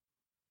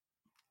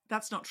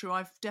 That's not true.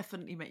 I've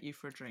definitely met you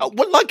for a drink. Oh,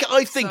 well,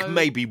 I think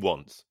maybe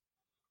once.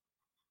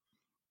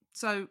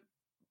 So,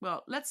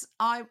 well,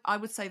 I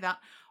would say that.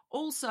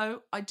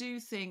 Also, I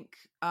do think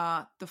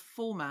the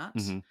format,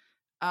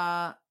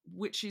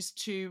 which is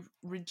to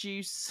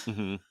reduce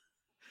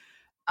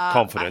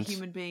confidence, a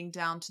human being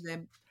down to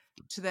them,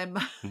 to their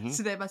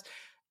most.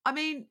 I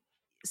mean,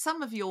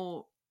 some of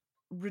your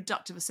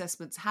reductive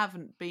assessments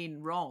haven't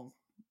been wrong.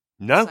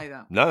 No, say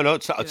that. No.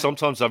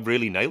 Sometimes I've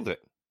really nailed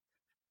it.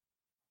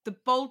 The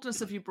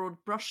boldness of your broad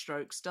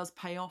brushstrokes does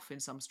pay off in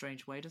some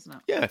strange way, doesn't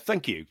it? Yeah,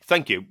 thank you.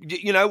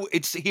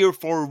 It's here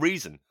for a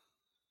reason.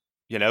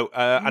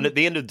 And at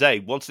the end of the day,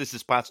 once this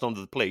is passed on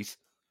to the police,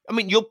 I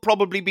mean, you'll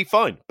probably be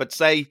fine. But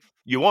say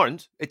you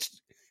aren't,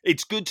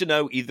 it's good to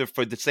know either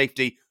for the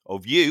safety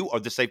of you or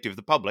the safety of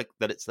the public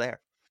that it's there.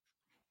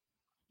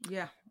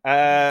 Yeah.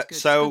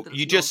 So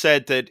you just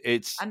said that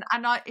it's and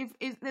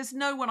if there's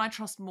no one I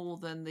trust more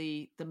than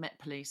the Met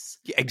Police.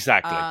 Yeah,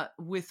 exactly.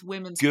 With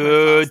women's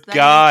good profiles.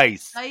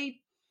 Guys. They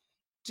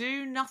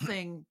do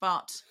nothing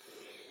but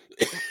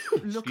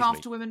look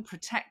after women,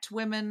 protect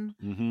women.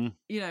 Mm-hmm.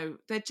 You know,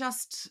 they're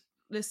just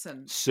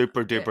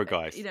super duper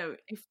guys. You know,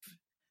 if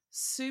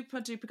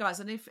super duper guys,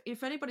 and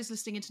if anybody's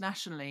listening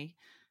internationally,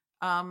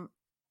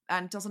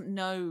 and doesn't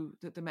know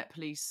that the Met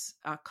Police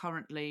are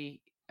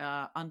currently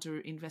under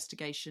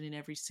investigation in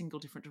every single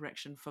different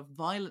direction for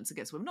violence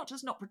against women, not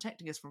just not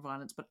protecting us from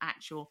violence, but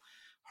actual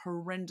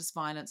horrendous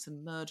violence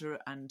and murder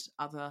and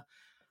other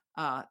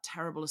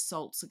terrible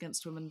assaults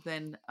against women,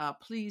 then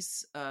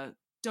please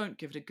don't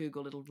give it a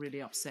Google. It'll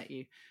really upset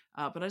you.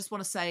 But I just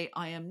want to say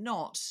I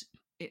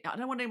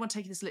don't want anyone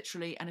taking this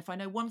literally. And if I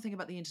know one thing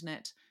about the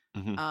internet,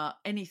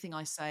 anything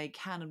I say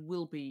can and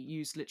will be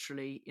used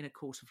literally in a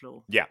court of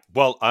law. Yeah.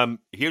 Well,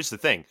 here's the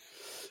thing.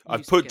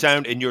 I've put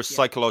down in your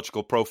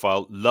psychological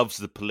profile, loves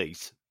the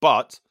police.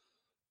 But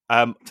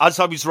as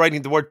I was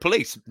writing the word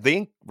police, the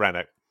ink ran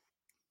out.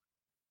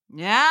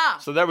 Yeah.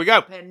 So there we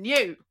go. They're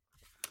new.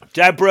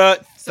 Deborah,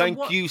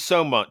 thank you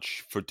so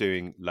much for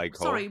doing Lake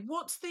Hall. Sorry,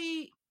 what's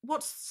the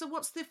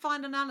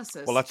fine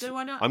analysis? Well, do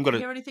I not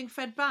hear anything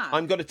fed back?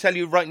 I'm going to tell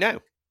you right now.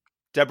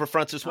 Deborah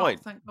Francis White,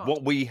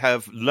 what we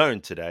have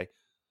learned today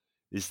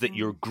is that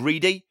you're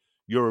greedy,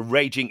 you're a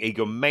raging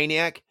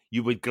egomaniac,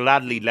 you would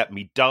gladly let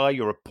me die,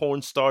 you're a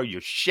porn star,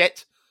 you're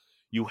shit,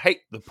 you hate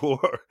the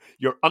poor,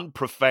 you're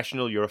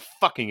unprofessional, you're a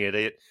fucking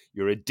idiot,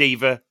 you're a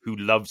diva who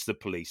loves the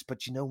police.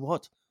 But you know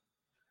what?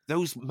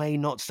 Those may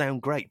not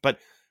sound great, but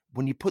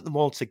when you put them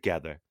all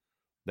together,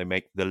 they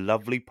make the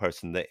lovely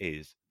person that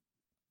is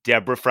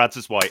Deborah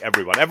Francis White.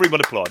 Everyone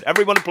applaud.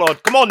 Everyone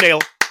applaud. Come on, Neil.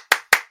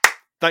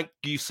 Thank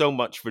you so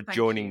much for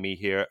joining me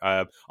here.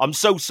 I'm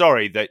so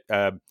sorry that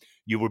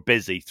you were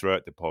busy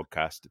throughout the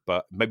podcast,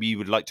 but maybe you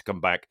would like to come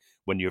back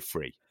when you're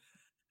free.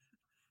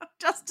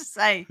 Just to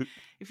say,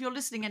 if you're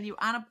listening and you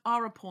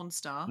are a porn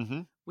star,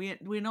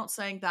 we're not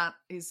saying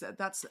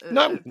that's a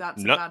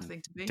bad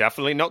thing to be.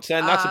 Definitely not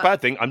saying that's a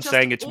bad thing. I'm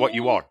saying it's what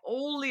you are.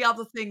 All the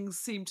other things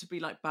seem to be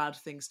like bad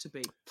things to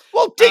be.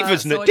 Well,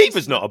 diva's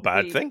not a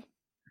bad thing.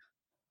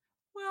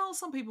 Well,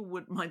 some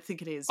people might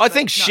think it is. I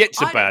think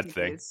shit's a bad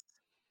thing.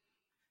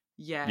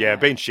 Yeah,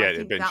 being shit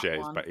is,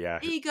 but yeah.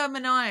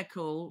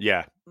 Egomaniacal.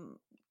 Yeah.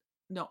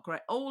 Not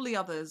great. All the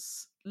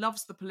others,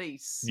 loves the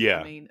police. Yeah.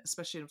 I mean,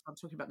 especially if I'm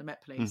talking about the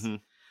Met Police.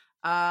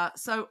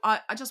 So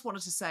I just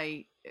wanted to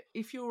say,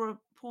 if you're a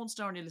porn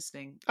star and you're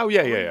listening,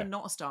 even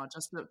not a star,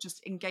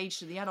 just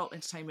engaged in the adult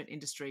entertainment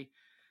industry,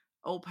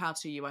 all power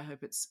to you. I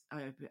hope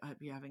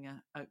you're having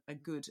a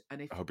good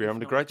and I hope you're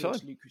having a great time,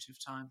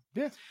 lucrative time.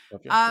 Yeah,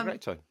 hope you're having a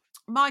great time.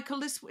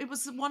 Michael, it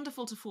was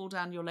wonderful to fall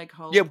down your leg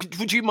hole. Yeah,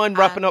 would you mind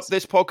wrapping up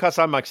this podcast?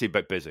 I'm actually a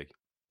bit busy.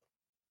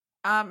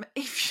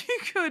 If you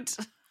could.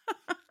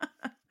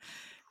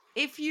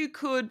 If you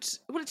could,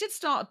 well, it did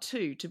start at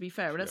 2, to be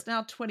fair, and it's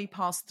now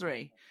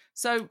 3:20.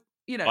 So,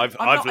 you know, I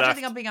don't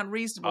think I'm being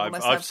unreasonable.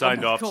 I've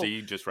signed off, so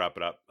you just wrap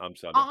it up. I'm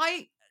signed off.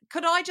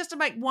 Could I just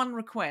make one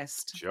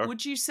request? Sure.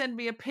 Would you send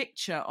me a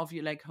picture of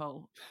your leg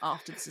hole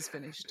after this is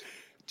finished?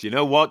 Do you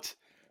know what?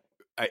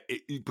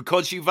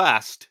 Because you've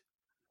asked,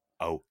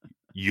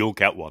 you'll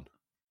get one.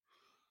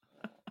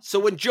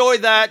 So enjoy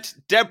that.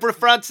 Deborah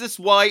Francis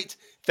White,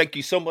 thank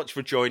you so much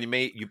for joining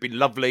me. You've been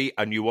lovely,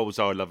 and you always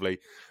are lovely.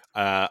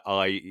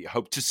 I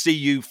hope to see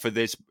you for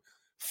this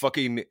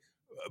fucking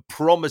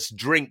promised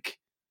drink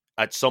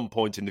at some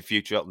point in the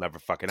future. It'll never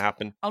fucking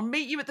happen. I'll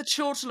meet you at the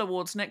Chortle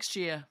Awards next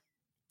year.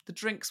 The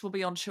drinks will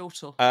be on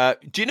Chortle.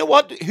 Do you know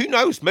what? Who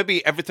knows?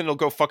 Maybe everything will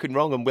go fucking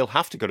wrong and we'll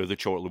have to go to the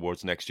Chortle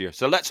Awards next year.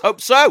 So let's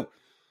hope so.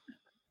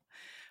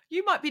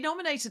 You might be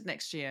nominated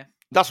next year.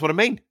 That's what I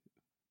mean.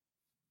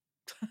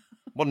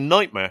 What a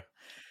nightmare.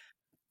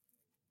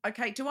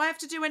 Okay, do I have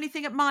to do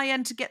anything at my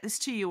end to get this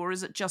to you, or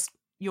is it just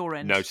your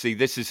end? No, see,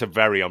 this is a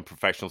very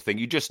unprofessional thing.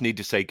 You just need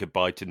to say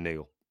goodbye to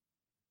Neil.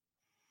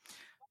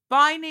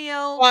 Bye,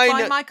 Neil.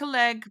 Bye, Michael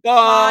Legg.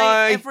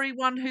 Bye,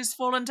 everyone who's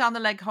fallen down the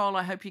leg hole.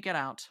 I hope you get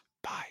out.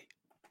 Bye.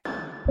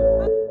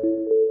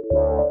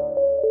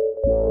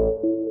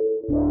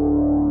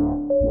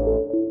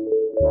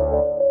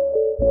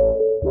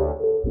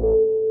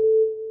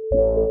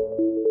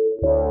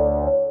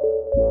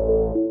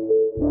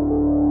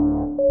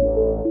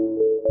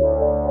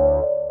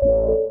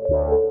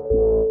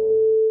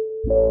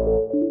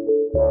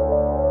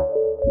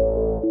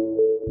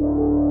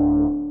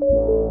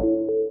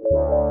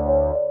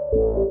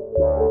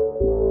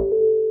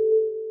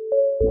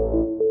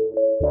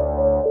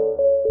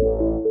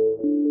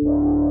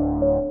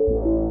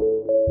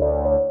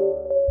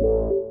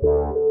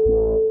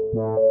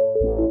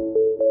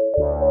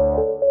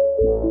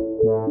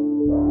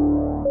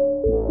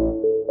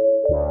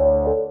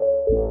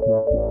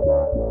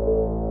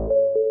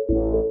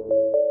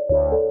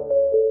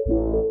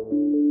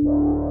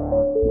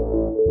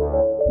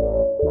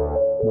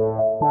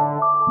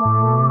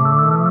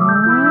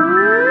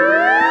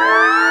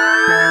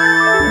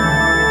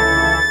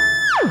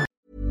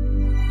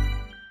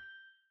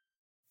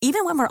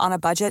 Even when we're on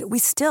a budget, we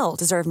still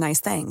deserve nice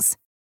things.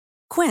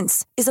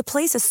 Quince is a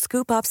place to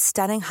scoop up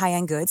stunning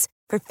high-end goods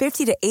for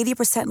 50 to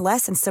 80%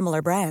 less than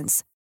similar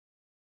brands.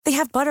 They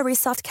have buttery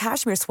soft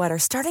cashmere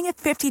sweaters starting at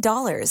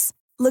 $50,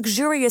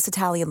 luxurious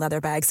Italian leather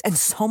bags, and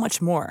so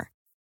much more.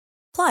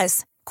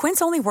 Plus,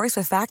 Quince only works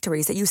with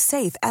factories that use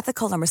safe,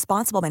 ethical, and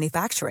responsible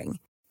manufacturing.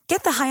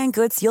 Get the high-end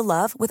goods you'll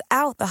love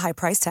without the high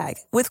price tag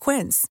with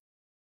Quince.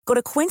 Go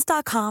to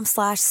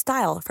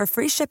quince.com/style for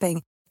free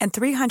shipping and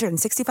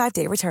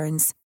 365-day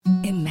returns.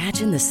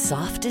 Imagine the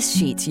softest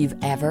sheets you've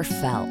ever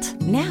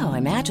felt. Now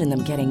imagine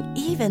them getting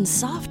even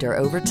softer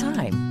over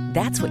time.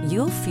 That's what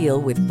you'll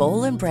feel with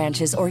Boll &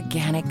 Branch's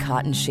organic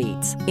cotton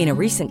sheets. In a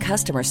recent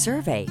customer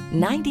survey,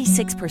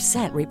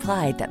 96%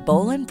 replied that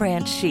Boll &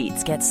 Branch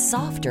sheets get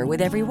softer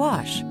with every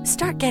wash.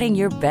 Start getting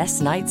your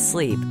best night's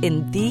sleep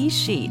in these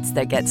sheets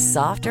that get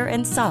softer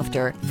and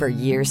softer for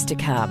years to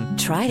come.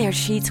 Try their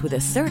sheets with a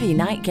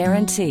 30-night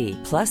guarantee.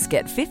 Plus,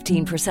 get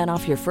 15%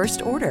 off your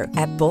first order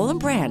at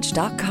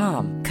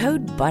bollandbranch.com.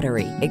 Code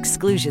BUTTERY.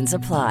 Exclusions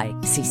apply.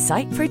 See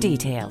site for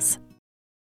details.